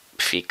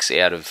fix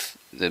out of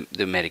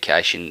the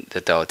medication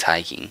that they were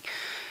taking,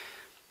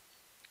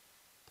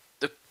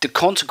 the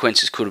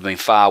consequences could have been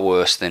far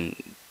worse than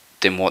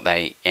what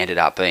they ended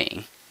up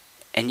being.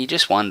 And you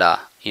just wonder,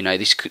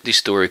 this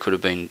story could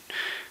have been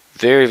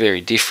very,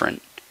 very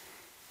different,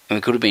 and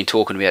we could have been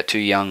talking about two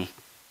young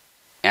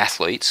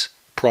athletes,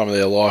 prime of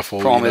their life,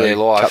 or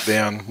cut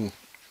down,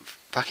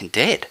 fucking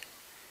dead.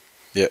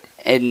 Yeah.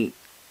 And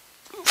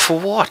for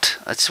what?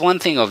 It's one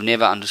thing I've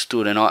never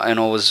understood, and I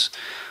was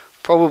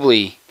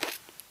probably,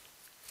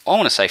 I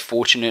want to say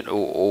fortunate,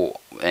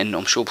 and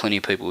I'm sure plenty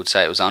of people would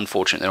say it was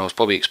unfortunate that I was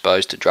probably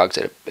exposed to drugs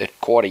at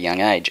quite a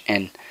young age,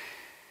 and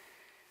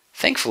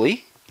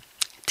thankfully,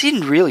 it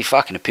didn't really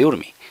fucking appeal to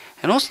me.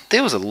 And also,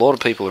 there was a lot of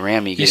people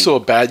around me. You saw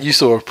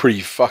a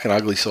pretty fucking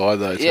ugly side,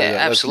 though. So yeah,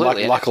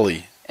 absolutely.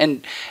 Luckily,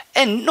 and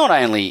not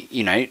only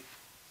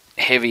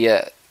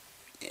heavier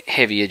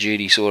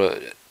duty sort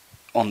of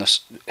on the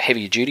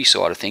heavier duty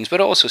side of things,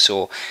 but I also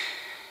saw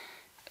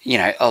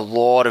a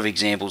lot of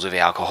examples of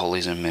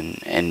alcoholism,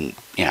 and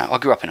I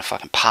grew up in a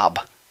fucking pub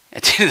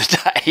at the end of the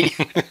day.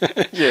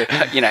 Yeah.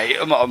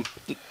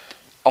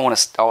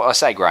 I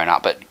say grown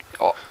up, but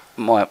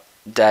my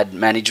dad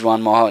managed one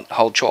my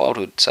whole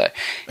childhood, so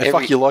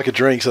fuck, you like a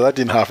drink, so that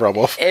didn't half rub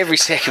off. Every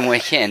second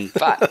weekend,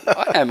 but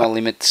I know my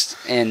limits,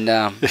 and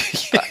I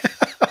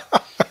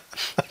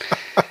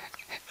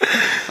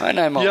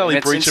know my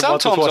limits, and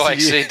sometimes I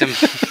exceed them.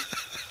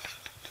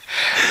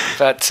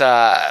 But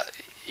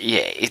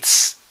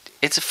it's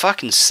a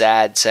fucking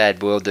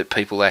sad world that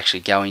people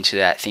actually go into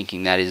that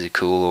thinking that is a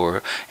cool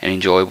or an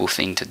enjoyable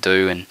thing to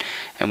do, and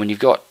when you've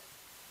got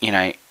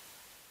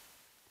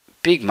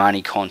big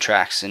money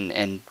contracts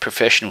and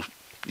professional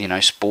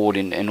sport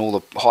and all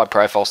the high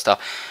profile stuff,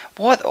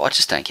 I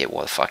just don't get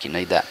why the fuck you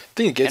need that. The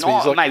thing that gets me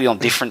is maybe I'm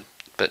different,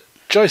 but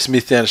Joe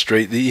Smith down the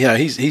street,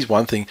 he's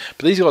one thing,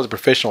 but these guys are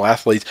professional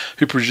athletes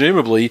who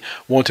presumably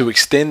want to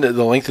extend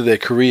the length of their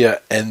career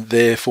and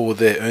therefore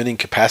their earning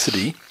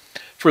capacity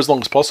for as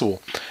long as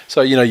possible. So,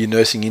 you're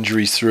nursing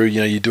injuries through,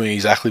 you're doing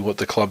exactly what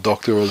the club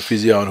doctor or the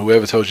physio and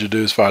whoever tells you to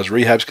do as far as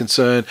rehab's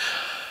concerned.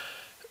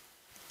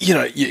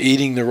 You're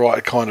eating the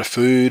right kind of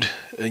food,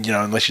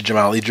 unless you're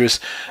Jamal Idris,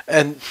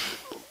 and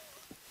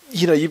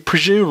you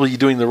presumably you're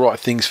doing the right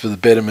things for the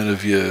betterment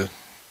of your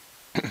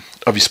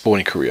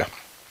sporting career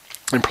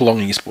and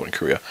prolonging your sporting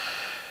career.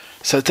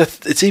 So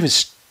it's even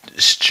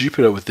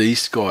stupider with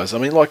these guys. I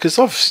mean, because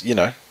I've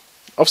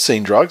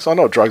seen drugs. I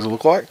know what drugs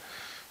look like.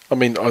 I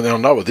mean, I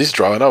know what this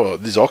drug. I know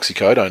what this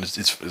oxycodone is.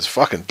 It's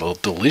fucking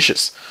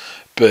delicious,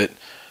 but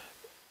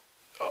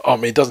I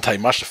mean, it doesn't take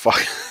much to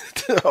fuck.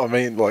 I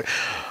mean,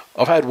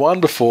 I've had one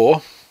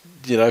before,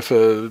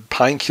 for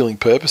pain-killing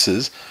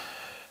purposes,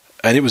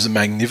 and it was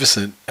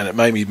magnificent, and it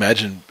made me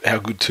imagine how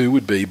good 2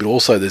 would be, but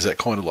also there's that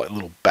kind of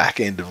little back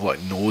end of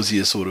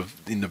nausea sort of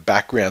in the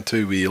background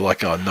too, where you're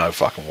like, oh, no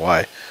fucking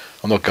way,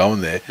 I'm not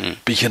going there.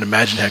 But you can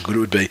imagine how good it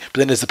would be. But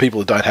then there's the people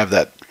that don't have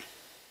that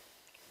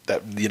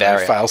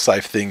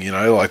fail-safe thing,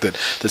 that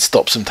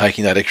stops them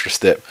taking that extra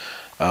step.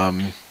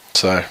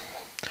 So,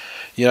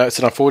 it's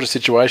an unfortunate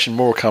situation.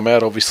 More will come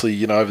out,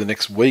 obviously, over the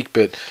next week,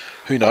 but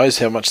who knows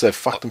how much they've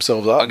fucked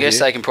themselves up. I guess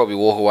they can probably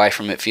walk away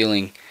from it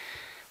feeling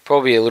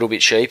probably a little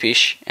bit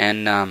sheepish,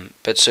 and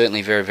but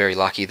certainly very, very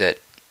lucky that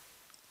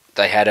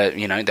they had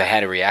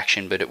a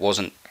reaction, but it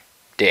wasn't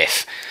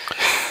death.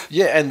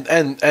 Yeah, and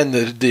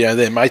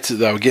their mates that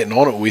they were getting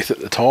on it with at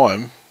the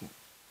time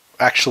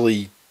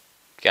actually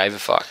gave a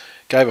fuck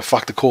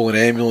to call an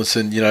ambulance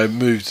and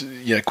moved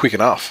quick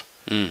enough.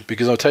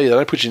 Because I'll tell you, they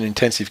don't put you in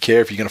intensive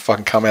care if you're going to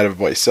fucking come out of it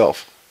by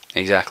yourself.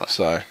 Exactly.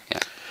 So, yeah.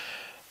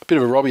 A bit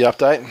of a Robbie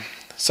update.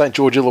 St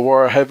George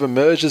Illawarra have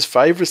emerged as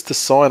favourites to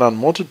sign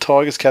unwanted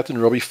Tigers captain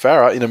Robbie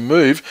Farah in a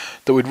move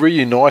that would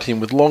reunite him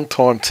with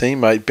long-time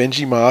teammate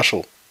Benji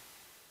Marshall.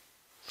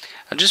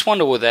 I just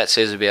wonder what that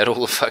says about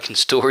all the fucking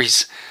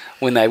stories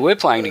when they were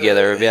playing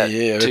together about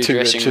two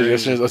dressing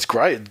rooms. That's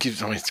great.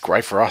 It's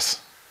great for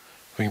us.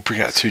 We can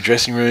bring out 2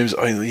 dressing rooms.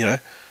 I mean,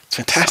 it's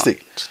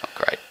fantastic. It's not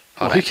great.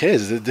 Well, who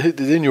cares?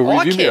 They're in your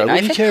review mirror. What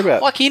do you care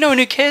about?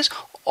 Who cares?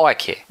 I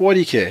care. Why do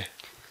you care?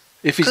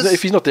 If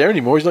he's not there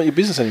anymore, he's not your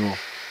business anymore.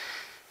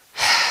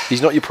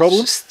 He's not your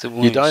problem.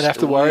 You don't have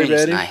to worry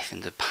about him.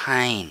 Nathan, the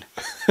pain.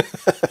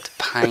 The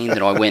pain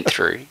that I went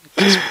through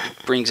just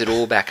brings it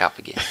all back up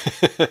again.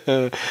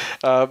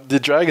 The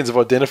Dragons have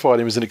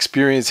identified him as an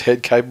experienced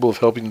head capable of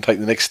helping them take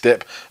the next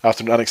step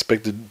after an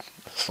unexpected,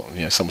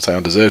 some would say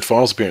undeserved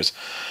finals appearance.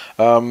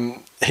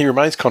 He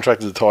remains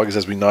contracted to the Tigers,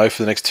 as we know,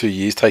 for the next 2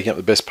 years, taking up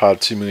the best part of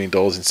 $2 million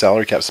in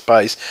salary cap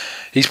space.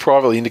 He's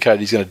privately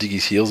indicated he's going to dig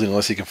his heels in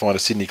unless he can find a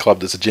Sydney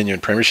club that's a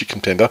genuine premiership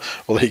contender.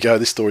 Well, there you go.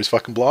 This story's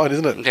fucking blind,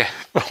 isn't it? Yeah.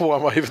 Why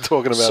am I even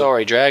talking about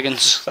Sorry,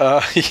 Dragons.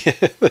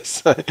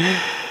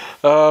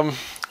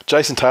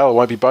 Jason Taylor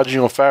won't be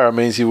budging on Farah,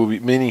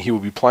 meaning he will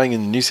be playing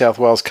in the New South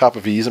Wales Cup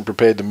if he isn't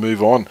prepared to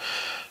move on.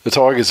 The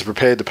Tigers are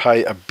prepared to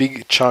pay a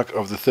big chunk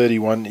of the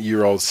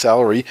 31-year-old's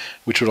salary,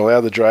 which would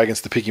allow the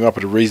Dragons to pick him up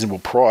at a reasonable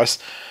price.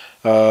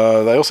 They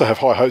also have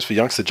high hopes for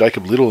youngster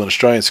Jacob Little, an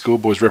Australian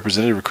schoolboys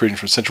representative recruiting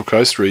from Central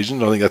Coast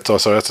region. I think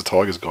that's a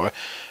Tigers guy.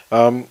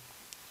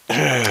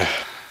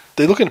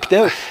 They're looking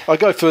down. I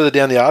go further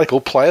down the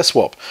article. Player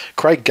swap.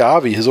 Craig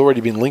Garvey has already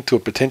been linked to a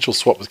potential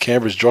swap with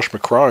Canberra's Josh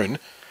McCrone,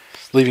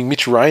 leaving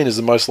Mitch Rain as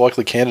the most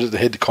likely candidate to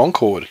head to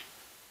Concord.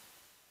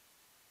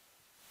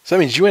 So that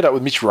means you end up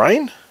with Mitch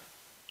Rain?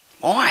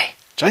 Why?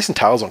 Jason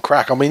Taylor's on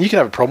crack. I mean, you can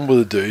have a problem with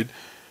a dude.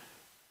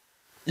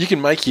 You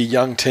can make your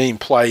young team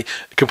play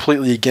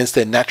completely against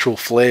their natural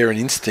flair and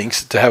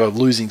instincts to have a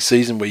losing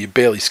season where you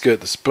barely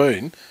skirt the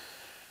spoon.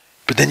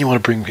 But then you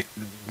want to bring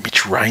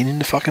Mitch Rain in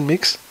the fucking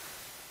mix?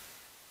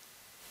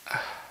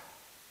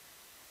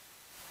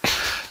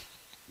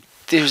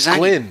 There's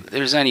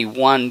only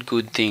one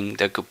good thing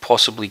that could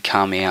possibly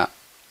come out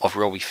of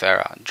Robbie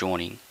Farah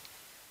joining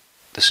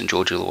the St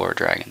George Illawarra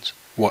Dragons.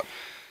 What?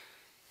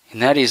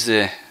 And that is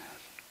the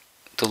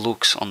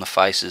looks on the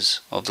faces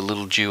of the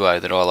little duo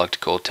that I like to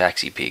call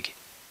Taxi Pig.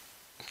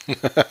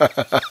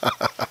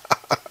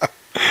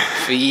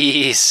 For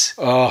years.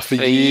 Oh, for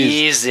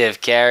years they've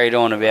carried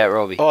on about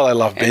Robbie. Oh, they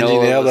love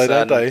Benji now,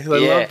 don't they?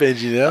 They love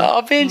Benji now.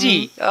 Oh,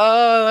 Benji.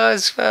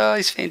 Oh,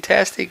 he's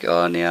fantastic.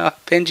 Oh, now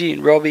Benji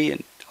and Robbie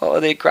and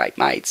they're great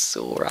mates,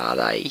 or are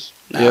they?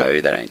 No,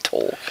 They don't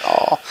talk.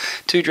 Oh,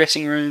 2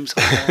 dressing rooms.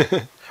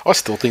 Oh. I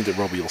still think that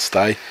Robbie will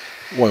stay.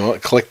 Why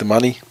not? Collect the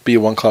money, be a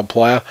one-club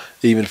player,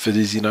 even if it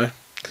is,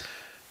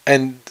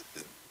 And,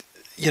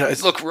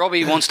 look,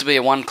 Robbie wants to be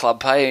a one-club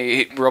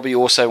player. Robbie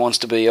also wants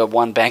to be a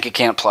one-bank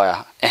account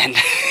player. And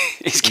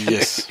he's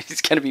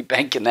going to be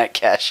banking that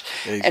cash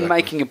and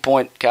making a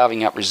point,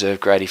 carving up reserve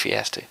grade if he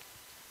has to.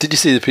 Did you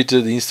see the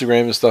picture, the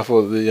Instagram and stuff,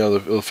 or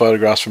the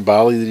photographs from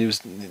Bali that he was,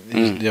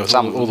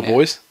 all the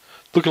boys?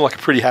 Looking like a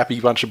pretty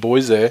happy bunch of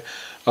boys there.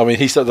 I mean,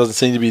 he doesn't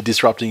seem to be a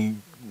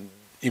disrupting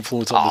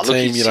influence on the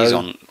team. He's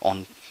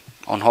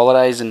on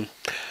holidays and...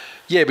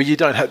 Yeah,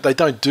 but they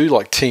don't do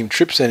like team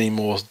trips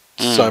anymore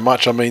so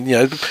much. I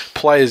mean,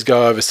 players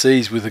go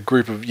overseas with a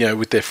group of,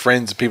 with their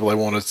friends and people they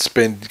want to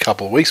spend a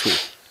couple of weeks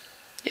with.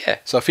 Yeah.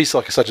 So if he's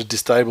like such a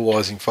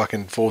destabilising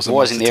fucking force,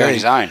 why isn't he on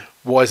his own?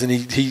 Why isn't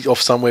he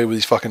off somewhere with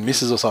his fucking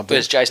missus or something?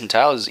 There's Jason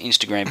Taylor's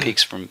Instagram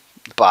pics from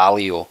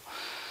Bali or...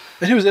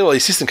 And he was there, like, the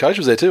assistant coach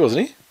was there too,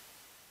 wasn't he?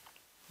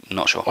 I'm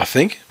not sure. I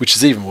think, which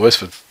is even worse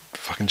for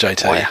fucking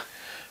JT. Oh, yeah.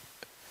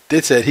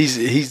 Dead set.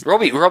 He's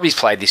Robbie's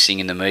played this thing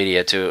in the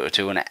media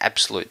to an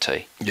absolute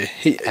T. Yeah,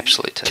 he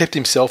absolute T. Kept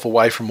himself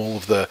away from all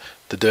of the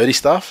dirty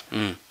stuff.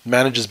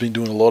 Manager's been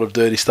doing a lot of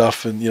dirty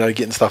stuff and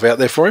getting stuff out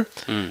there for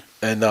him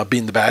and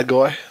being the bad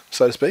guy,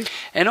 so to speak.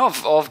 And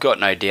I've got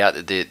no doubt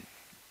that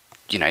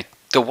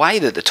the way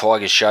that the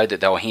Tigers showed that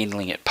they were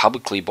handling it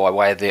publicly by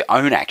way of their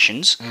own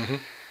actions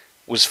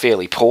was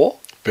fairly poor.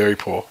 Very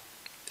poor.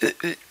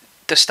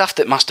 The stuff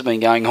that must have been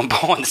going on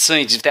behind the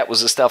scenes, if that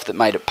was the stuff that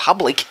made it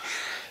public.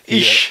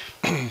 Ish.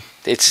 Yeah.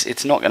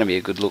 It's not going to be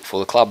a good look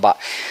for the club, but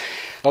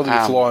I'll be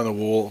a fly on the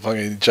wall.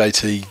 Fucking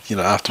JT,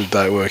 after a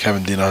day at work,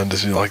 having dinner, and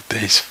just be like,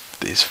 "This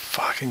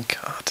fucking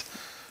cunt,"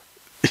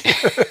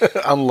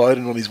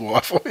 unloading on his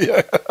wife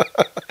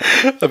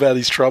about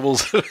his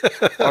troubles.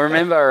 I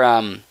remember,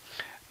 I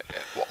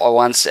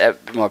once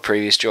at my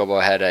previous job,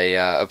 I had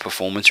a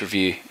performance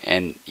review,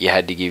 and you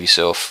had to give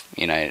yourself,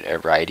 a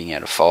rating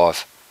out of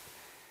 5,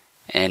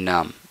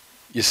 and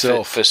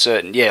yourself for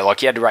certain,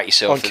 like you had to rate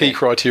yourself on key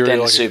criteria. Then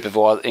like the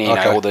supervisor,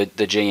 or the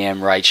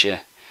GM rates you,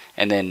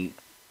 and then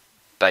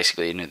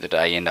basically at the end of the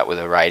day, you end up with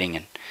a rating.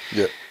 And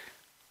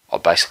I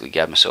basically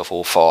gave myself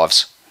all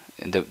 5s,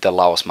 and the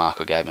lowest mark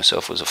I gave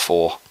myself was a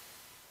 4.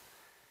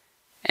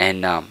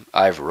 And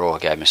overall, I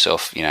gave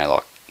myself, like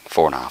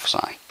 4.5 or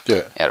something.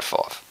 Yeah, out of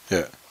 5.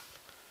 Yeah,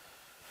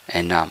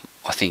 and I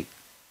think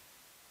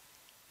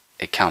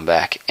it come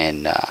back,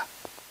 and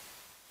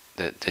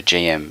the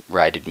GM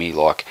rated me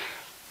like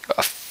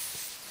a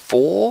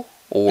 4,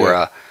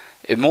 or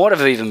it might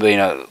have even been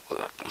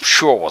I'm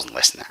sure it wasn't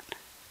less than that.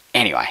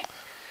 Anyway,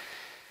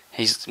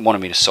 he's wanted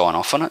me to sign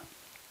off on it,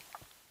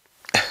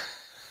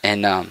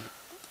 and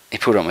he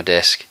put it on my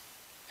desk,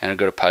 and I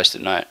got a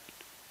post-it note,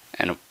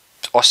 and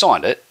I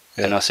signed it,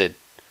 and I said,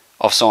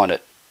 "I've signed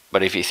it,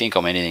 but if you think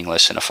I'm anything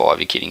less than a 5,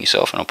 you're kidding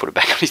yourself," and I'll put it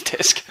back on his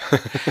desk.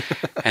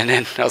 And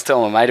then I was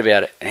telling my mate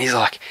about it, and he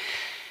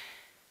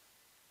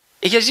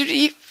goes,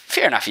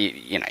 fair enough,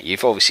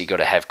 you've obviously got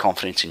to have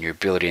confidence in your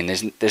ability, and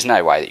there's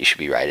no way that you should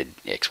be rated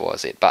X, Y,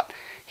 Z. But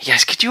he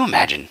goes, could you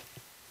imagine,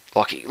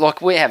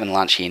 like we're having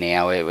lunch here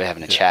now, we're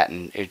having a chat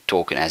and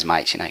talking as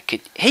mates,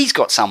 he's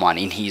got someone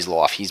in his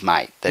life, his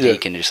mate, that he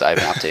can just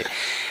open up to.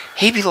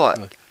 He'd be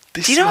like,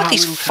 do you know what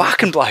this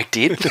fucking bloke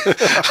did?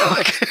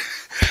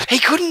 He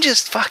couldn't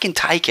just fucking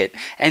take it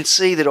and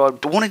see that I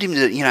wanted him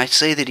to,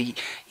 see that he,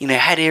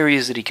 had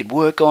areas that he could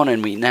work on,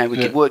 and we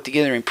could work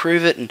together and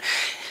improve it. And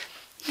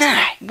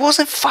no, it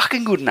wasn't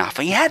fucking good enough.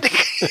 And he had to.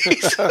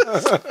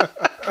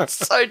 It's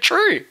so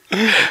true.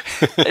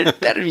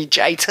 That'd be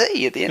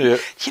JT at the end. Yeah.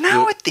 You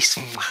know what this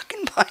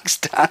fucking bloke's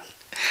done?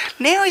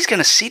 Now he's going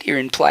to sit here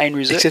and play in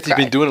reserve. Except he's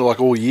been doing it like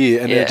all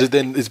year, and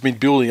then it's been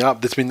building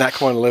up. It's been that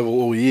kind of level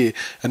all year,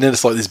 and then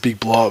it's like this big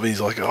blow up. And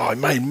he's like, "Oh, he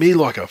made me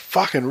like a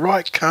fucking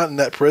right cunt in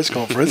that press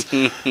conference."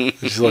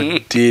 She's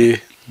like,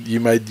 "Dear, you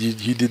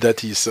did that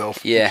to yourself.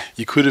 Yeah,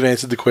 you could have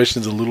answered the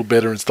questions a little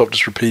better and stopped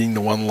just repeating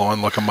the one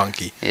line like a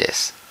monkey."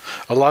 Yes,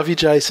 I love you,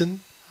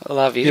 Jason. I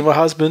love you. You're my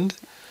husband.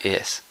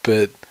 Yes,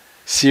 but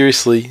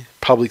seriously,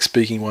 public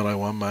speaking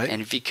 101, mate.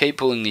 And if you keep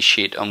pulling this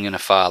shit, I'm going to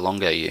far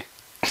longer you.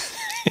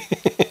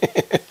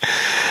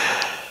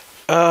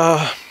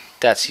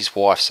 That's his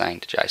wife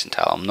saying to Jason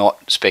Taylor. I'm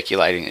not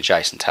speculating that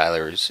Jason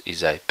Taylor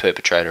is a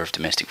perpetrator of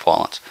domestic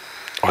violence.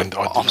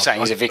 I'm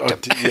saying he's a victim.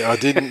 I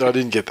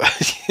didn't get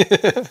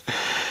that.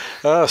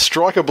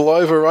 Strike a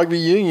blow for rugby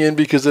union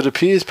because it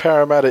appears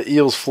Parramatta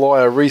Eels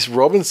flyer Reece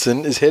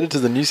Robinson is headed to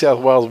the New South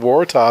Wales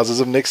Waratahs as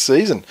of next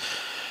season.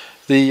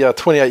 The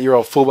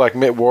 28-year-old fullback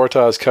met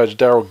Waratahs coach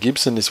Daryl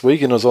Gibson this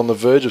week and was on the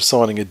verge of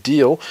signing a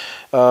deal.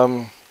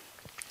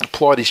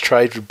 Applied his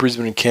trade for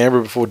Brisbane and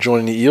Canberra before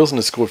joining the Eels and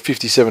has scored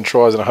 57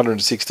 tries and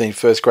 116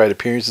 first-grade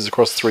appearances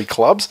across 3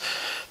 clubs.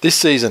 This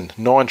season,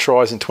 9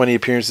 tries and 20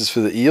 appearances for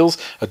the Eels,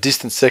 a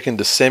distant second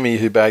to Semi,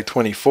 who bagged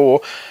 24.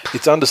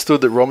 It's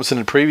understood that Robinson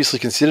had previously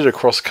considered a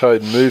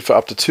cross-code move for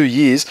up to 2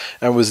 years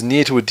and was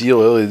near to a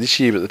deal earlier this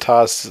year, but the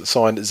Tars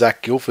signed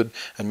Zach Gilford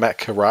and Matt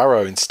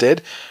Carraro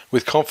instead,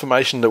 with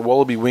confirmation that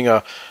Wallaby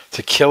winger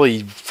to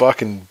Kelly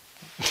fucking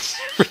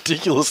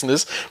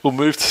ridiculousness will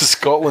move to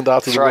Scotland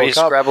after the World Cup.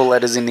 Throw your Scrabble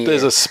letters in the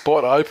There's air. a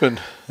spot open.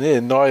 Yeah,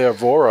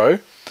 Nyarevoro.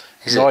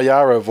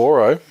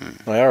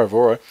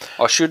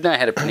 I should know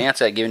how to pronounce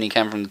that given he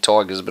came from the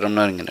Tigers, but I'm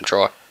not even going to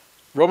try.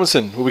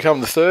 Robinson will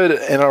become the third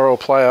NRL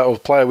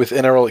player with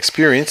NRL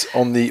experience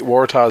on the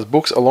Waratahs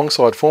books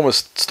alongside former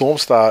Storm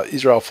star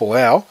Israel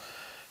Folau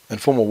and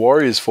former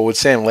Warriors forward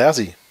Sam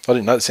Lousy. I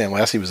didn't know that Sam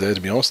Lousy was there,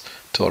 to be honest,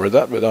 until I read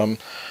that, but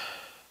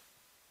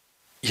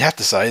you have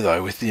to say,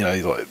 though, with,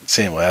 like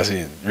Sam Lousy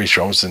and Reece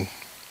Robinson,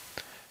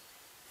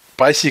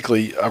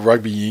 basically a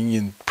rugby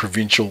union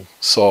provincial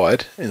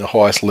side in the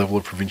highest level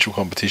of provincial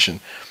competition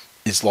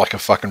is like a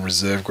fucking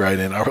reserve grade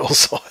NRL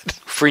side.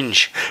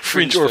 Fringe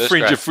fringe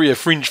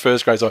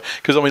first grade side.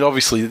 Because,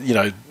 obviously,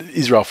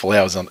 Israel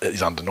Folau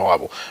is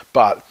undeniable,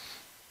 but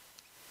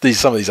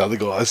some of these other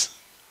guys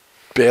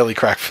barely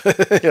crack.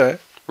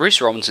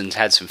 Reece Robinson's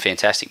had some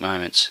fantastic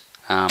moments.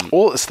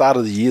 All at the start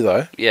of the year,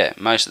 though. Yeah,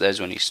 most of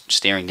those when he's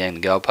staring down the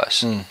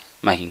goalposts,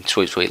 making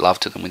sweet love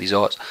to them with his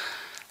eyes.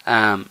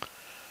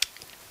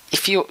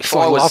 If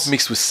I was love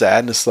mixed with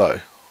sadness,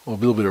 though, or a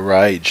little bit of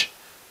rage.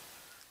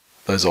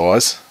 Those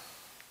eyes.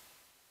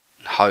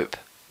 Hope.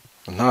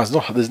 No, it's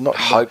not. There's not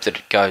hope that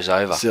it goes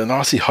over. See,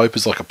 I see hope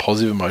as like a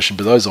positive emotion,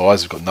 but those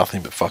eyes have got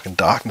nothing but fucking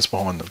darkness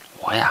behind them.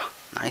 Wow,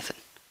 Nathan.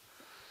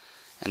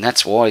 And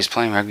that's why he's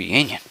playing rugby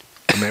union.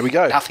 And there we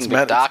go. Nothing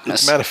but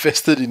darkness. It's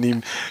manifested in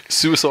him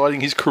suiciding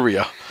his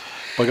career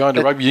by going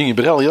to rugby union.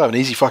 But hell, you'll have an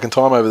easy fucking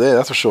time over there,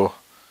 that's for sure.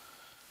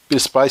 Bit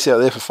of space out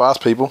there for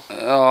fast people.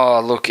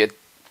 Oh, look at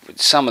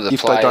some of the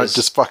players. If they don't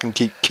just fucking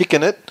keep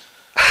kicking it.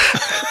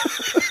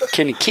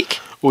 Can he kick?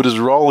 Or just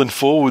rolling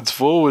forward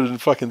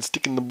and fucking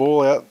sticking the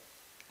ball out,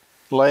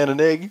 laying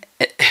an egg.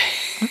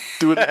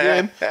 Do it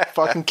again.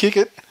 Fucking kick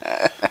it.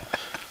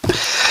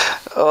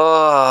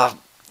 Oh,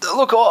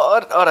 look,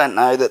 I don't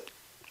know that.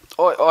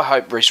 I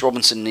hope Reece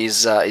Robinson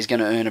is going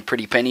to earn a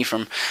pretty penny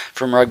from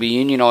rugby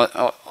union. I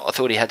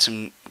thought he had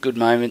some good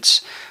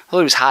moments. I thought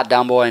he was hard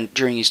done by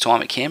during his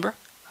time at Canberra.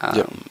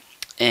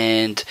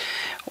 And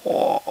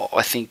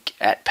I think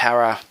at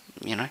Para,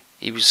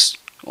 he was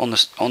on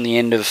the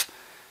end of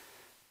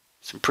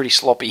some pretty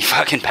sloppy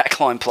fucking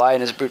backline play,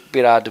 and it's a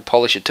bit hard to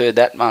polish a turd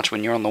that much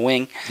when you're on the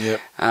wing.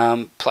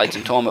 Played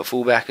some time at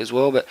fullback as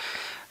well, but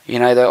they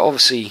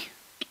obviously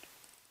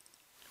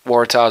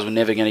Waratahs were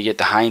never going to get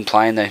the Hayne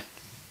playing. They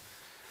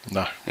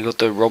got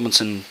the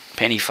Robinson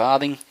penny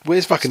farthing.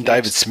 Where's fucking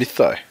David Smith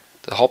though?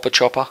 The hopper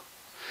chopper.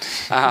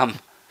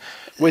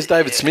 Where's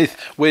David Smith?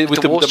 With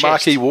the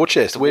marquee war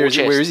chest? Where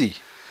is he?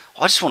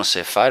 I just want to see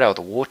a photo of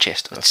the war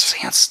chest. It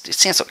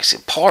sounds like it's a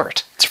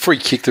pirate. It's a free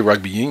kick to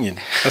rugby union.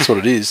 That's what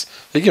it is.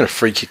 They're going to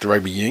free kick to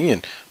rugby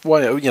union.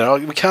 Why? We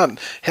can't.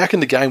 How can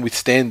the game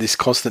withstand this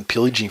constant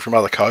pillaging from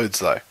other codes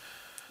though?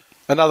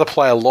 Another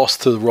player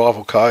lost to the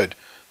rival code.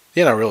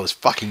 The NRL is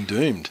fucking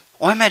doomed.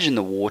 I imagine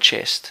the war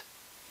chest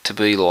to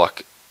be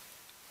like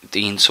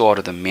the inside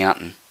of the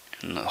mountain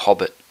in the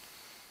Hobbit.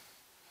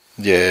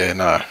 Yeah,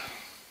 no.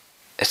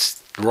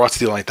 The rights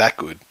deal ain't that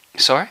good.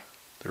 Sorry?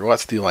 The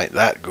rights deal ain't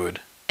that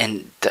good.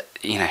 And,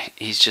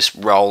 he's just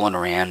rolling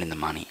around in the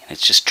money.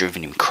 It's just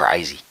driven him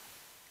crazy.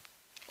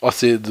 I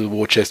see the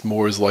war chest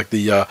more as like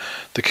the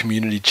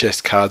community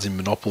chest cards in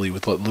Monopoly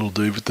with like little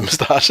dude with the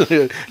moustache.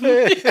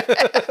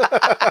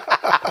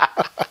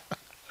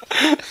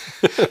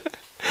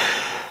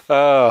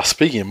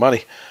 Speaking of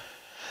money,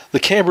 The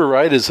Canberra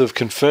Raiders have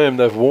confirmed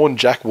they've warned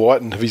Jack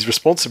Whiten of his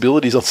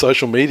responsibilities on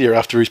social media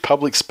after his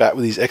public spat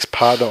with his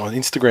ex-partner on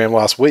Instagram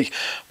last week.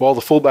 While the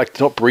fullback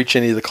did not breach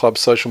any of the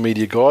club's social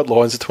media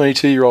guidelines, the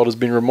 22-year-old has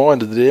been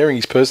reminded that airing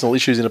his personal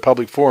issues in a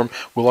public forum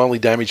will only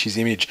damage his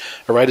image.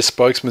 A Raiders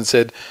spokesman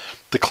said,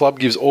 "The club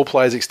gives all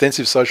players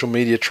extensive social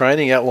media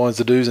training, outlines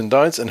the do's and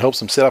don'ts, and helps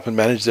them set up and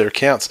manage their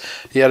accounts."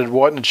 He added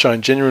Whiten had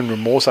shown genuine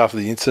remorse after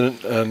the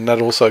incident, and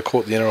that also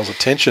caught the NRL's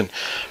attention.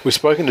 "We've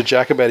spoken to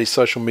Jack about his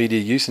social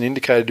media use and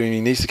indicated to him he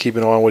needs to keep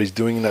an eye on what he's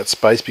doing in that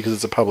space because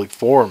it's a public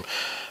forum."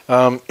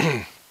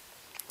 In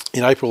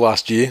April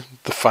last year,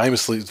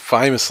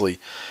 famously,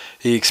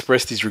 he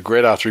expressed his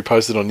regret after he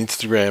posted on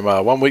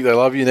Instagram, "One week they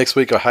love you, next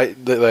week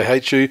they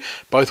hate you.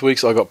 Both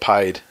weeks I got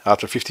paid,"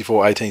 after a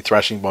 54-18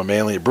 thrashing by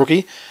Manly at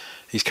Brookie.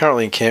 He's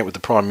currently in camp with the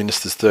Prime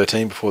Minister's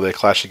 13 before their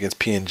clash against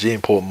PNG in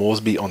Port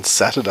Moresby on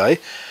Saturday.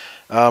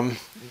 I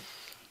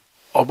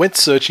went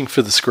searching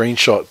for the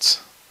screenshots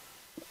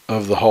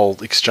of the whole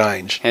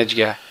exchange. How'd you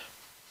go?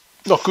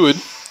 Not good.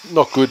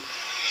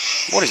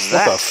 What is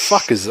that? What the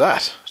fuck is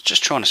that? I was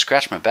just trying to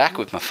scratch my back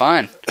with my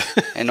phone.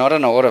 And I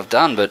don't know what I've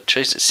done, but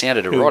jeez, it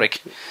sounded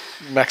erotic.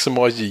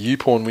 Maximise your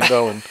YouPorn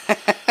window.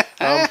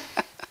 And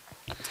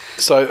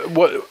so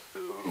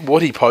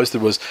what he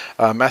posted was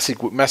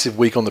massive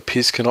week on the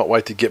piss, cannot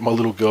wait to get my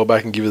little girl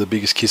back and give her the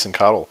biggest kiss and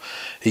cuddle.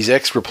 His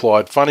ex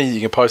replied, "Funny you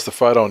can post a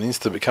photo on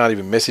Insta but can't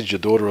even message your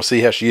daughter or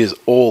see how she is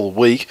all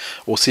week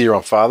or see her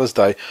on Father's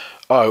Day.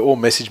 Oh, or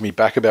message me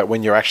back about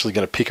when you're actually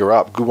going to pick her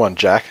up. Good one,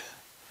 Jack."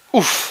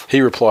 Oof. He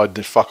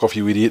replied, "Fuck off,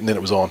 you idiot," and then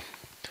it was on.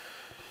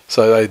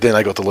 So then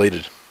they got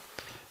deleted.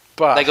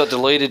 But they got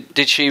deleted.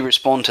 Did she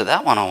respond to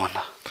that one, I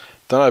wonder?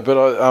 Don't know, but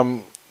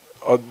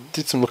I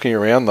did some looking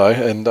around though,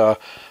 and I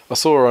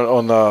saw her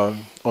on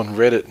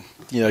Reddit,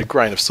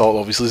 grain of salt,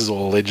 obviously, this is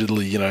all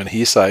allegedly, and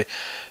hearsay,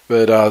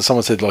 but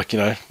someone said,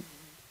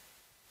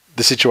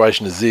 the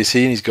situation is this: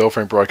 he and his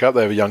girlfriend broke up,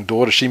 they have a young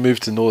daughter, she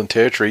moved to Northern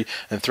Territory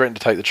and threatened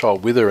to take the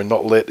child with her and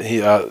not let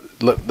the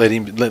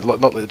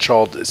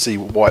child see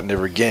White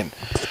never again.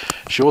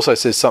 She also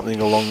says something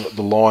along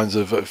the lines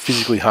of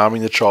physically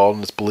harming the child,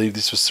 and it's believed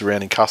this was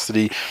surrounding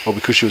custody or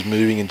because she was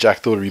moving and Jack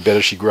thought it would be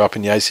better she grew up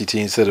in the ACT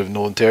instead of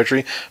Northern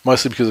Territory,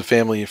 mostly because of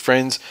family and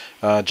friends,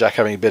 Jack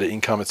having a better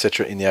income,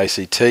 etc. in the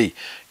ACT.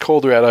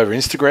 Called her out over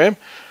Instagram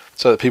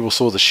so that people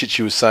saw the shit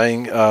she was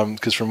saying,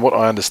 because from what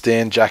I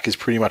understand, Jack is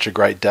pretty much a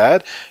great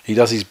dad. He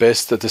does his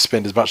best to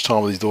spend as much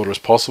time with his daughter as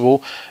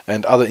possible,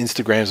 and other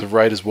Instagrams of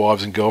Raiders'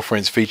 wives and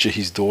girlfriends feature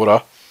his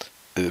daughter.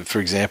 For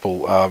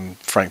example,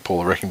 Frank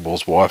Paula Wrecking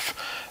Ball's wife,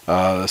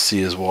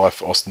 Sia's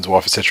wife, Austin's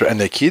wife, etc., and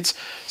their kids.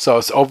 So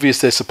it's obvious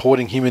they're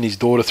supporting him and his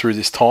daughter through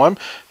this time.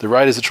 The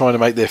Raiders are trying to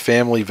make their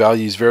family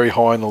values very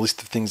high on the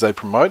list of things they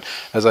promote,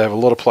 as they have a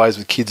lot of players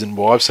with kids and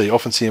wives, so you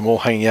often see them all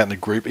hanging out in a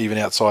group, even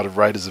outside of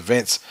Raiders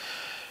events.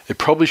 It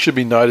probably should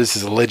be noted, this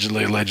is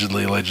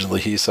allegedly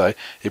hearsay,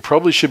 it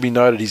probably should be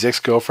noted his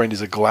ex-girlfriend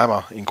is a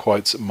glamour, in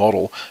quotes,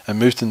 model, and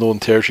moved to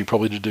Northern Territory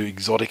probably to do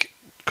exotic,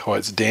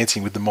 quotes,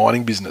 dancing with the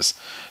mining business.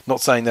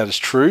 Not saying that is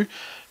true,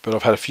 but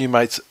I've had a few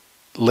mates,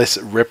 less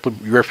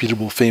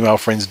reputable female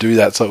friends do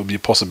that, so it would be a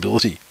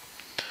possibility.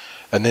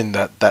 And then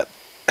that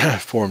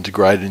forum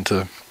degraded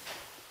into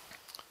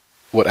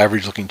what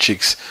average-looking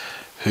chicks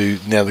who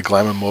now the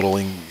glamour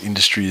modelling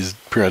industry is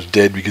pretty much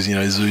dead because,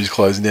 zoos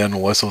closing down and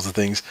all those sorts of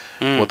things,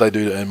 what they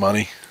do to earn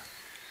money.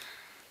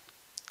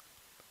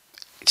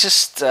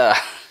 Just...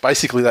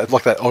 Basically,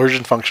 that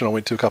Origin function I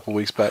went to a couple of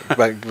weeks back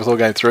before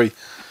Game 3.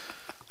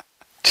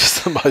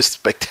 Just the most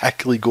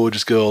spectacularly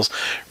gorgeous girls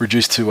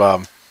reduced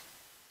to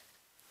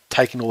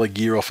taking all their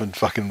gear off and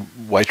fucking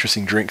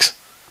waitressing drinks.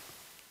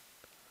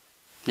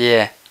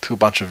 Yeah. To a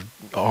bunch of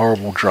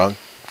horrible drunk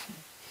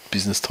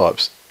business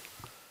types.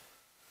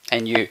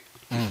 And you.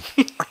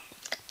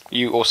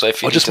 You also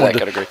fit into that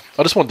category.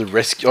 I just wanted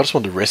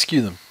to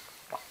rescue them.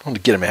 I wanted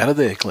to get them out of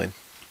there, Glenn.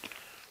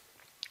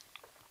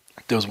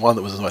 There was one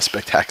that was the most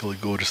spectacularly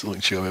gorgeous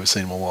looking chick I've ever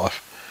seen in my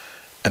life.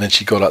 And then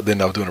she got up, then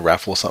they were doing a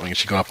raffle or something, and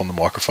she got up on the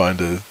microphone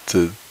to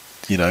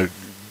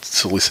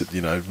solicit,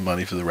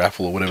 money for the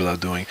raffle or whatever they were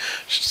doing.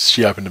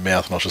 She opened her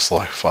mouth and I was just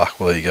like, fuck,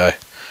 well, there you go.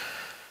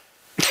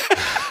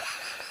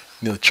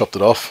 Nearly chopped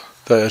it off.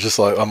 I was just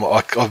like,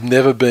 I've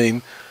never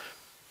been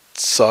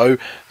so,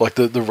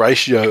 the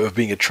ratio of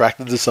being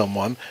attracted to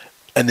someone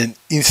and then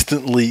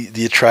instantly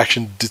the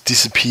attraction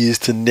disappears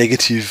to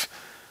negative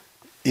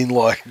in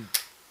look,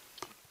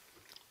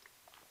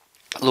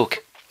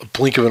 a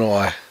blink of an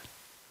eye.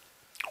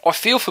 I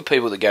feel for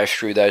people that go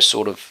through those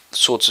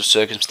sorts of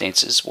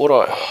circumstances. What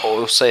I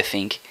also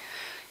think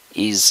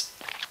is,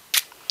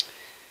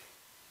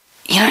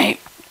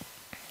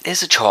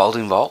 there's a child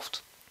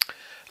involved.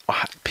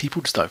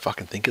 People just don't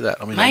fucking think of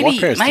that. I mean, maybe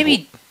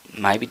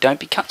don't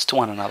be cunts to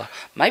one another.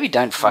 Maybe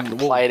don't fucking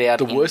play it out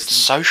in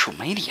social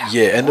media.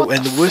 Yeah, and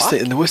the worst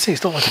thing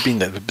is not like being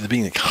the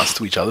cunts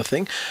to each other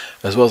thing,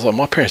 as well as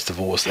my parents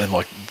divorced, and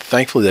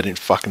thankfully they didn't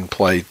fucking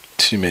play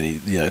too many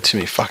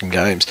fucking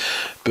games,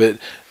 but.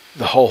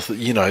 The whole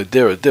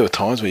there were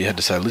times where you had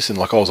to say, listen,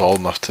 I was old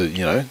enough to,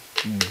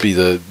 be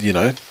the,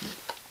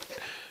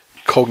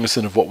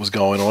 cognizant of what was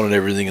going on and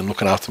everything, and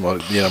looking after my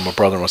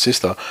brother and my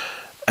sister.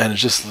 And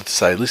it's just to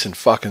say, listen,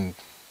 fucking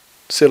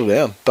settle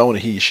down. Don't want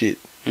to hear your shit.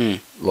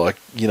 Like,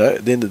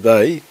 at the end of the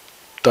day,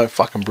 don't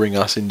fucking bring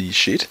us into your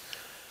shit.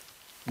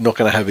 Not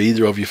going to have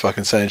either of you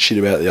fucking saying shit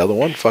about the other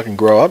one. Fucking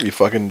grow up. You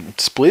fucking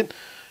split.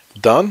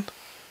 Done.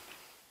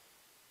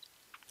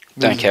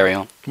 Don't carry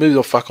on. Move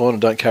the fuck on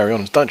and don't carry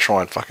on. Don't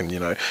try and fucking,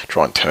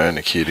 try and turn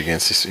the kid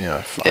against this,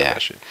 fuck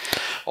that shit.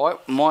 I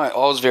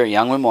was very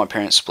young when my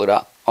parents split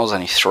up. I was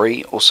only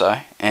 3 or so.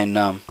 And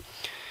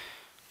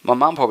my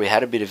mum probably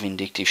had a bit of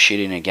vindictive shit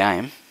in her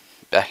game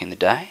back in the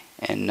day.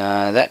 And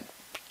that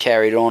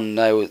carried on.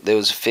 There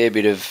was a fair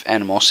bit of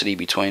animosity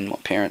between my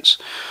parents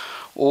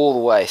all the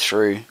way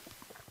through.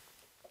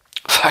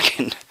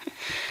 Fucking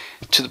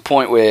to the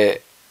point where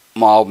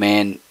my old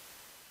man,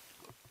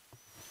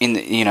 in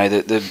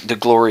the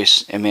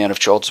glorious amount of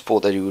child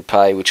support that he would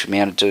pay, which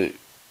amounted to,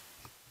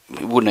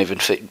 he wouldn't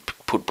even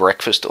put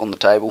breakfast on the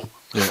table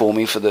for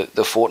me for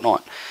the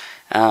fortnight,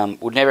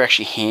 would never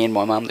actually hand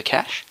my mum the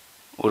cash.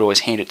 Would always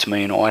hand it to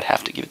me, and I'd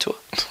have to give it to her.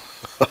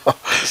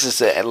 This is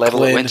the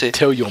level it went to.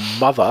 Tell your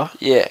mother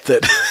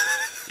that.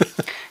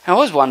 I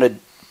always wondered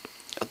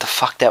what the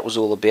fuck that was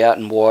all about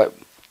and why.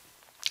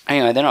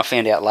 Anyway, then I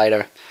found out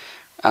later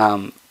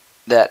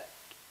that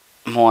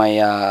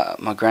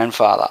my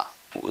grandfather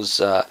was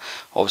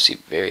obviously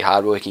a very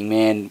hard-working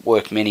man,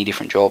 worked many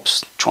different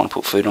jobs, trying to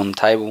put food on the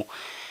table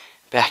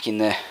back in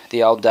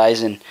the old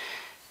days, and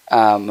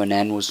my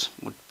nan would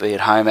be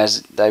at home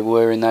as they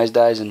were in those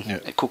days,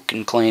 and cook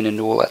and clean and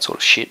do all that sort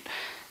of shit.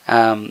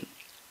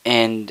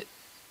 And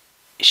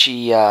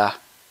she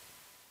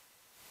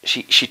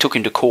took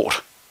him to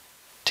court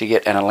to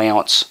get an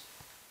allowance.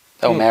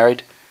 They were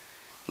married,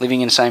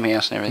 living in the same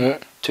house and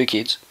everything, 2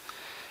 kids.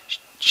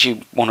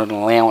 She wanted an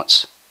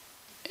allowance,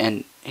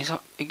 and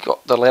he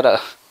got the letter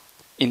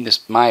in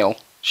this mail.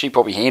 She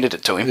probably handed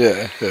it to him.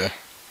 Yeah.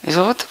 He's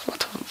like,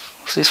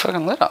 what's this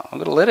fucking letter? I've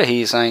got a letter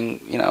here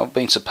saying, I've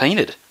been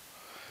subpoenaed.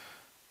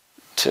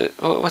 She's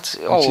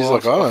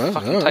like, I'm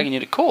fucking taking you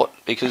to court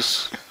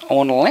because I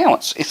want an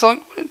allowance. It's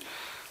like, why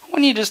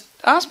don't you just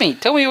ask me?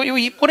 Tell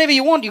me whatever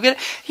you want. You get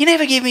it. You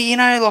never give me,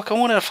 I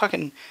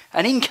wanted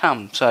an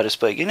income, so to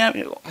speak.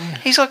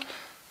 He's like,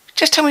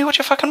 just tell me what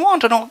you fucking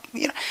want, and I'll,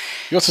 You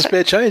want some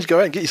spare change? Go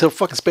out and get yourself a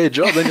fucking spare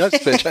job. Then you have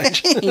spare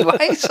change.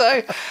 Anyway,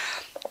 so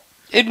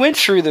it went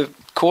through the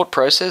court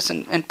process,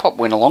 and Pop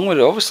went along with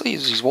it. Obviously, it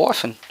was his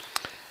wife,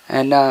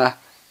 but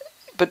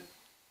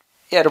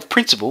out of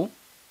principle,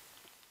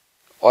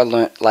 I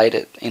learnt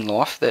later in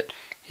life that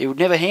he would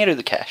never hand her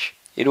the cash.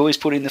 He'd always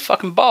put in the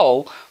fucking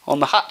bowl on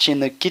the hutch in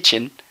the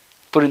kitchen,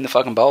 put in the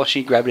fucking bowl,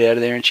 she'd grab it out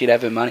of there and she'd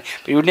have her money.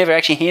 But he would never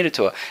actually hand it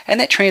to her. And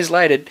that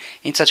translated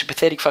in such a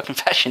pathetic fucking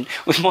fashion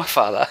with my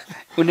father,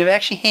 who would never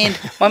actually hand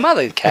my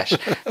mother the cash.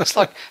 It's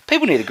like,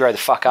 people need to grow the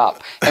fuck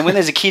up. And when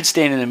there's a kid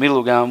standing in the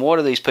middle going, what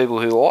are these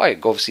people who I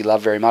obviously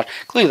love very much?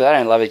 Clearly they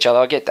don't love each other,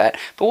 I get that.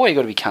 But why you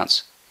got to be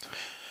cunts?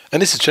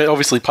 And this is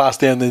obviously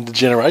passed down in the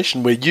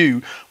generation where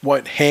you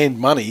won't hand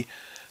money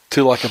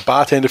to like a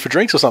bartender for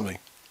drinks or something.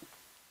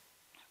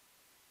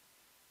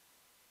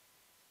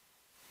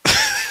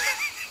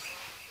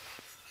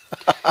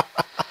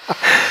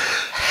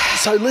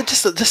 So let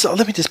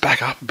me just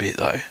back up a bit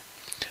though.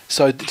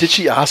 So did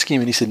she ask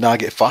him and he said, nah,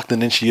 get fucked, and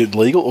then she went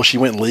legal, or she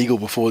went legal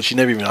before? She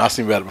never even asked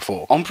him about it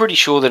before? I'm pretty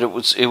sure that it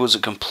was a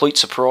complete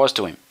surprise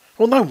to him.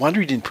 Well, no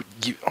wonder he didn't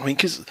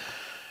because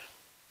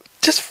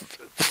just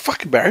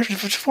fucking marriage.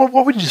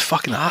 Why would you just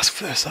fucking ask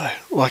first though?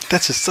 Like,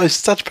 that's just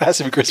such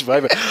passive aggressive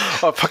behaviour.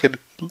 Oh, fucking,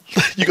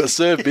 you got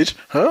served, bitch.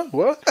 Huh?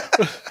 What?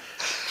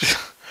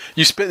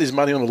 You spent this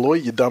money on a lawyer,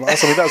 you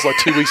dumbass. That was like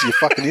 2 weeks of your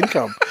fucking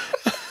income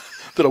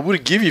that I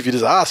would give you if you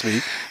just asked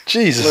me.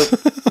 Jesus.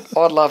 Look,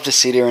 I'd love to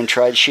sit here and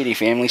trade shitty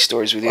family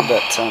stories with you,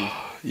 but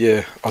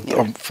yeah,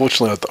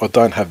 unfortunately, I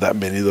don't have that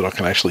many that I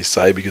can actually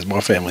say because my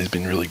family's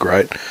been really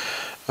great.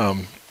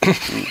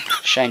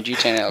 Shane, do you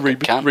turn out read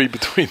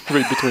between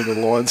the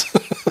lines.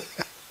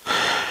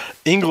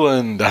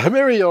 England,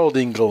 merry old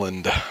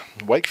England.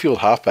 Wakefield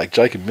halfback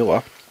Jacob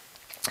Miller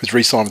has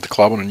re-signed with the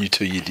club on a new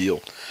 2-year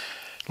deal.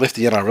 Left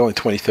the NRL in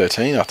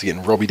 2013 after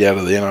getting Robbie'd out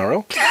of the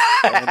NRL.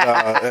 Robbie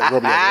out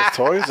of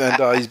the Tigers,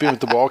 and he's been with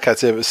the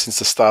Wildcats ever since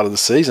the start of the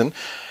season.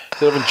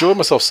 I've enjoyed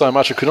myself so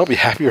much I could not be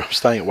happier I'm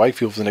staying at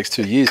Wakefield for the next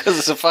 2 years. Because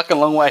it's a fucking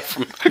long way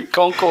from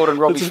Concord and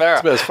Robbie Farah.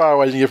 It's about as far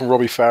away as you can get from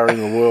Robbie Farah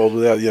in the world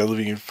without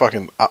living in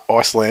fucking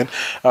Iceland.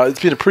 It's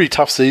been a pretty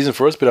tough season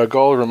for us, but our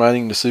goal of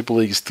remaining in the Super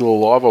League is still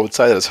alive. I would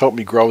say that it's helped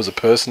me grow as a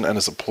person and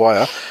as a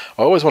player.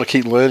 I always want to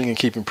keep learning and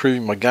keep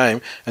improving my game,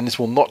 and this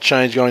will not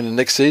change going into the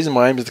next season.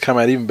 My aim is to come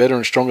out even better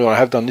and stronger than I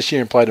have done this year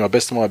and play to my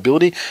best of my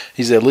ability.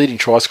 He's their leading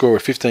try scorer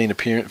with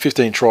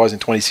 15 tries in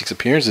 26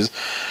 appearances.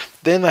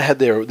 Then they had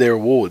their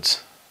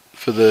awards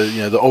for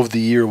the of the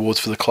year awards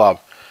for the club.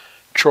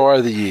 Try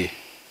of the year,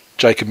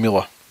 Jacob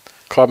Miller.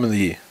 Club of the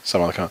year,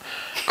 some other kind.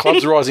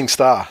 Club's rising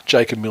star,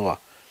 Jacob Miller.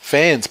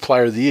 Fans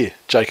player of the year,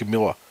 Jacob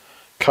Miller.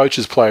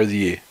 Coaches player of the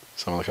year,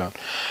 some other kind.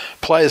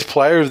 Players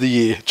player of the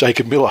year,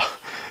 Jacob Miller.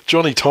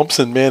 Johnny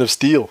Thompson, man of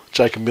steel,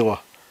 Jacob Miller.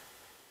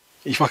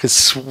 He fucking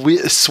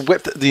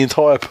swept the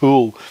entire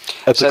pool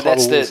at the club.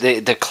 So that's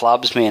the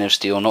club's Man of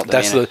Steel, not the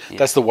that's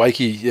that's the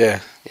Wakey,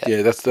 yeah.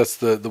 That's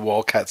the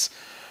Wildcats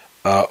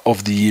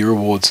of the Year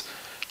awards.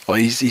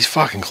 Like he's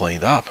fucking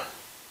cleaned up.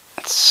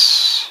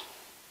 Just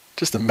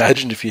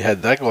imagine if you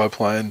had that guy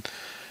playing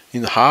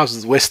in the halves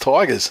of the West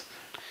Tigers.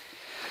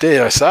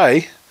 Dare I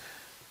say,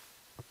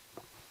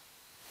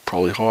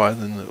 probably higher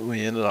than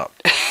we ended up.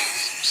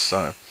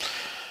 So,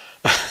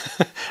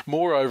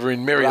 moreover,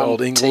 in merry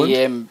old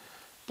England.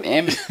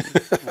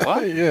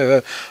 What? Yeah,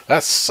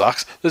 that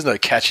sucks. There's no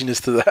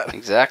catchiness to that.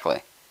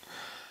 Exactly.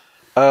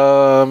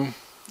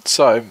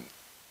 So,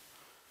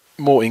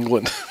 more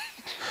England.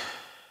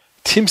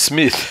 Tim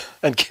Smith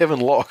and Kevin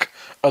Locke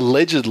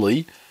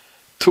allegedly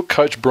took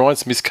Coach Brian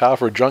Smith's car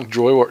for a drunk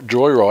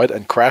joyride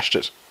and crashed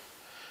it.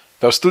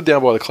 They were stood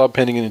down by the club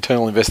pending an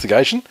internal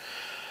investigation.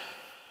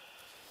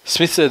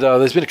 Smith said,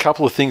 there's been a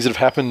couple of things that have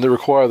happened that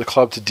require the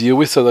club to deal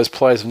with, so those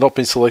players have not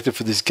been selected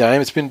for this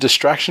game. It's been a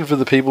distraction for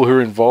the people who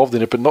are involved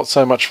in it, but not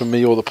so much for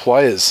me or the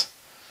players.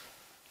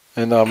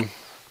 And,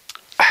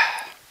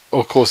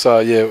 of course,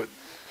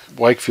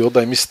 Wakefield,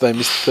 they missed the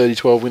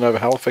 30-12 win over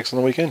Halifax on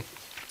the weekend.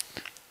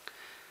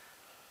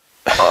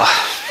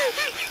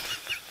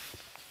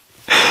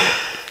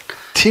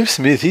 Tim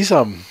Smith, he's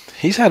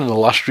had an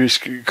illustrious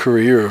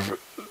career of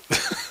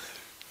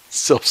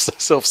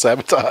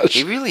self-sabotage.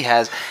 He really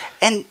has.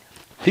 And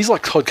he's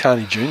like Todd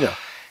Carney Jr.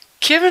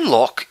 Kevin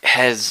Locke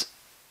has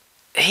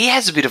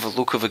a bit of a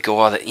look of a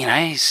guy that,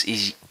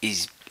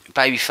 he's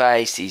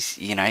baby-faced,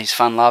 he's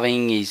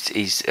fun-loving,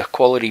 he's a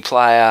quality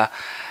player.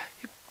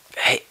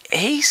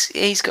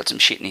 He's got some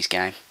shit in his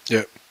game.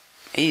 Yeah.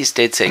 He's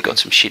dead set got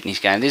some shit in his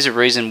game. There's a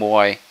reason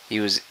why he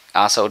was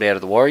arseholed out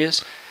of the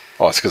Warriors.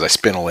 Oh, it's because they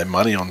spent all their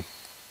money on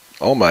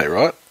old mate,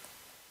 right?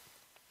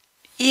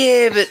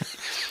 Yeah, but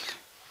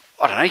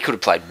I don't know. He could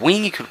have played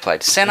wing. He could have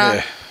played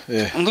centre.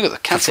 Yeah. And look at the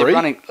cunts they're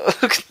running.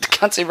 Look at the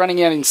cunts they're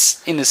running out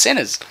in the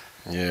centres.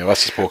 Yeah, well,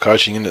 that's just poor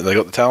coaching, isn't it? They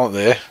got the talent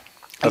there.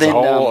 That's a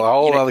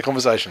whole other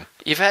conversation.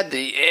 You've had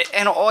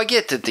and I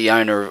get that the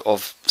owner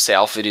of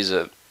Salford is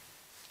a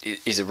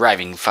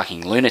raving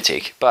fucking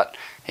lunatic, but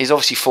he's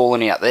obviously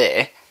fallen out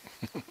there,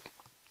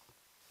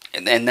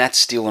 and that's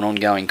still an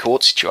ongoing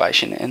court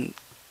situation. And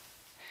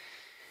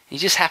he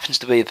just happens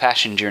to be a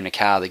passenger in a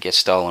car that gets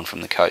stolen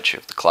from the coach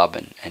of the club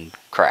and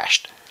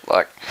crashed.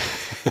 Like,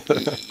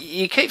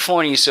 you keep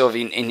finding yourself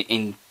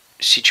in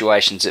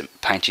situations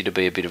that paint you to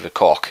be a bit of a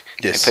cock.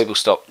 Yes. And people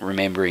stop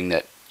remembering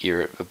that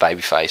you're a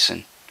babyface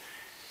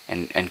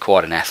and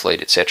quite an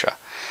athlete, etc.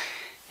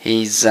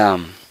 He's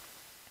Tim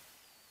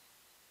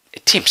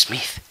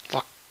Smith.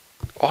 Like,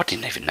 I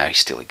didn't even know he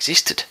still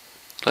existed,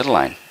 let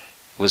alone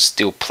was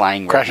still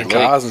playing crashing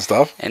cars and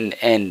stuff,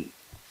 and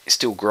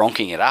still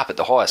gronking it up at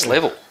the highest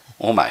level,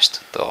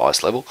 almost the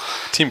highest level.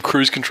 Tim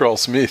Cruise Control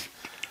Smith.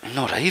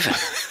 Not even.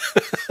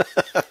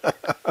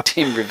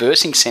 Tim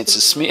reversing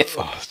sensors Smith.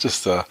 Oh, it's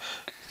just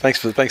thanks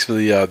for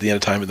the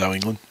entertainment though,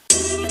 England.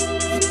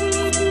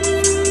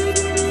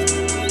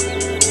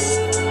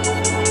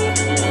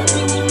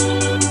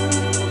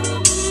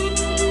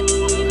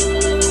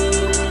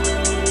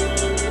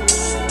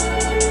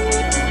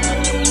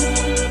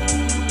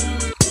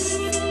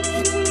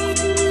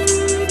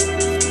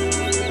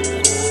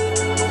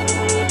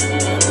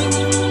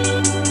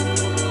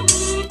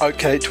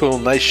 Okay, TWiL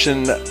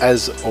Nation,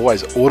 as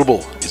always,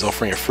 Audible is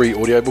offering a free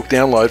audiobook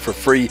download for a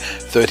free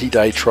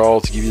 30-day trial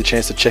to give you the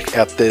chance to check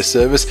out their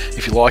service.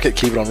 If you like it,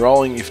 keep it on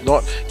rolling. If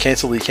not,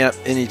 cancel the account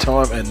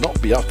anytime and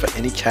not be up for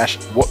any cash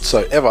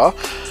whatsoever.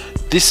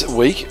 This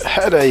week,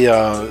 had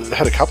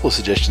a couple of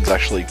suggestions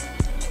actually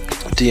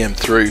DM'd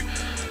through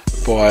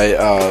by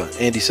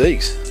Andy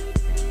Siegs.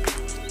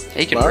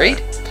 He can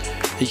read?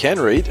 He can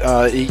read.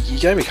 He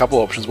gave me a couple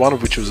of options, one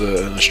of which was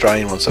an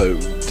Australian one, so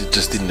it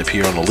just didn't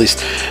appear on the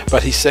list.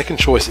 But his second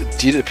choice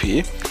did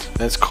appear,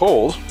 and it's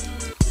called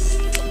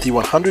The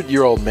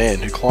 100-Year-Old Man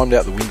Who Climbed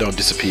Out the Window and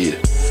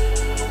Disappeared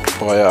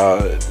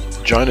by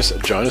Jonas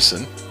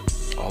Jonason.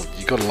 Oh,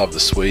 you got to love the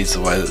Swedes, the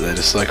way that they're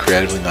just so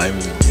creatively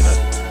named them, you know.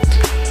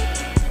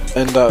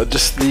 And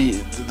just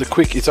the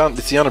quick, it's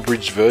the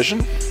unabridged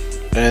version,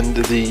 and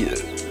the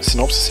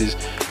synopsis is,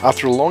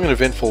 after a long and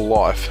eventful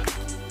life,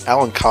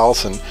 Alan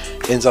Carlson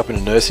ends up in a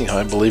nursing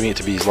home believing it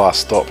to be his last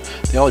stop.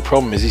 The only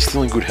problem is he's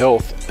still in good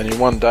health, and in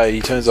one day he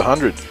turns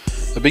 100.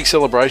 A big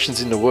celebration's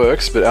in the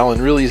works, but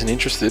Alan really isn't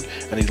interested,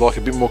 and he'd like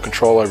a bit more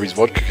control over his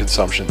vodka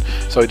consumption,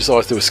 so he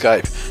decides to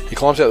escape. He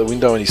climbs out the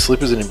window in his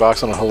slippers and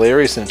embarks on a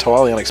hilarious and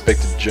entirely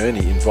unexpected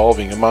journey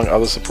involving, among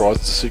other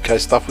surprises, a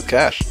suitcase stuffed with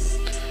cash.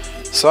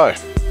 So,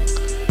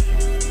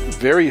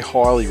 very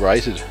highly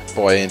rated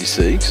by Andy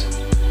Siegs.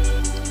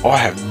 I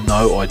have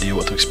no idea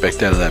what to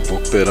expect out of that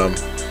book, but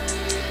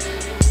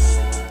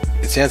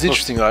it sounds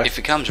interesting though. If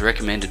it comes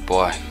recommended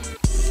by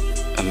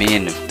a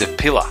man of the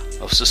pillar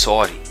of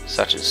society,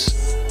 such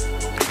as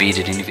a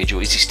bearded individual,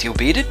 is he still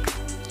bearded?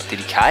 Did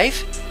he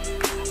cave?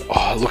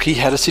 Oh, look, he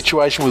had a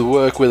situation with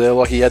work where they're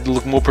like he had to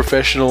look more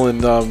professional,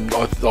 and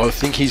I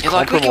think he's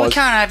compromised. Like, we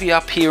can't have you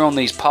up here on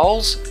these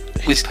poles.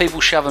 with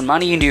people shoving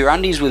money into your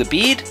undies with a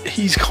beard.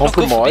 He's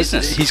compromised.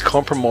 His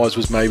compromise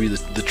was maybe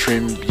the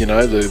trim,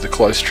 the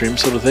close trim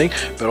sort of thing.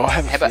 But I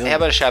have how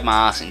about I shave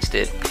my ass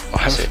instead? I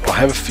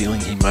have a feeling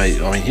he may.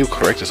 I mean, he'll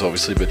correct us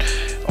obviously, but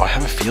I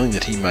have a feeling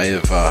that he may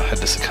have had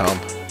to succumb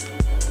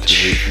to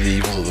the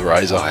evils of the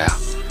razor. Oh, yeah.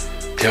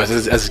 Yeah,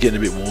 as it's getting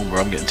a bit warmer,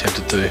 I'm getting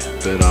tempted to,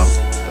 but I'm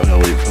gonna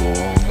leave it for a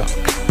little longer.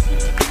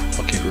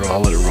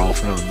 I'll let it roll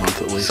for another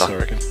month at least, I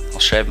reckon. I'll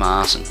shave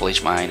my ass and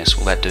bleach my anus.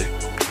 Will that do?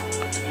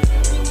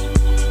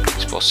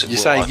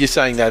 You're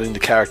saying that in the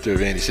character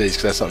of Andy Sees,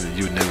 because that's something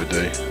you would never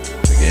do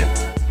again.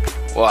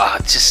 Well,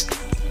 it just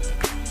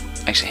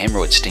makes a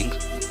hemorrhoid sting.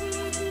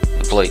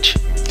 The bleach.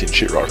 Didn't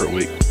shit right for a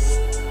week.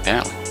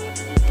 Apparently.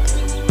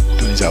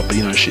 Doing his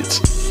albino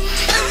shits.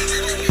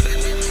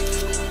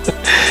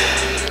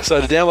 So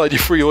to download your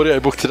free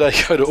audiobook today,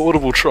 go to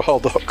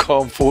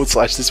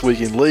audibletrial.com/This Week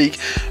in League.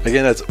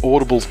 Again, that's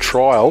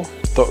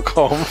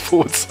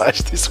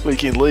audibletrial.com/This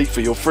Week in League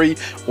for your free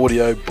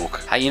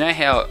audiobook. Hey, you know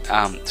how,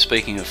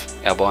 speaking of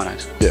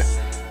albinos, yeah,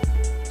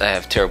 they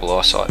have terrible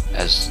eyesight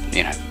as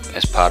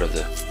part of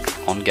the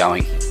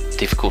ongoing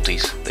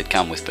difficulties that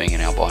come with being an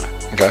albino.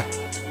 Okay.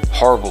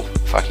 Horrible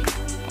fucking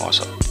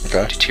eyesight.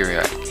 Okay.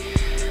 Deteriorating.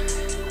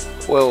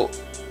 Well,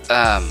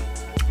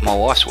 my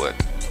wife's work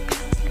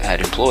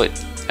had employed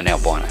an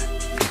albino,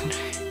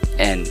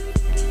 and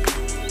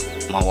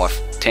my wife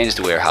tends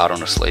to wear her heart on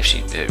her sleeve.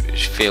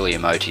 She's fairly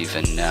emotive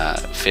and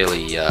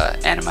fairly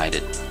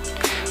animated.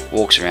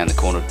 Walks around the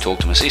corner to talk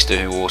to my sister,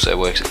 who also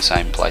works at the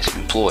same place of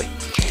employ.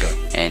 Okay.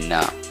 And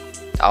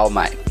old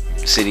mate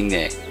sitting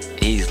there,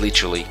 he's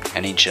literally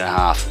 1.5 inches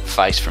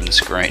face from the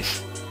screen.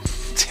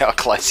 That's how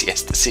close he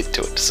has to sit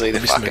to it to see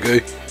the fucking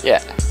Magoo.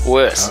 Yeah,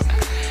 worse.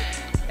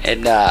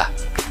 And my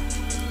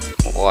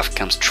wife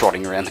comes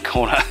trotting around the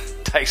corner,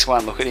 takes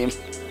one look at him.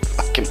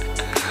 Fucking,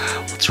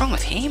 what's wrong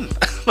with him?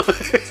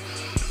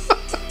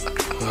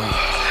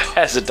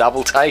 Has a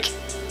double take.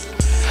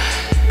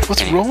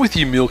 What's wrong with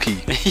you, Milky?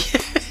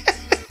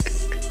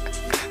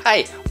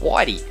 Hey,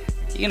 Whitey,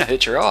 you're gonna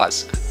hurt your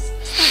eyes.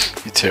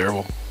 You're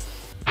terrible.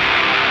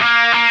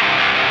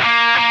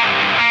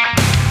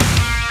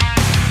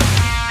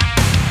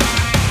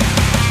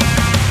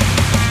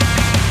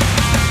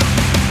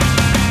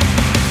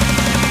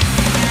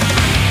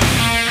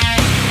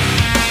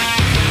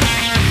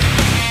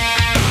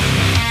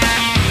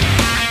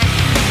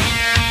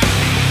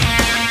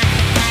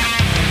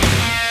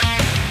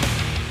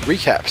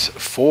 Recaps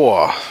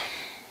for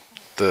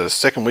the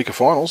second week of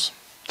finals,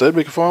 third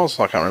week of finals,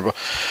 I can't remember.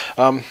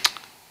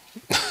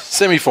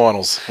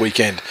 Semi-finals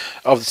weekend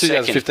of the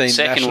 2015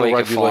 National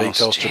Rugby League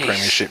Telstra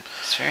Premiership.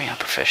 It's very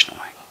unprofessional,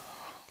 mate.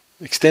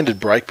 Extended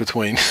break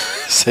between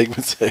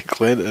segments there,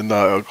 Glenn, and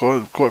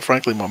quite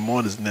frankly, my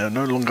mind is now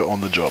no longer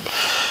on the job.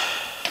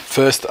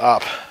 First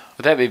up.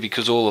 Would that be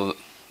because all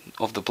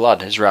of the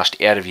blood has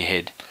rushed out of your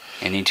head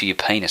and into your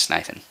penis,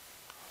 Nathan?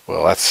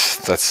 Well,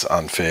 that's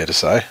unfair to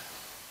say.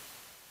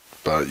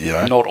 But,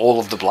 not all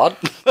of the blood.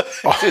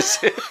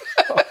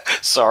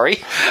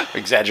 Sorry,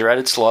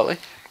 exaggerated slightly.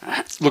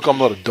 Look, I'm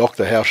not a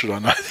doctor. How should I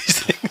know these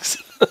things?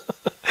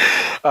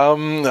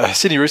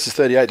 Sydney Roosters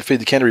 38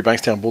 defeated the Canterbury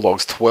Bankstown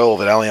Bulldogs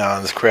 12 at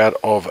Allianz. Crowd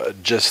of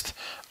just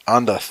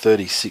under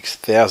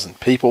 36,000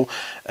 people.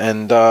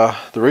 And the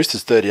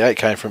Roosters 38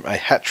 came from a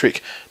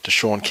hat-trick to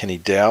Sean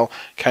Kenny-Dowell.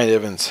 Kane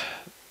Evans,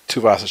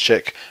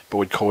 Tuvasacek,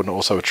 Boyd Cordner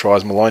also with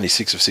tries. Maloney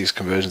 6 of 6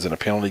 conversions and a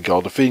penalty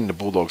goal, defeating the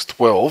Bulldogs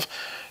 12.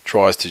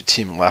 Tries to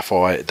Tim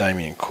Laffey,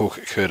 Damien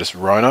Cook, Curtis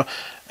Rona,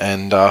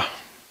 and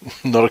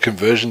not a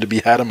conversion to be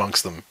had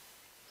amongst them.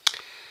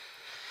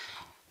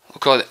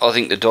 Look, I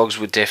think the Dogs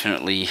were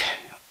definitely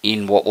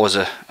in what was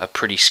a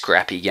pretty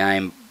scrappy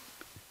game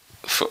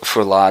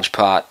for a large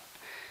part.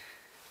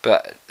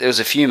 But there was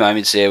a few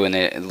moments there when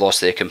they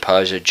lost their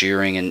composure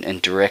during and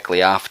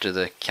directly after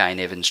the Kane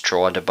Evans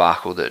try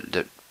debacle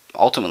that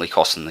ultimately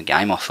cost them the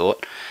game, I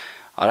thought.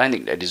 I don't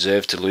think they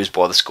deserved to lose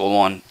by the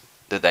scoreline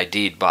that they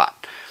did, but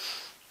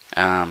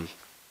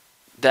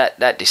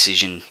that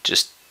decision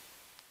just,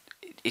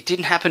 it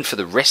didn't happen for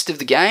the rest of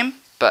the game,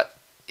 but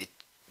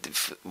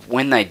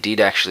when they did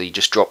actually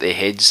just drop their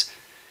heads,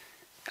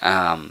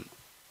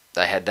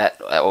 they had that,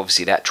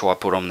 obviously that try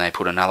put on, they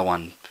put another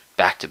one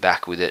back to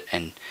back with it,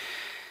 and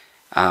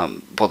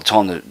by the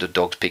time the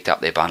Dogs picked up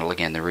their bundle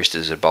again, the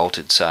Roosters had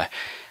bolted. So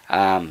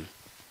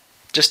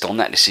just on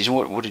that decision,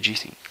 what did you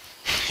think?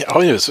 Yeah,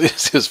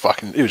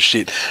 it was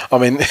shit. I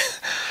mean,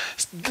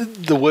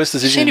 the worst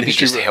decision in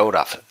history. Just held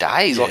up for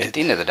days. Yeah. Like at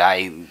the end of the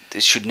day,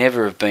 it should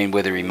never have been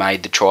whether he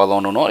made the try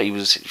line or not. He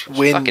was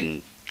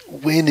fucking.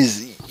 When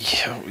is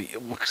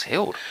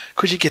held?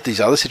 Could you get these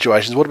other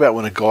situations? What about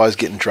when a guy's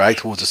getting dragged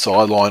towards the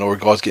sideline or a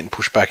guy's getting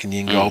pushed back in the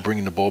end goal,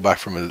 bringing the ball back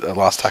from a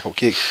last tackle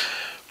kick?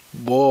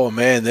 Whoa,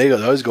 man, they got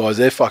those guys.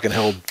 They're fucking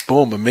held,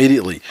 boom,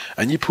 immediately.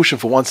 And you push them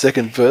for 1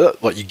 second further,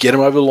 like you get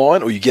them over the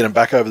line or you get them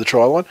back over the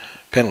try line,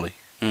 penalty.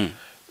 Mm.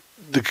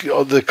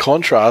 The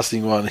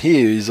contrasting one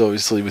here is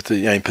obviously with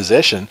the in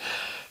possession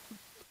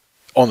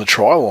on the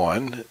try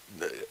line,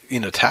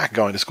 in attack,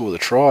 going to score the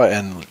try,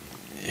 and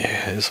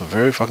yeah, it's a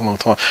very fucking long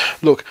time.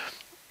 Look,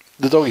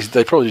 the Doggies,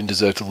 they probably didn't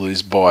deserve to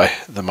lose by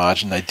the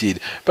margin they did.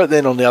 But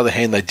then on the other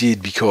hand, they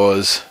did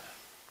because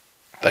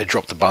they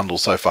dropped the bundle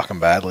so fucking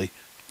badly,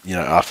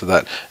 after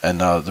that.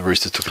 And the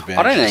Roosters took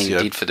advantage. I don't think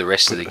it did for the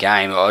rest of the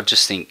game. I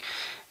just think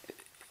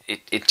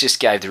it just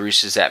gave the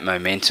Roosters that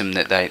momentum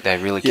that they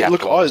really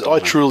capitalised on. I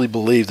truly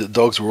believe that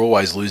Dogs were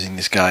always losing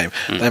this game.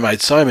 They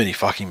made so many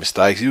fucking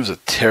mistakes. It was a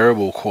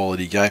terrible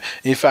quality game.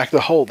 In fact,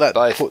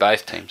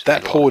 both teams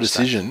that poor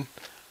decision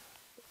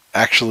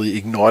actually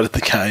ignited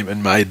the game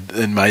and made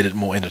it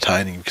more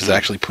entertaining because they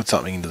actually put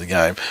something into the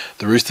game.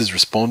 The Roosters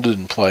responded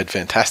and played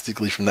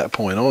fantastically from that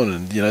point on,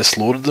 and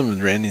slaughtered them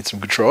and ran in some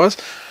good tries.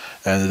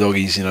 And the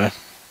Doggies,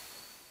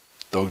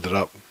 dogged it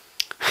up.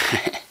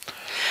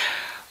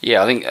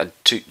 Yeah, I think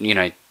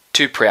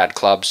two proud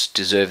clubs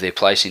deserve their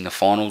place in the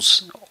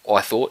finals. I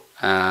thought.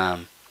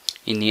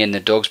 In the end, the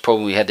Dogs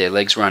probably had their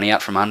legs run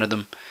out from under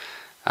them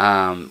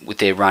with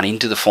their run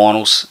into the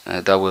finals.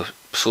 They were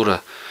sort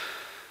of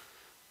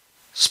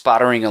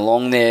sputtering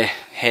along there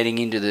heading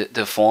into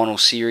the final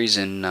series,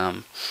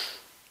 and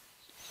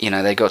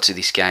they got to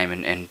this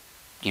game and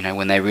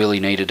when they really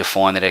needed to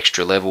find that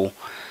extra level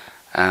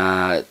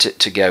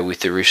to go with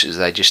the Roosters,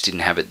 they just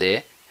didn't have it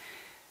there.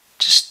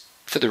 Just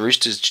for the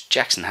Roosters,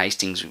 Jackson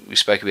Hastings, we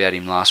spoke about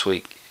him last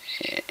week,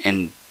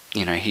 and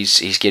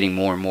he's getting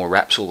more and more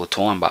raps all the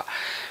time, but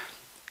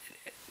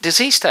does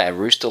he stay a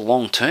Rooster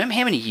long term?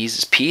 How many years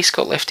has Pearce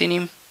got left in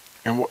him?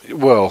 And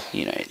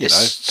there's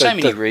so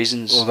many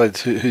reasons. Well,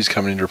 who's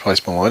coming in to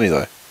replace Maloney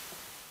though?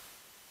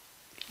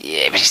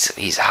 Yeah, but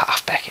he's a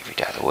halfback every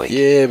day of the week.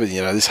 Yeah, but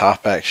this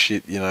halfback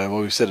shit.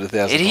 We've said it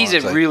 1,000 times. He's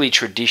a really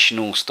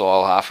traditional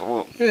style half.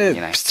 Well,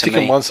 stick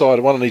on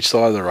one on each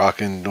side of the ruck,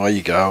 and away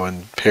you go,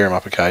 and pair him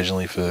up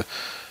occasionally for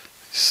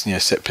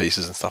set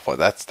pieces and stuff like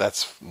that.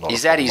 That's not.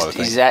 Is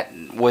that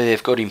where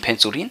they've got him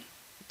penciled in?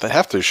 They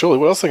have to, surely.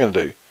 What else are they going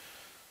to do?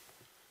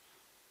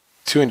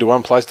 2 into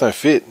 1 place don't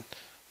fit.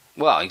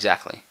 Well,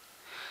 exactly.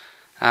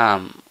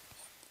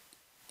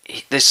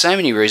 There's so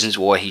many reasons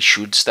why he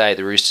should stay at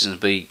the Roosters and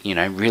be,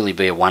 really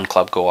be a one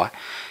club guy.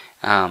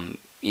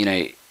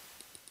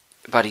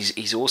 But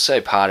he's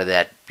also part of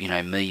that,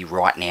 me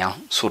right now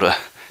sort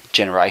of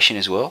generation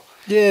as well.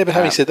 Yeah, but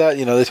having said that,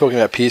 they're talking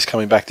about Pearce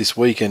coming back this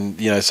week and,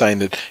 saying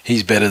that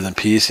he's better than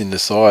Pearce in the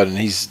side, and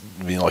he's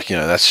been like,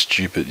 that's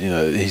stupid.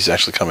 He's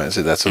actually come out and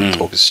said that sort of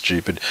talk is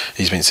stupid.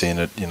 He's been seeing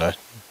it,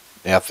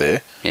 out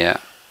there. Yeah.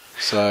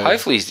 So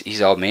hopefully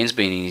his old man's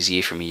been in his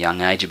ear from a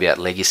young age about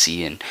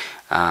legacy and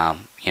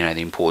the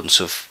importance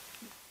of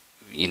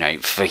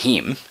for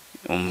him,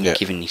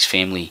 given his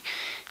family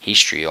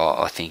history.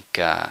 I think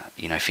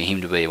for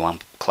him to be a one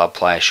club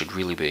player should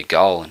really be a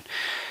goal, and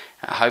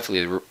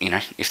hopefully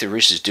if the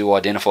Roosters do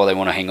identify they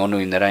want to hang on to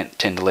him, they don't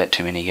tend to let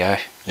too many go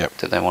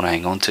that they want to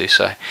hang on to.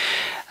 So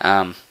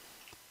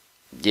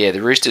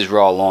the Roosters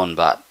roll on,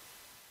 but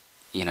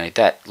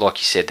that, like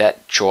you said,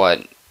 that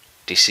try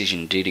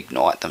decision did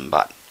ignite them,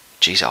 but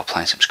geez, I was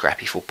playing some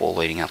scrappy football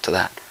leading up to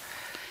that.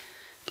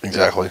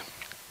 Exactly.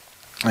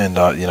 And,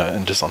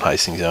 and just on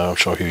Hastings, I'm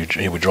sure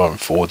he would drive him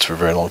forwards for a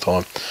very long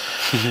time.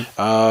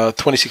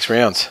 26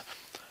 rounds.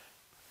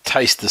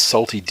 Taste the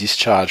salty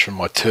discharge from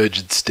my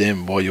turgid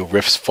stem while your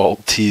ref's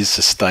fault tears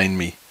sustain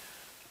me.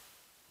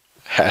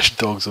 #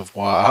 Dogs of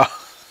War.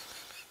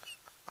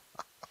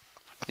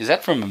 Is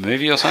that from a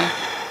movie or something?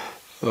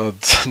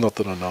 Not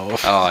that I know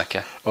of. Oh,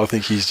 okay. I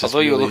think he's just. I thought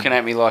you were looking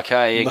at me like,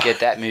 hey,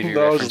 get that movie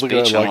reference. I was just looking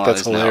at it like,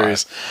 that's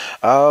hilarious.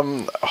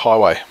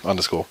 Highway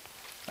 _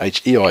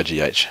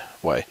 HEIGH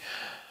way.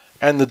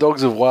 And the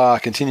Dogs of War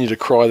continue to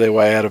cry their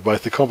way out of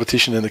both the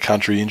competition and the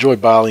country. Enjoy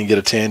Bali and get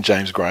a tan,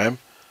 James Graham.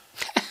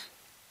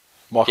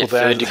 Michael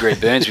Darren. 3rd-degree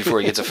burns before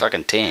he gets a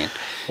fucking tan.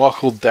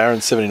 Michael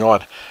Darren,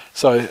 79.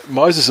 So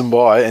Moses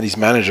Mbai and his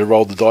manager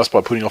rolled the dice by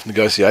putting off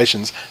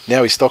negotiations.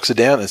 Now his stocks are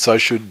down, and so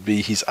should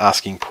be his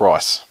asking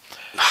price.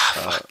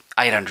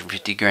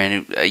 850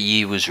 grand a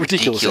year was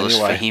ridiculous anyway,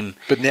 for him.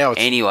 But now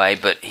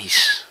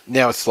he's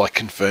now it's like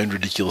confirmed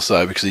ridiculous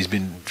though, because he's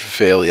been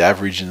fairly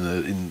average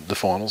in the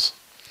finals.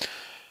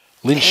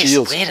 Lynn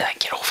Shields, where did I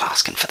get off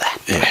asking for that?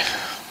 Yeah,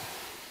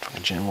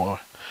 fucking Gen Y.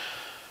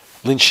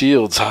 Lynn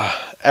Shields,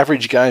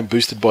 average game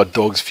boosted by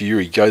Dogs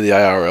Fury. Go the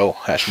ARL.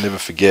 Never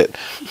forget.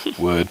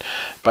 Word.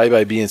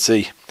 Bebe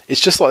BNC.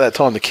 It's just like that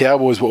time the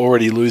Cowboys were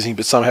already losing,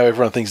 but somehow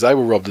everyone thinks they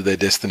were robbed of their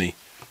destiny.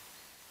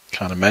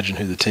 Can't imagine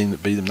who the team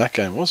that beat them that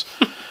game was.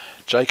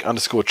 Jake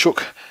 _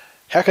 Chook.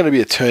 How can it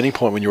be a turning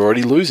point when you're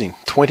already losing?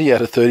 20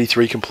 out of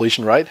 33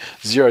 completion rate,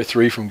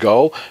 0-3 from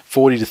goal,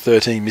 40 to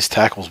 13 missed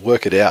tackles.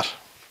 Work it out.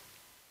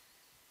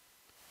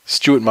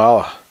 Stuart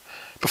Marler.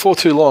 Before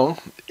too long,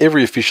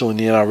 every official in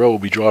the NRL will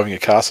be driving a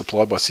car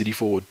supplied by City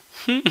Forward.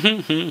 There's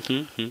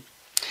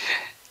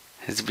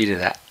a bit of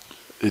that.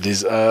 It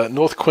is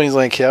North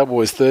Queensland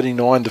Cowboys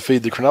 39 defeat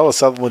the Cronulla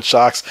Sutherland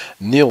Sharks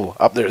 0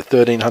 up there at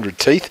 1,300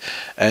 teeth,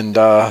 and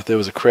there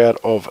was a crowd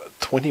of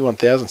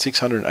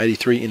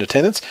 21,683 in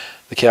attendance.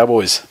 The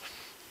Cowboys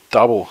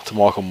double to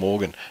Michael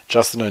Morgan,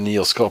 Justin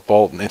O'Neill, Scott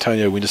Bolton,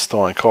 Antonio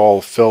Winterstein,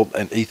 Kyle Felt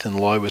and Ethan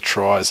Lowe with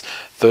tries.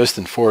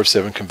 Thurston 4 of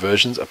 7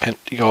 conversions, a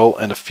penalty goal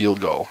and a field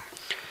goal.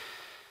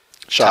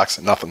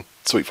 Sharks, nothing.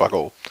 Sweet fuck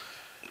all.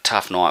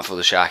 Tough night for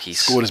the Sharkies.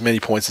 Scored as many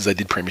points as they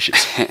did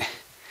premierships.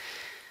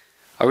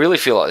 I really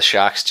feel like the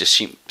Sharks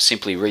just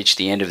simply reached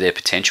the end of their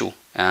potential,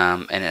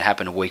 and it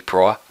happened a week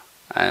prior.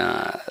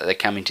 They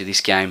come into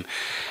this game,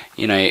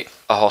 a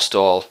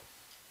hostile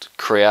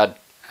crowd,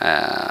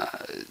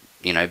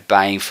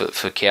 baying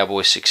for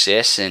Cowboys'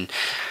 success and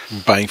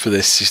baying for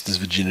their sister's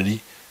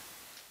virginity.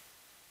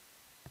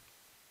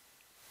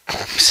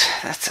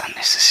 That's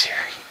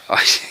unnecessary.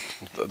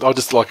 I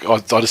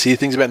just hear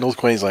things about North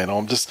Queensland.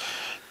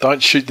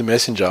 Don't shoot the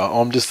messenger.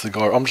 I'm just the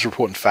guy. I'm just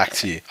reporting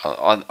facts here.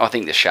 I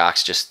think the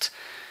Sharks just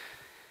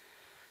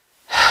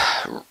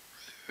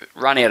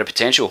run out of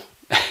potential.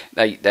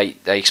 They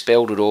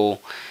expelled it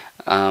all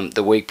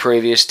the week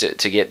previous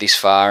to get this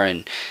far,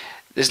 and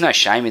there's no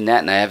shame in that.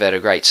 And they have had a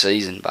great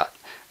season, but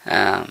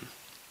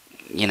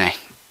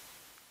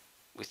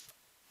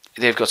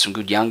they've got some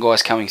good young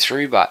guys coming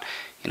through. But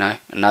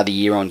another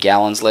year on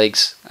Gallen's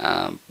legs.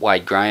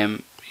 Wade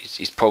Graham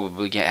is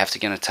probably going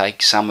to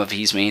take some of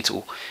his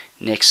mantle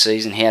next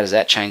season. How does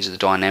that change the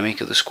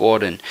dynamic of the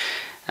squad? And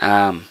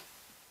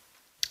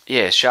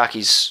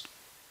Sharkies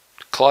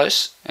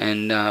close,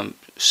 and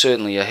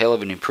certainly a hell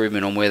of an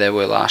improvement on where they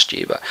were last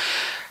year. But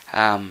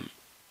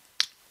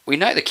we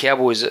know the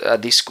Cowboys are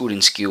this good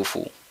and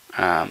skillful.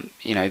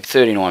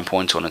 39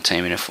 points on a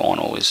team in a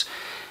final is,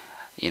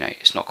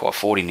 it's not quite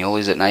 40-0,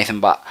 is it, Nathan?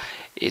 But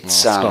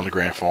it's not a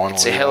grand final.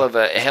 It's a hell of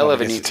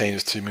an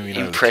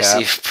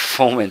impressive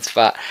performance.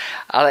 But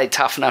are they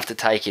tough enough to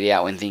take it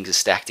out when things are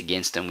stacked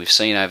against them? We've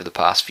seen over the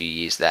past few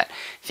years that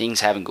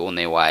things haven't gone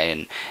their way,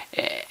 and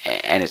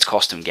it's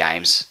cost them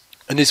games.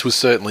 And this was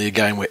certainly a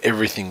game where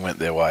everything went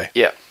their way.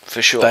 Yeah,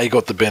 for sure. They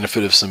got the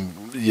benefit of some,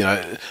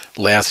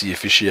 lousy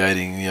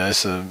officiating.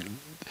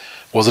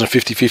 Wasn't a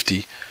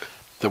 50-50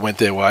 that went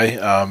their way.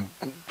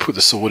 Put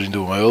the sword into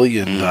them early,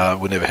 and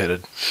were never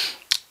headed.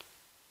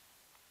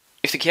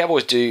 If the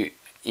Cowboys do,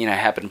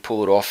 happen to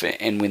pull it off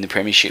and win the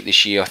premiership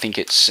this year, I think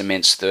it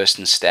cements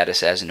Thurston's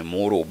status as an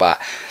immortal.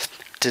 But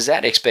does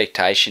that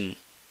expectation,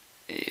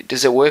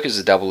 does it work as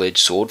a double-edged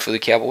sword for the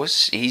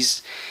Cowboys?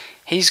 He's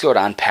got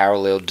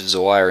unparalleled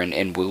desire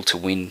and will to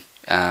win,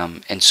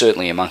 and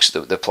certainly amongst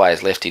the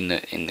players left in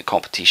the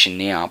competition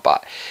now.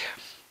 But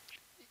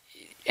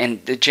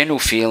and the general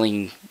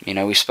feeling,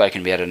 we've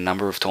spoken about it a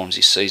number of times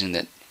this season,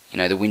 that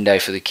the window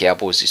for the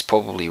Cowboys is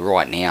probably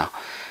right now,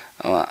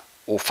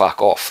 or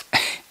fuck off.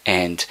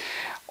 And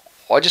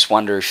I just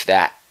wonder if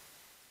that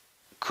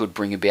could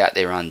bring about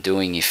their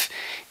undoing if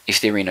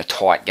they're in a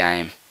tight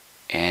game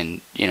and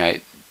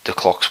the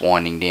clock's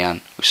winding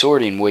down. We saw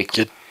it in week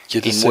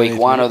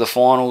one of the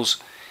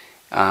finals.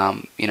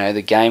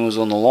 The game was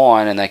on the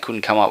line and they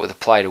couldn't come up with a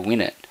play to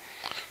win it.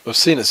 I've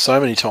seen it so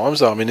many times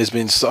though. I mean, there's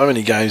been so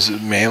many games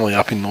at Manly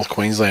up in North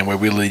Queensland where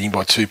we're leading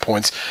by 2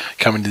 points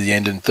coming to the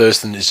end, and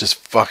Thurston is just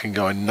fucking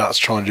going nuts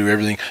trying to do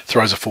everything,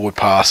 throws a forward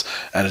pass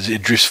and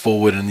it drifts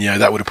forward, and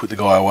that would have put the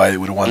guy away, that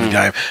would have won the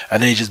game,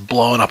 and then he's just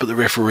blowing up at the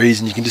referees,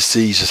 and you can just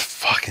see he's just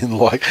fucking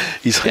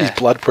his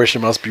blood pressure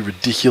must be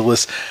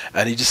ridiculous,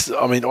 and I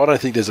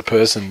don't think there's a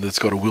person that's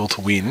got a will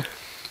to win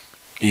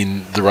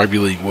in the rugby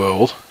league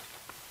world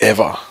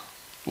ever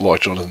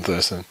like Jonathan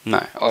Thurston.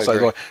 No, I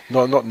agree.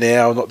 Not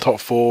now, not top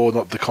four,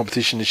 not the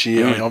competition this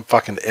year. I'm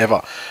fucking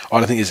ever. I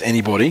don't think there's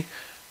anybody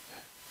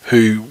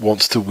who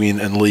wants to win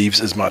and leaves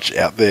as much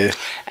out there.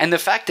 And the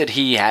fact that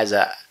he has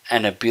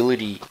an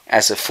ability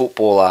as a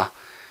footballer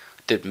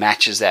that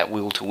matches that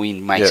will to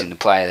win makes him the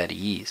player that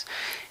he is.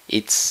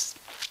 It's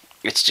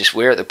just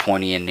we're at the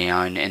pointy end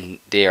now, and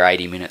they're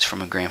 80 minutes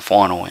from a grand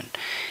final, and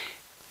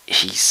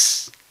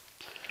he's...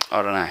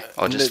 I don't know.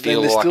 I just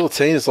feel like... There's still a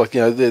team. It's like,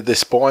 their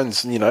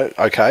spine's,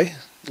 okay.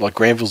 Like,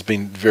 Granville's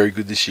been very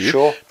good this year.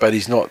 Sure. But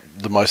he's not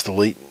the most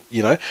elite,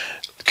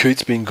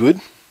 Coote's been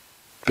good,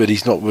 but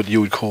he's not what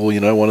you would call,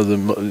 one of the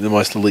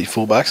most elite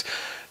fullbacks.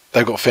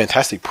 They've got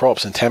fantastic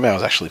props, and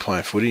Tamau's actually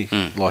playing footy.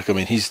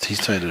 He's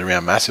turned it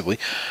around massively.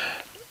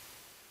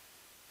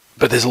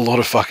 But there's a lot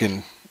of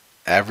fucking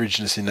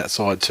averageness in that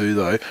side too,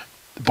 though,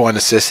 by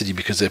necessity,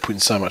 because they're putting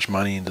so much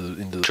money into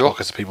the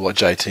pockets of people like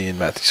JT and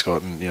Matthew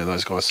Scott and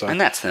those guys. So. And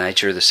that's the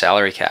nature of the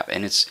salary cap,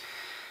 and it's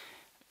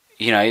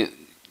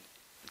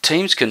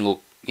teams can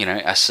look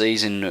a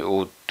season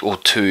or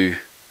two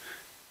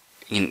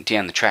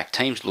down the track.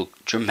 Teams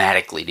look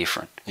dramatically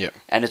different. Yeah,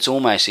 and it's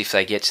almost if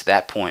they get to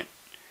that point,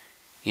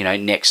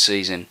 next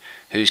season,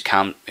 who's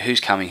coming,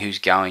 who's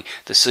going.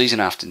 The season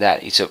after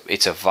that, it's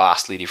a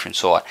vastly different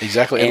side.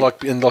 Exactly,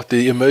 and like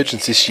the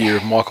emergence this year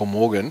of Michael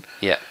Morgan.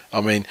 Yeah. I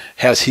mean,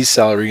 how's his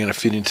salary going to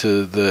fit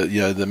into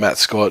the Matt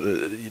Scott,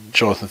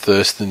 Jonathan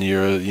Thurston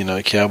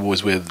era,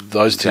 Cowboys, where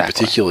those two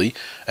particularly,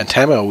 and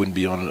Tamau wouldn't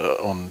be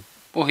on.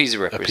 Well, he's a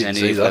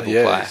representative level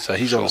player. So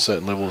he's on a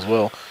certain level as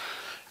well.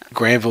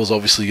 Granville's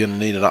obviously going to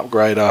need an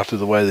upgrade after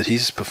the way that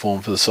he's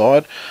performed for the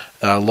side.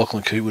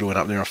 Lachlan Coote would have went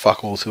up there and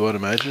fuck all too, I'd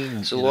imagine.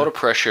 There's a lot of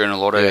pressure and a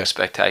lot of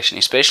expectation,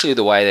 especially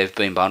the way they've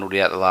been bundled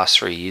out the last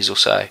 3 years or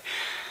so.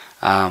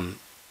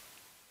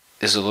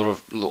 There's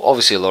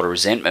obviously a lot of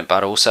resentment,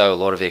 but also a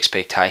lot of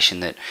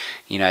expectation that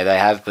they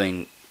have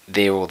been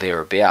there or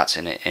thereabouts,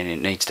 and it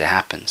needs to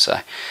happen. So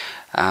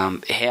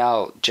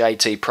how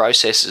JT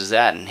processes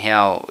that and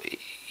how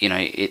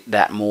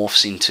that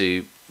morphs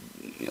into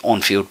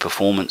on-field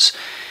performance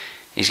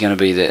is going to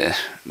be the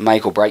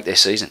make or break their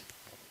season.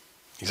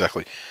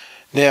 Exactly.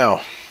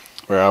 Now,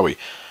 where are we?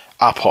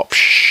 Up hop.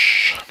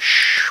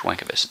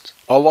 Wankervest.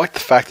 I like the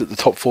fact that the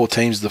top 4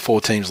 teams are the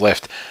 4 teams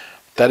left.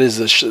 That is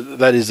the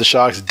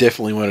Sharks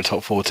definitely weren't a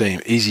top 4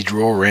 team. Easy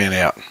draw, ran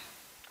out.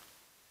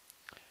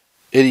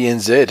 Eddie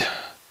NZ.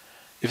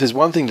 If there's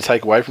one thing to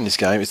take away from this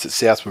game, it's that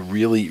Souths were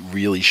really,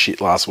 really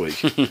shit last week.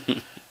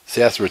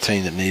 Souths were a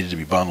team that needed to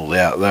be bundled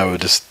out. They were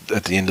just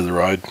at the end of the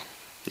road.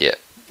 Yeah.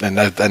 And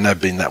they've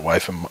been that way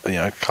for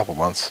a couple of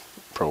months,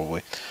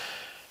 probably.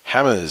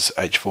 Hammers,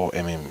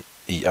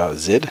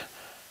 H4MMERZ.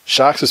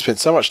 Sharks have spent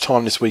so much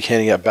time this week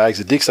handing out bags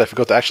of dicks they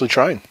forgot to actually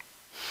train.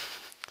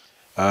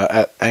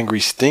 At Angry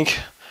Stink,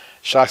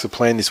 Sharks have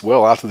planned this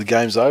well. After the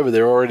game's over,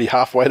 they're already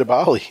halfway to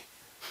Bali.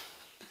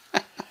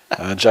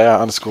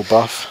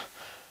 JR_Buff.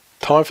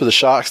 Time for the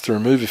Sharks to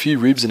remove a few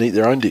ribs and eat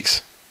their own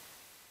dicks.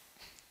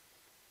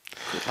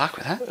 Good luck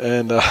with that.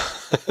 And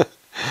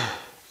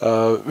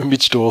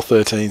Mitch Doyle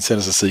 13 sent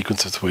us a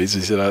sequence of tweets.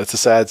 He said, "It's a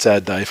sad,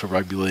 sad day for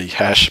rugby league.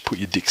 # put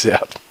your dicks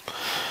out."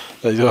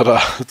 They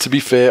got, to be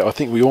fair, I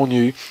think we all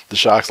knew the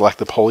Sharks lacked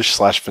the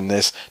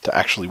polish/finesse to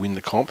actually win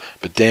the comp,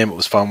 but damn, it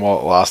was fun while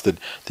it lasted.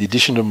 The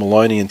addition of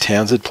Maloney and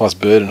Townsend plus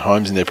Bird and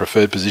Holmes in their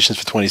preferred positions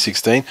for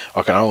 2016,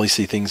 I can only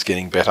see things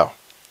getting better.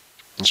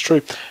 It's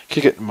true.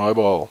 Kick it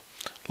mobile.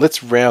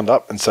 Let's round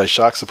up and say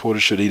Shark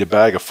supporters should eat a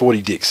bag of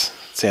 40 dicks.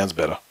 Sounds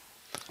better.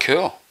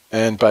 Cool.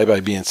 And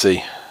Bebe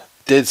BNC.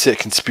 Dead set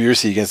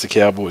conspiracy against the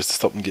Cowboys to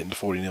stop them getting to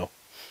 40-0.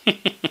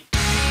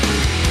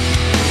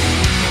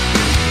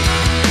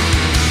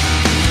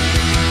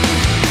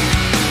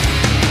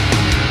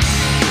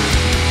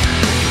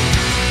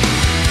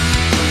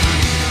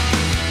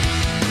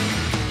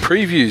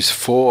 Previews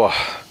for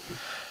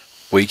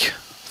week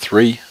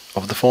 3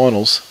 of the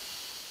finals,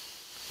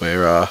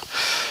 where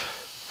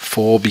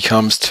 4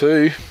 becomes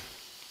 2.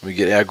 We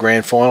get our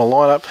grand final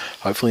lineup,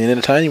 hopefully an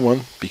entertaining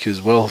one,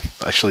 because, well,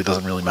 actually it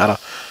doesn't really matter,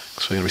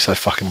 because we're going to be so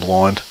fucking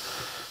blind.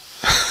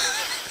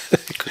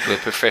 Could be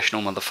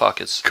professional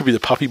motherfuckers. Could be the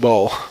puppy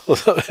bowl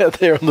out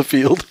there on the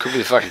field. Could be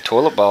the fucking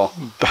toilet bowl.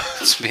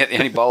 It's about the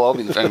only bowl I'll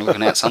be fucking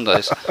looking at some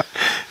days.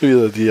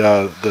 Could be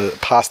the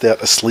passed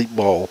out asleep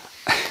bowl.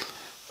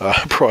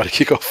 Prior to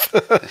kickoff.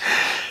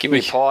 Give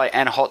me pie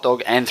and a hot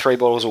dog and 3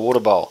 bottles of water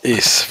bowl.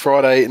 Yes,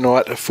 Friday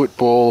night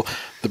football.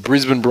 The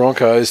Brisbane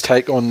Broncos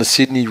take on the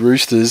Sydney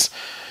Roosters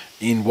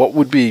in what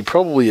would be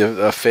probably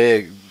a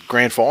fair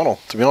grand final,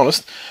 to be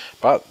honest.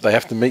 But they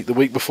have to meet the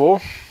week before.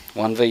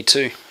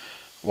 1v2.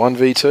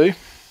 1v2.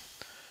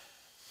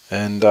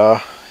 And,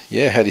 how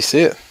do you see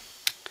it?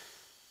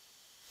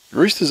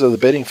 Roosters are the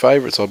betting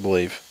favourites, I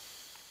believe.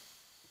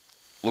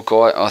 Look,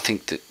 I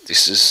think that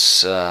this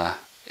is...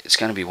 it's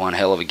going to be one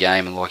hell of a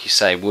game, and like you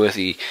say,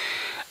 worthy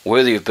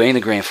of being the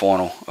grand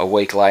final. A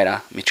week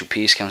later, Mitchell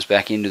Pearce comes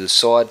back into the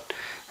side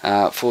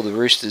for the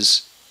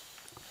Roosters.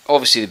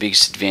 Obviously, the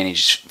biggest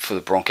advantage for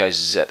the Broncos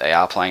is that they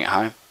are playing at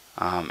home,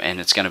 and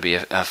it's going to be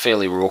a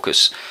fairly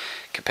raucous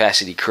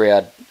capacity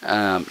crowd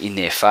in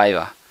their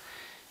favour,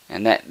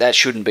 and that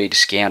shouldn't be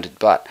discounted.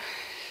 But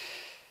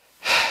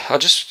I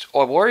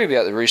worry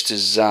about the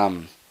Roosters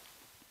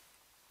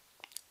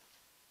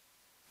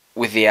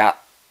without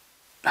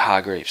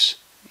Hargreaves.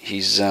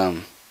 His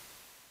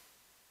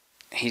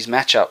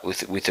matchup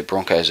with the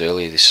Broncos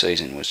earlier this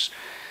season was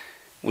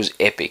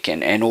epic,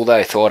 and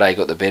although Thorday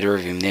got the better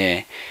of him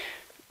there,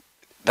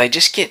 they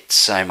just get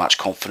so much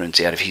confidence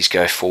out of his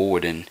go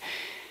forward, and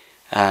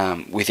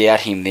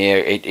without him there,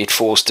 it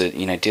forced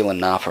Dylan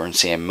Napa and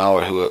Sam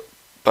Moa, who are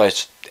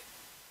both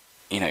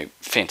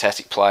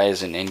fantastic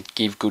players and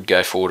give good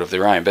go forward of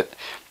their own, but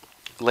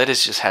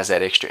Letters just has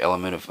that extra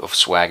element of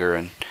swagger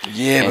and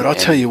but I'll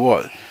tell you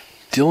what.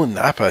 Dylan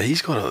Napa,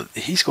 he's got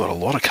a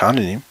lot of cunt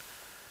in him.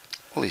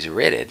 Well, he's a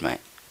redhead, mate.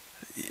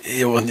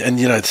 Yeah, well, and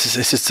it's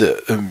just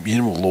the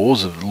immutable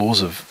laws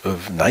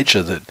of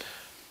nature that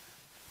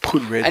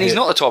put redhead. And he's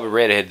not the type of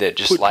redhead that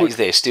just lays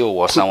there still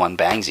while someone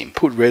bangs him.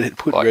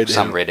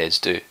 Some redheads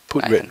do.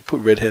 Put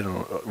red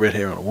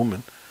hair on a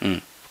woman.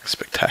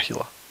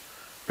 Spectacular.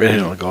 Red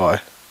hair on a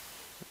guy.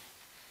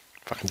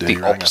 Fucking dirty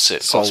the ranger.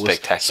 Opposite of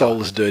spectacular.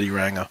 Soulless dirty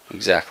ranger.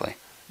 Exactly.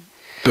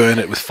 Burn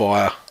it with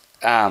fire.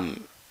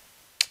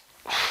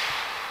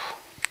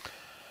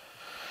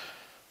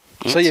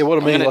 So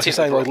what I mean, like you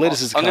say,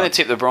 Letters is. I'm going to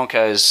tip the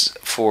Broncos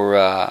for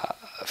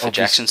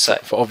Jackson's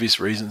sake, for obvious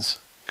reasons,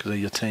 because they're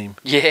your team.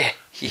 Yeah.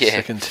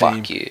 Second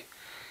fuck team. you.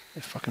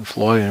 They're fucking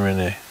flying around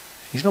there.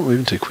 He's not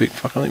moving too quick.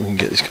 Fuck, I think we can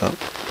get this cunt.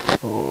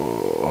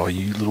 Oh,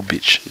 you little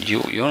bitch.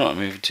 You're not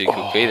moving too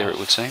quick either, it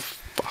would seem.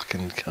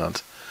 Fucking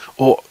cunt.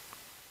 Or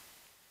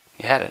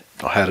you had it.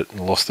 I had it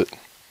and lost it.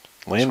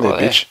 Land there,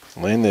 bitch.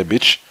 Land there,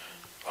 bitch.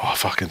 Oh,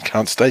 fucking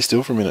cunt. Stay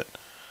still for a minute.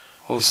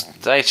 Well,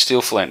 stay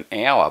still for an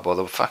hour by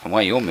the fucking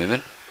way you're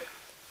moving.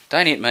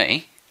 Don't hit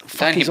me.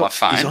 Don't hit my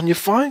phone. He's on your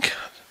phone.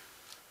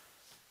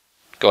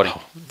 Got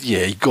him.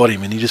 Yeah, he got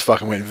him, and he just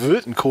fucking went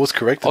vert and course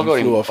corrected and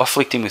flew off. I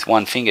flicked him with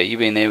one finger. You've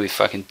been there with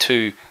fucking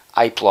two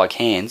ape-like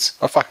hands.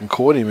 I fucking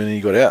caught him, and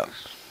he got out.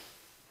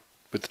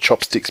 With the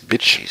chopsticks,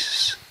 bitch.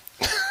 Jesus.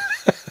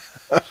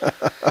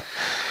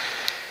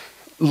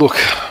 Look.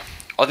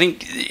 I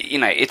think,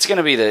 it's going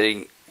to be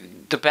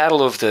the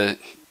battle of the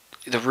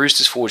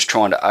Roosters forwards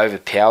trying to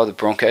overpower the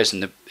Broncos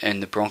and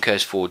the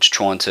Broncos forwards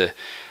trying to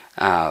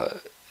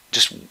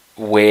just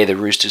wear the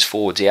Roosters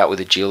forwards out with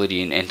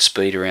agility and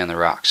speed around the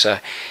ruck. So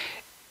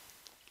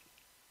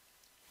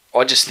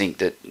I just think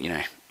that,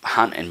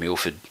 Hunt and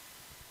Milford,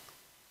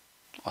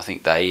 I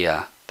think they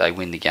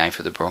win the game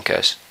for the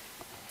Broncos.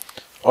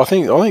 I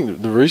think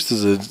the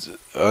Roosters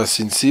are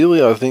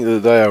sincerely, I think that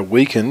they are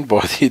weakened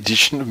by the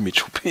addition of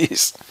Mitchell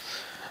Pearce.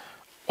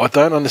 I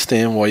don't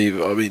understand why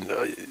there's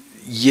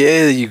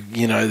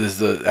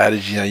the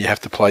adage, you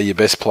have to play your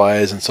best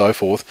players and so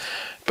forth.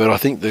 But I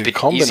think the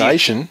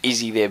combination...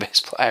 Is he their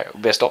best player,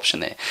 best option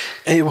there?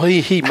 He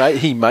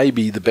may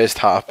be the best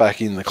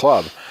halfback in the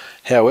club.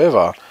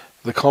 However,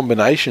 the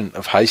combination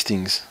of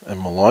Hastings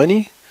and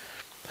Maloney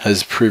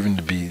has proven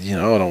to be,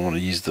 I don't want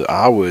to use the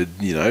R word,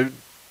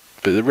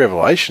 but the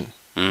revelation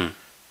over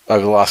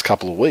the last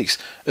couple of weeks.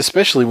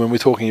 Especially when we're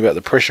talking about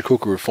the pressure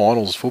cooker of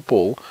finals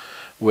football,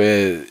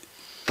 where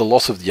the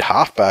loss of your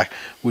halfback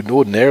would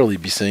ordinarily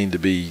be seen to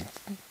be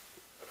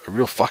a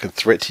real fucking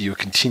threat to your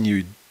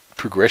continued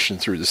progression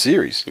through the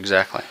series.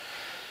 Exactly.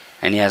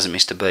 And he hasn't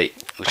missed a beat,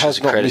 which is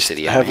a credit to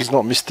the young man. Has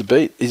not missed a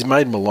beat. He's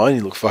made Maloney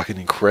look fucking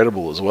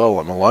incredible as well.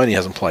 Like, Maloney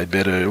hasn't played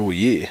better all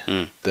year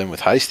than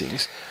with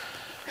Hastings.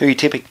 Who are you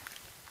tipping?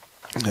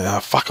 I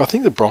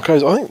think the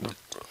Broncos.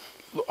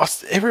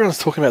 Everyone's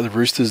talking about the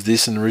Roosters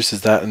this and the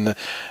Roosters that,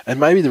 and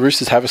maybe the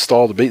Roosters have a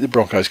style to beat the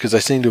Broncos because they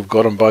seem to have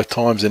got them both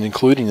times, and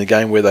including the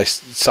game where they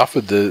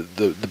suffered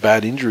the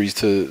bad injuries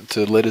to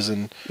Letters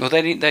and. Well,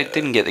 they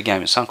didn't get the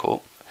game at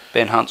Suncorp.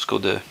 Ben Hunt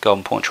scored the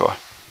golden point try.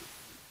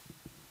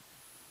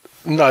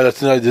 No,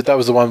 that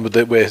was the one where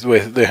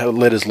the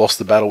Letters lost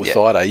the battle with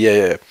Friday.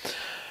 Yeah.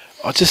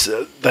 I just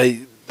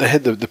they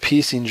had the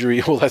Pearce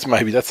injury. Well, that's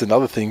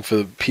another thing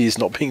for Pearce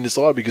not being the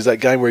side, because that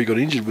game where he got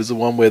injured was the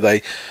one where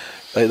they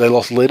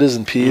lost Letters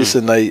and Pearce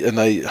and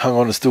they hung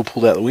on and still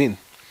pulled out the win.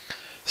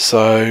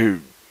 So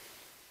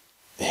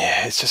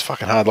yeah, it's just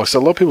fucking hard. Like, so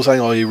a lot of people saying,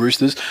 "Oh, you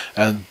Roosters,"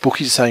 and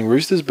bookies saying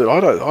Roosters, but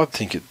I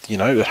think it,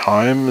 at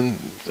home, and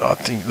I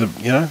think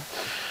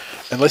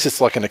unless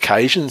it's like an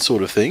occasion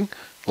sort of thing,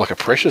 like a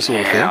pressure sort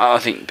of thing. I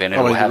think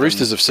Bennett will have the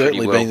Roosters have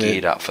certainly been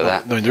geared up for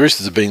that. I mean, the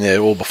Roosters have been there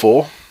all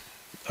before,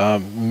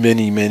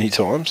 many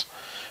times,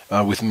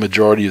 with the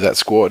majority of that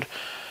squad.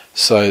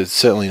 So it's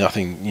certainly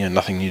nothing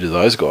new to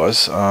those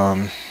guys.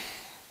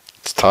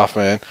 It's tough,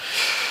 man.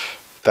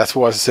 That's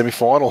why it's a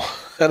semi-final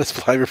and it's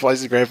playing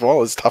replaces the grand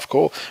final. It's a tough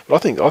call, but I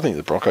think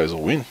the Broncos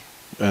will win,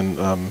 and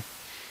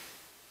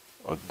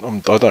I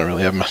don't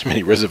really have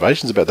many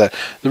reservations about that.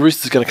 The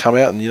Roosters going to come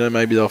out and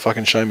maybe they'll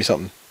fucking show me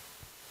something.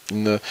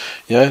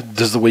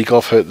 Does the week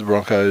off hurt the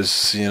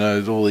Broncos?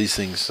 All these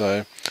things.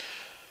 So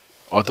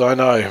I don't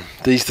know.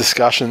 These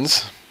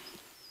discussions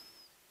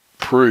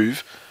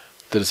prove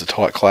that it's a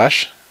tight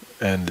clash,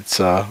 and it's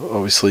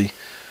obviously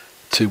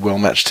two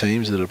well-matched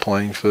teams that are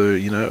playing for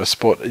a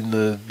spot in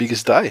the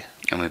biggest day.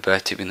 And we're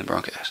both tipping the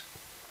Broncos.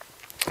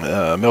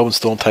 Melbourne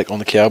Storm take on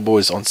the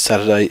Cowboys on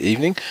Saturday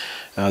evening.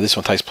 This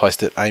one takes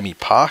place at Amy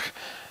Park.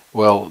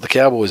 Well, the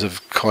Cowboys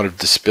have kind of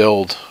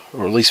dispelled,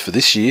 or at least for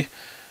this year,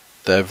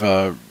 they've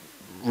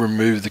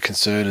removed the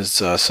concern as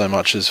so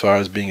much as far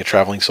as being a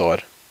travelling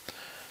side.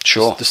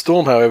 Sure. The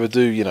Storm, however,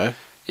 do,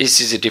 This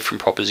is a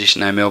different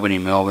proposition, though, Melbourne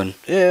in Melbourne.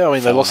 Yeah, I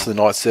mean, they lost the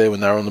Knights there when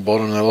they were on the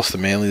bottom. They lost the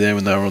Manly there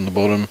when they were on the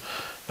bottom.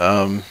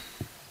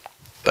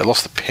 They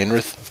lost the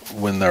Penrith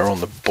when they were on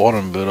the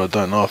bottom, but I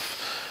don't know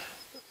if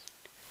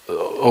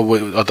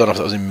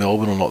that was in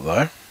Melbourne or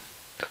not,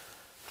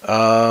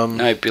 though.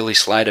 No, Billy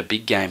Slater,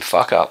 big game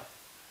fuck up.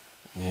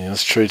 Yeah,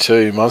 that's true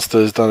too.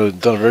 Munster's done a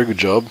very good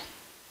job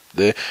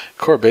there.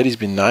 Corabetti's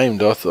been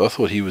named. I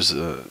thought he was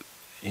going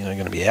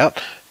to be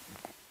out.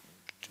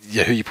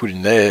 Yeah, who you put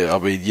in there? I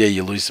mean, yeah,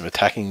 you lose some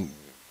attacking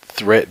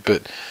threat,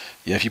 but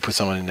if you put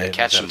someone in there,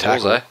 catch some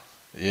balls, though.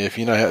 Yeah, if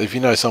you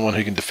know someone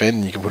who can defend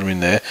and you can put them in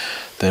there,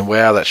 then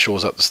wow, that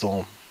shores up the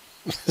Storm.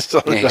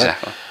 So yeah,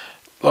 exactly.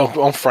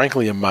 I'm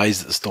frankly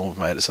amazed that the Storm have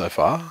made it so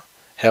far.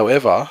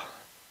 However,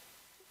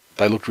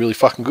 they looked really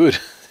fucking good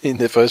in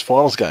their first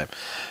finals game.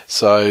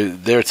 So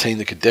they're a team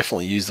that could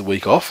definitely use the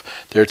week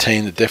off. They're a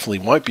team that definitely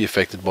won't be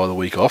affected by the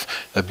week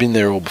off. They've been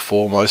there all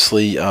before,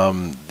 mostly.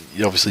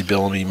 Obviously,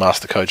 Bellamy,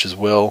 master coach as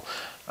well.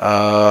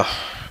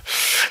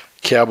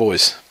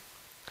 Cowboys.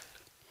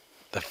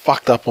 They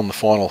fucked up on the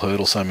final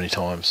hurdle so many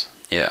times.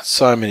 Yeah.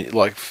 So many,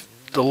 for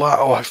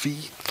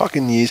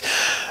fucking years.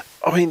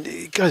 I mean,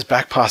 it goes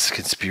back past the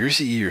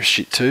conspiracy era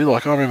shit too.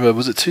 Like, I remember,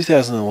 was it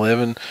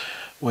 2011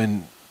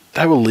 when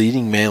they were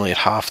leading Manly at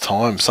half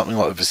time, something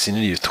like the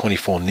vicinity of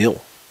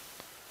 24-0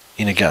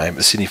 in a game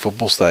at Sydney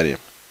Football Stadium.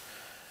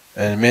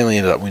 And Manly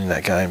ended up winning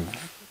that game,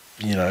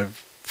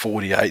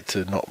 48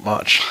 to not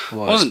much.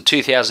 Wasn't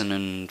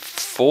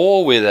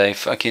 2004 where they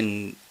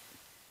fucking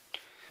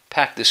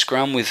packed the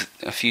scrum with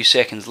a few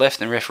seconds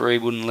left, and the referee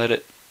wouldn't let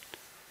it.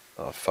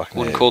 Oh, fucking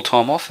wouldn't call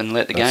time off and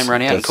let the game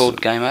run out and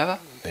called game over.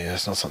 Yeah,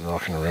 it's not something I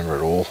can remember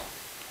at all.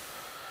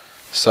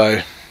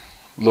 So,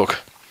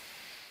 look,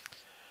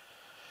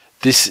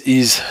 this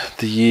is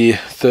the year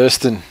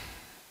Thurston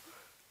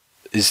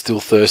is still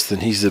Thurston.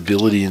 His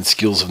ability and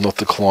skills have not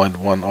declined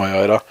one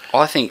iota.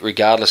 I think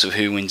regardless of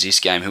who wins this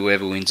game,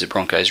 whoever wins the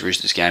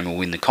Broncos-Roosters game will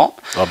win the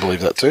comp. I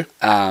believe that too.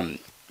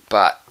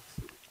 But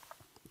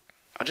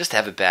I just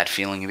have a bad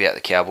feeling about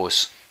the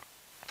Cowboys.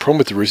 Problem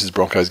with the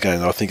Roosters-Broncos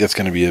game, I think that's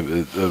going to be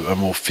a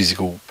more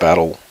physical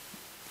battle.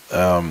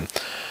 And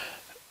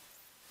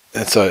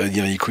so,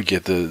 you could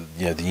get the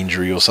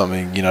injury or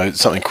something,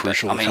 something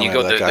crucial. I mean, you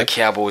got the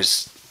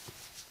Cowboys,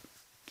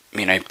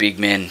 big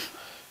men.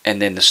 And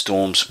then the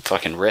Storms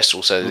fucking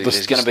wrestle, so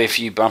there's going to be a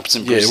few bumps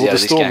and bruises out of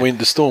this game.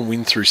 The Storm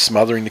win through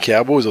smothering the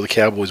Cowboys, or the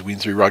Cowboys win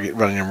through running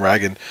them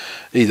ragged.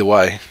 Either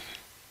way,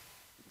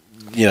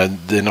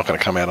 they're not going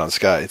to come out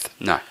unscathed.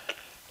 No.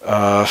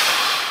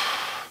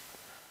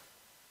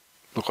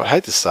 Look, I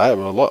hate to say it,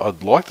 but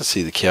I'd like to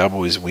see the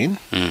Cowboys win.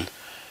 Mm.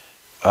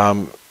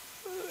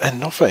 And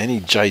not for any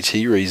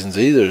JT reasons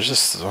either. It's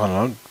just, I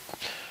don't know.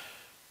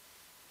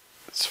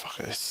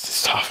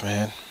 It's tough,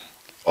 man.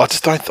 I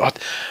just don't...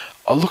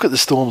 I look at the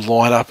Storm's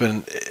lineup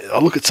and I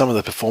look at some of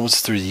the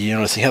performances through the year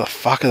and I think, how the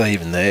fuck are they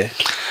even there?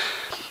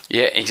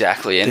 Yeah,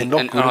 exactly. And, they're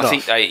not good enough. I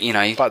think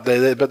they, but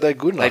they're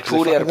good enough. They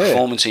pulled out a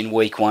performance in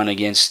week 1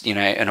 against,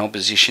 an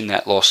opposition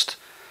that lost.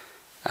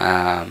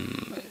 Well,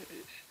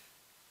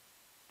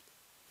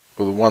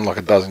 they won like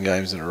a dozen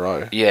games in a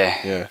row.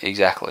 Yeah.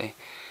 Exactly.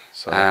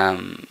 So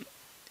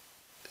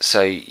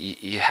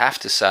you have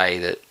to say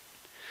that.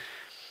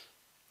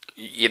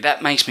 Yeah,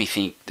 that makes me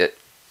think that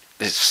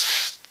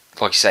it's.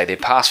 Like you say, their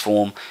past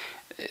form,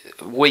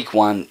 week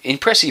 1,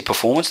 impressive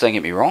performance, don't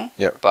get me wrong.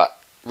 Yep. But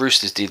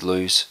Roosters did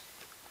lose,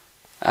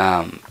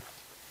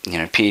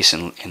 Pearce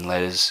and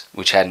Letters,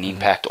 which had an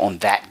impact on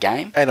that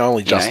game. And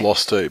only just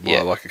lost too, by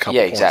like a couple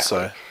of points.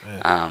 Exactly.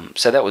 So,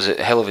 so that was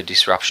a hell of a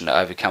disruption to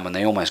overcome, and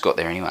they almost got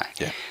there anyway.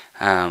 Yeah.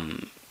 I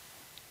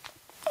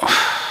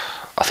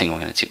think I'm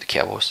going to tip the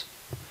Cowboys.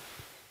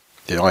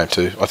 Yeah, I am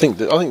too. I think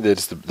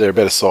they're a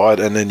better side,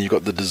 and then you've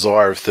got the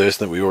desire of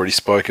Thurston that we already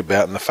spoke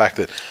about, and the fact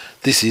that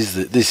this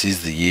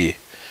is the year.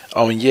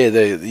 I mean, yeah,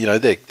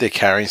 they're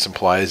carrying some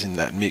players in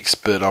that mix,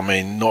 but I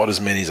mean, not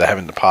as many as they have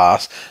in the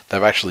past.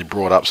 They've actually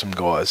brought up some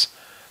guys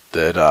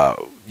that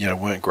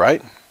weren't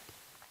great,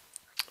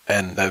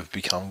 and they've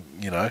become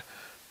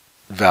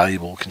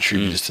valuable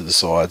contributors to the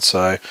side.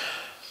 So,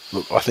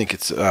 look, I think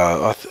it's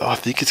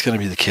going to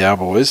be the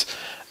Cowboys.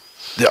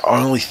 The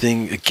only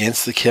thing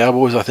against the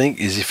Cowboys, I think,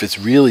 is if it's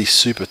really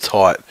super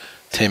tight,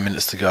 10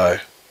 minutes to go.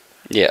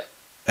 Yeah.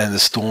 And the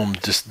Storm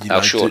just...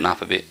 They'll shorten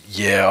up a bit.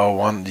 Yeah, I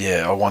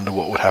wonder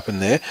what would happen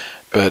there.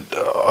 But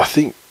I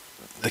think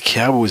the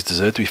Cowboys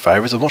deserve to be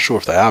favourites. I'm not sure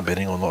if they are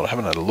betting or not. I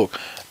haven't had a look.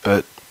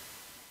 But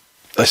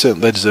they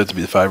deserve to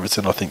be the favourites,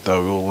 and I think they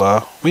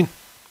will win.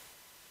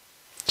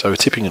 So we're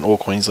tipping an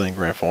All-Queensland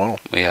Grand Final.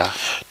 We are.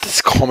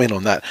 Just comment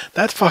on that.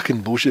 That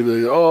fucking bullshit.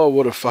 Oh,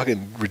 what a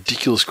fucking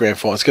ridiculous Grand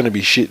Final. It's going to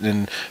be shit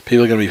and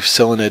people are going to be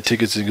selling their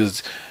tickets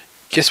because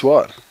guess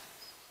what?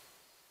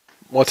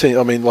 My team,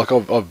 I mean, like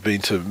I've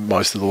been to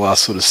most of the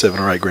last sort of 7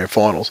 or 8 Grand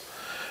Finals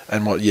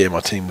and my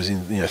team was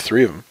in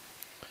 3 of them.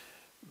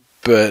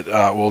 But,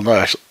 no,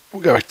 actually,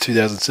 we'll go back to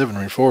 2007,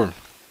 we're in 4 of them.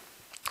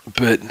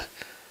 But...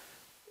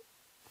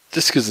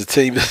 just because the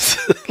team is,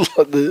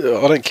 I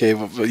don't care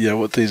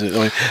what teams. I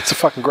mean, it's a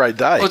fucking great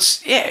day. Well,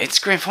 it's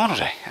Grand Final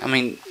day. I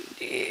mean,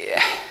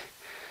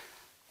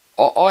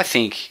 I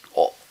think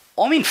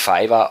I'm in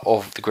favour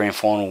of the Grand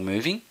Final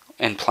moving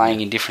and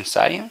playing in different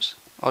stadiums.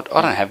 I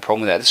don't have a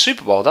problem with that. The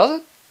Super Bowl does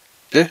it.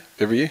 Yeah,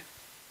 every year.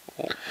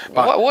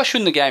 Why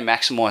shouldn't the game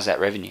maximise that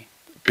revenue?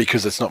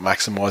 Because it's not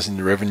maximising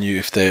the revenue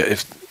if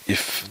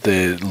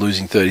they're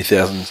losing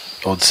 30,000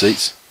 odd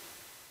seats.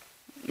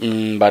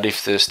 But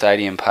if the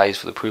stadium pays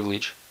for the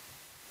privilege,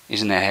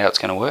 isn't that how it's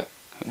going to work?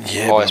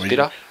 Yeah, highest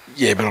bidder.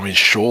 Yeah, but I mean,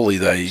 surely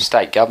they...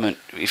 State government,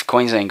 if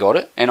Queensland got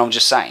it, and I'm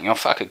just saying,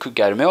 it could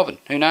go to Melbourne.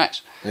 Who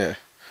knows? Yeah.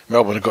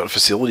 Melbourne have got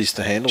facilities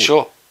to handle it.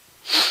 Sure.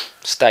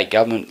 State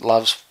government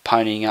loves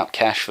ponying up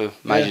cash for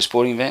major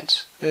sporting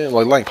events. Yeah,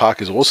 like Lang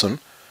Park is awesome,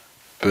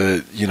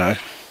 but,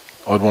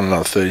 I'd want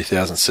another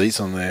 30,000 seats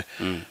on there.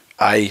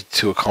 A,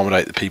 to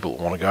accommodate the people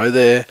that want to go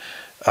there.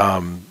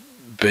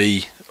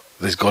 B...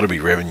 there's got to be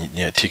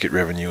revenue, ticket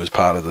revenue as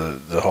part of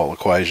the whole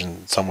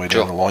equation somewhere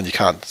down the line. You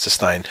can't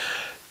sustain.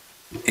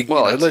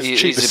 Well, it's a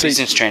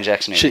business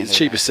transaction.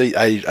 Cheaper seat,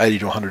 $80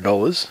 to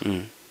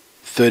 $100.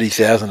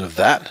 30,000 of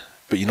that,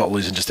 but you're not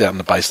losing just out on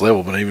the base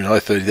level. But even though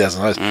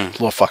 30,000 of those, it's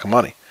a lot of fucking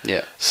money.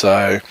 Yeah.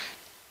 So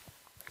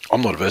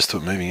I'm not averse to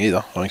it moving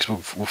either. I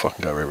think we'll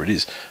fucking go wherever it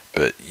is.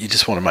 But you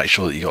just want to make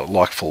sure that you got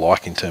like for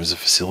like in terms of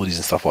facilities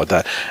and stuff like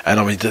that. And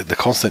I mean, the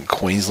constant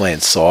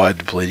Queensland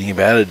side bleeding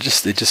about it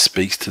just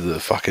speaks to the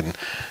fucking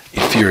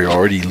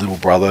inferiority little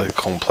brother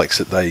complex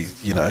that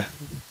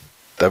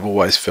they've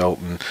always felt.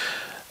 And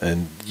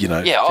and feed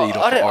off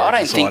I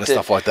don't think that,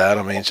 stuff like that.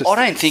 I mean, it's just,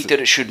 I don't think that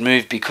it should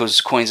move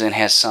because Queensland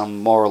has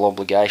some moral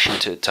obligation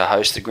to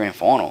host the grand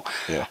final.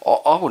 Yeah.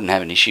 I wouldn't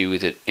have an issue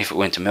with it if it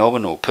went to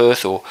Melbourne or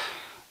Perth or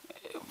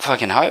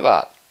fucking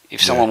Hobart.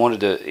 If someone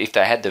wanted to, if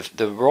they had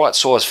the right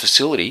size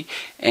facility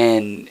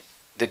and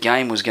the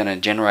game was going to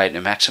generate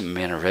a maximum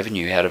amount of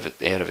revenue out of a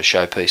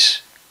showpiece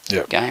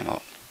game,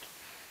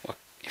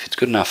 if it's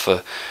good enough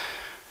for.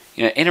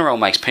 NRL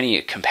makes plenty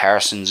of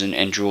comparisons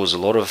and draws a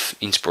lot of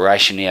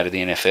inspiration out of the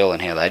NFL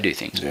and how they do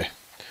things. Yeah.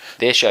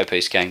 Their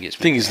showpiece game gets...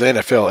 The thing is, the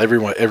NFL,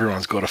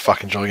 everyone's got a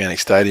fucking gigantic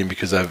stadium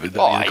because they've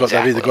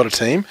either got a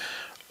team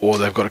or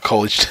they've got a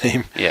college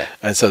team. Yeah.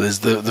 And so there's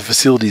the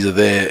facilities are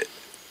there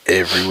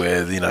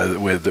everywhere,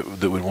 where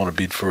that would want to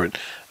bid for it.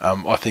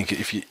 I think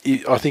if you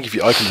open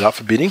it up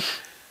for bidding,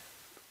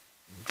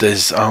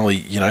 there's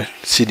only,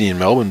 Sydney and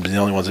Melbourne are the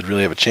only ones that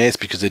really have a chance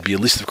because there'd be a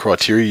list of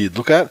criteria you'd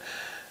look at.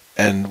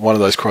 And one of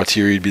those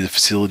criteria would be the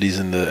facilities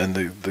and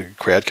the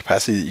crowd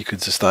capacity that you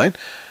could sustain,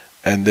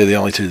 and they're the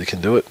only two that can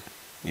do it.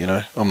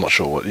 I'm not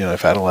sure what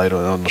if Adelaide,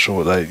 or I'm not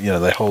sure what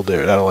they hold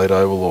there at Adelaide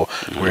Oval or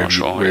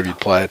wherever you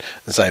play it.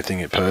 The same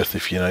thing at Perth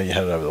if you had it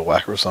over the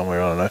Wacker or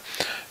somewhere. I don't know,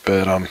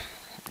 but I'm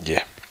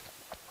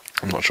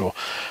not sure.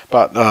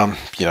 But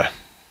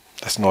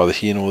that's neither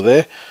here nor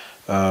there.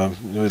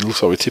 It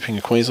looks like we're tipping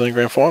a Queensland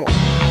grand final.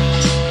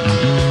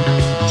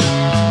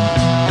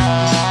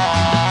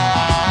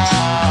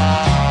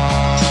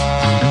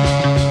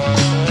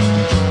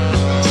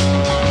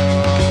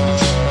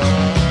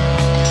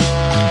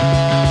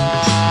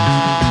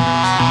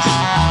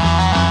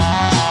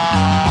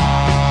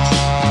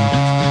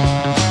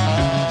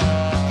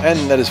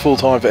 And that is full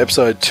time for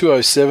episode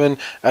 207.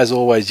 As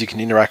always, you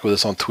can interact with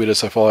us on Twitter,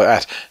 so follow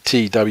at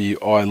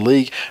TWiL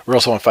League. We're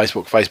also on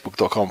Facebook,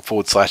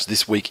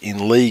 facebook.com/This Week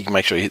in League.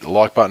 Make sure you hit the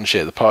like button,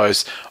 share the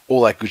post,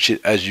 all that good shit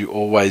as you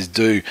always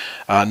do.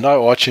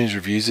 No iTunes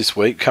reviews this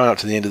week, coming up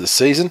to the end of the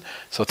season.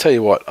 So I'll tell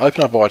you what,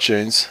 open up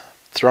iTunes,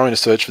 throw in a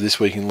search for This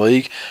Week in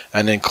League,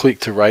 and then click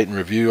to rate and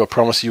review. I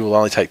promise you will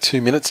only take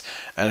 2 minutes,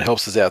 and it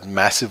helps us out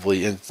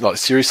massively. And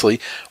seriously,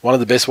 one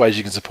of the best ways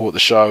you can support the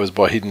show is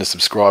by hitting the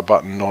subscribe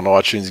button on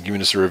iTunes and giving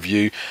us a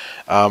review.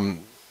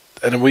 And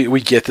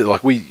we get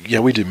that, we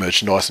do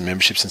merchandise and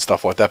memberships and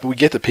stuff like that, but we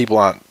get that people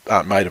aren't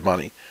made of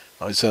money.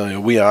 Certainly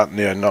we aren't.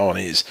 No one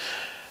is.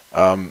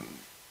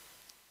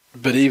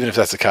 But even if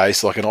that's the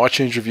case, like an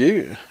iTunes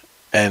review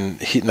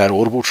and hitting that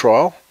Audible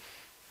trial,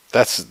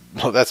 that's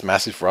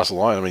massive for us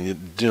alone. I mean, you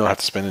do not have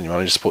to spend any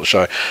money to support the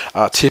show.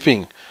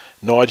 Tipping,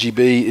 Nige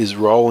B is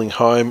rolling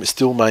home,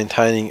 still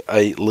maintaining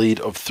a lead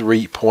of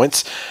 3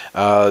 points.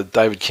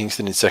 David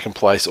Kingston in second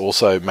place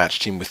also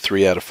matched him with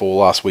 3 out of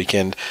 4 last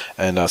weekend,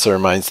 and so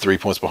remains 3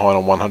 points behind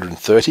on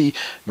 130.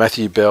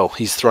 Matthew Bell,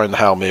 he's thrown the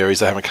Hail Marys.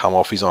 They haven't come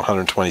off. He's on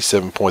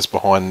 127 points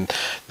behind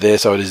there,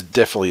 so it is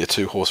definitely a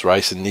 2-horse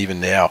race, and even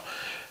now,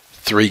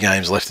 3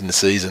 games left in the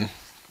season.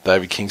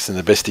 David Kingston,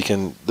 the best he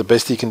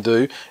can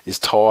do is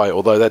tie.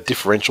 Although that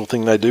differential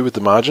thing they do with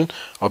the margin,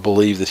 I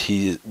believe that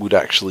he would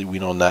actually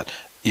win on that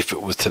if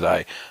it was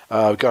today.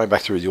 Going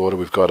back through the order,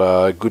 we've got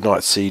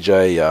Goodnight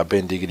CJ,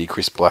 Ben Diggity,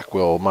 Chris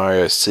Blackwell,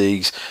 Mario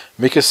Siegs,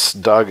 Mikus,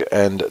 Doug,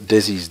 and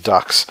Desi's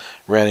Ducks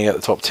rounding out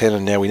the top 10.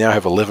 And we now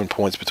have 11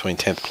 points between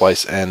 10th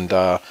place and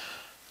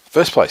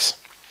first place.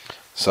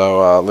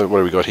 So what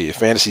have we got here?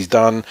 Fantasy's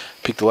done.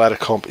 Pick the Ladder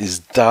comp is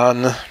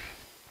done.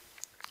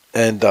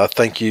 And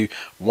thank you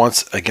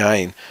once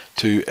again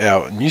to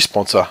our new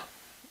sponsor,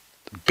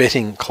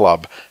 Betting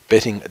Club,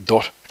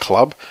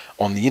 betting.club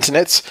on the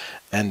internets.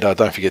 And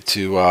don't forget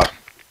to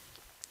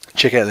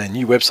check out their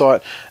new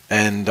website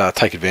and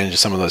take advantage of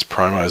some of those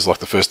promos, like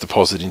the first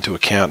deposit into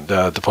account,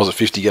 deposit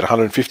 50, get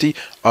 150,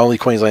 only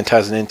Queensland,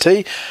 Tas and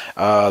NT.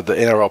 The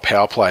NRL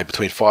Power Play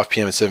between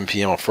 5pm and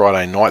 7pm on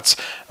Friday nights.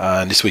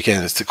 And this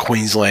weekend it's the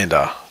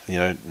Queenslander,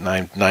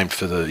 named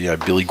for the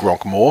Billy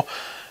Gronk Moore.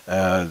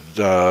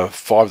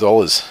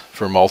 $5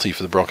 for a multi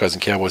for the Broncos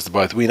and Cowboys to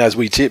both win, as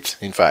we tipped,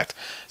 in fact.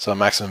 So a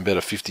maximum bet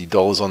of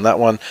 $50 on that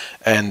one.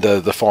 And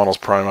the finals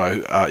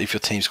promo, if your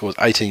team scores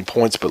 18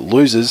 points but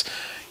loses,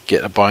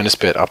 get a bonus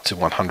bet up to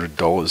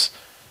 $100.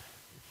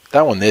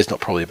 That one there's not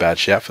probably a bad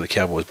shout for the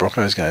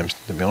Cowboys-Broncos games,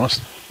 to be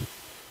honest.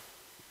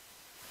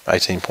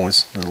 18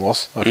 points in the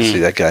loss. I can see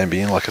that game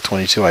being like a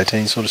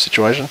 22-18 sort of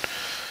situation.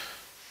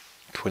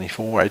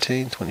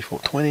 24-18,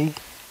 24-20.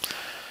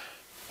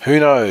 Who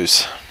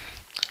knows?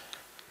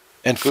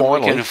 And good finally,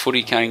 weekend of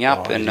footy coming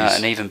up, and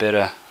an even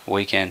better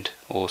weekend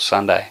or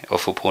Sunday of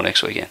football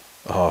next weekend.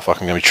 Oh,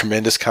 fucking going to be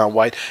tremendous. Can't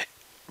wait.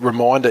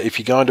 Reminder, if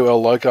you're going to El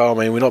Loco,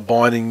 we're not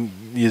binding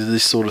you to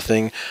this sort of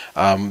thing.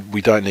 We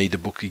don't need to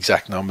book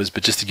exact numbers,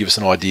 but just to give us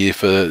an idea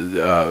for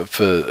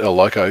El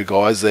Loco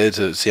guys there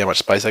to see how much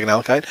space they can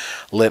allocate,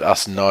 let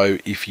us know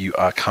if you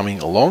are coming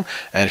along,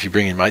 and if you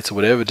bring in mates or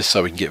whatever, just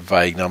so we can get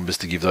vague numbers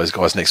to give those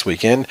guys next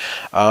weekend.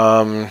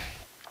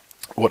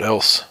 What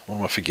else? What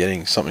am I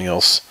forgetting? Something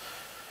else.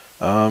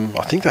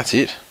 I think that's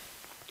it.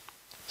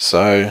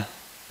 So,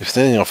 if there's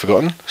anything I've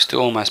forgotten... Still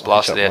almost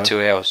blasted out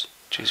 2 hours.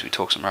 Jeez, we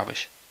talk some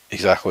rubbish.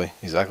 Exactly.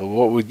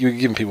 You're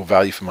giving people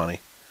value for money.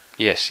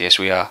 Yes,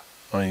 we are.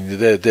 I mean,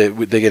 they're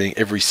getting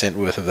every cent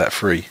worth of that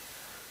free.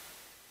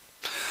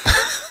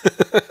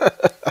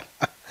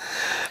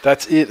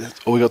 That's it. That's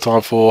all we got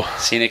time for.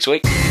 See you next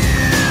week.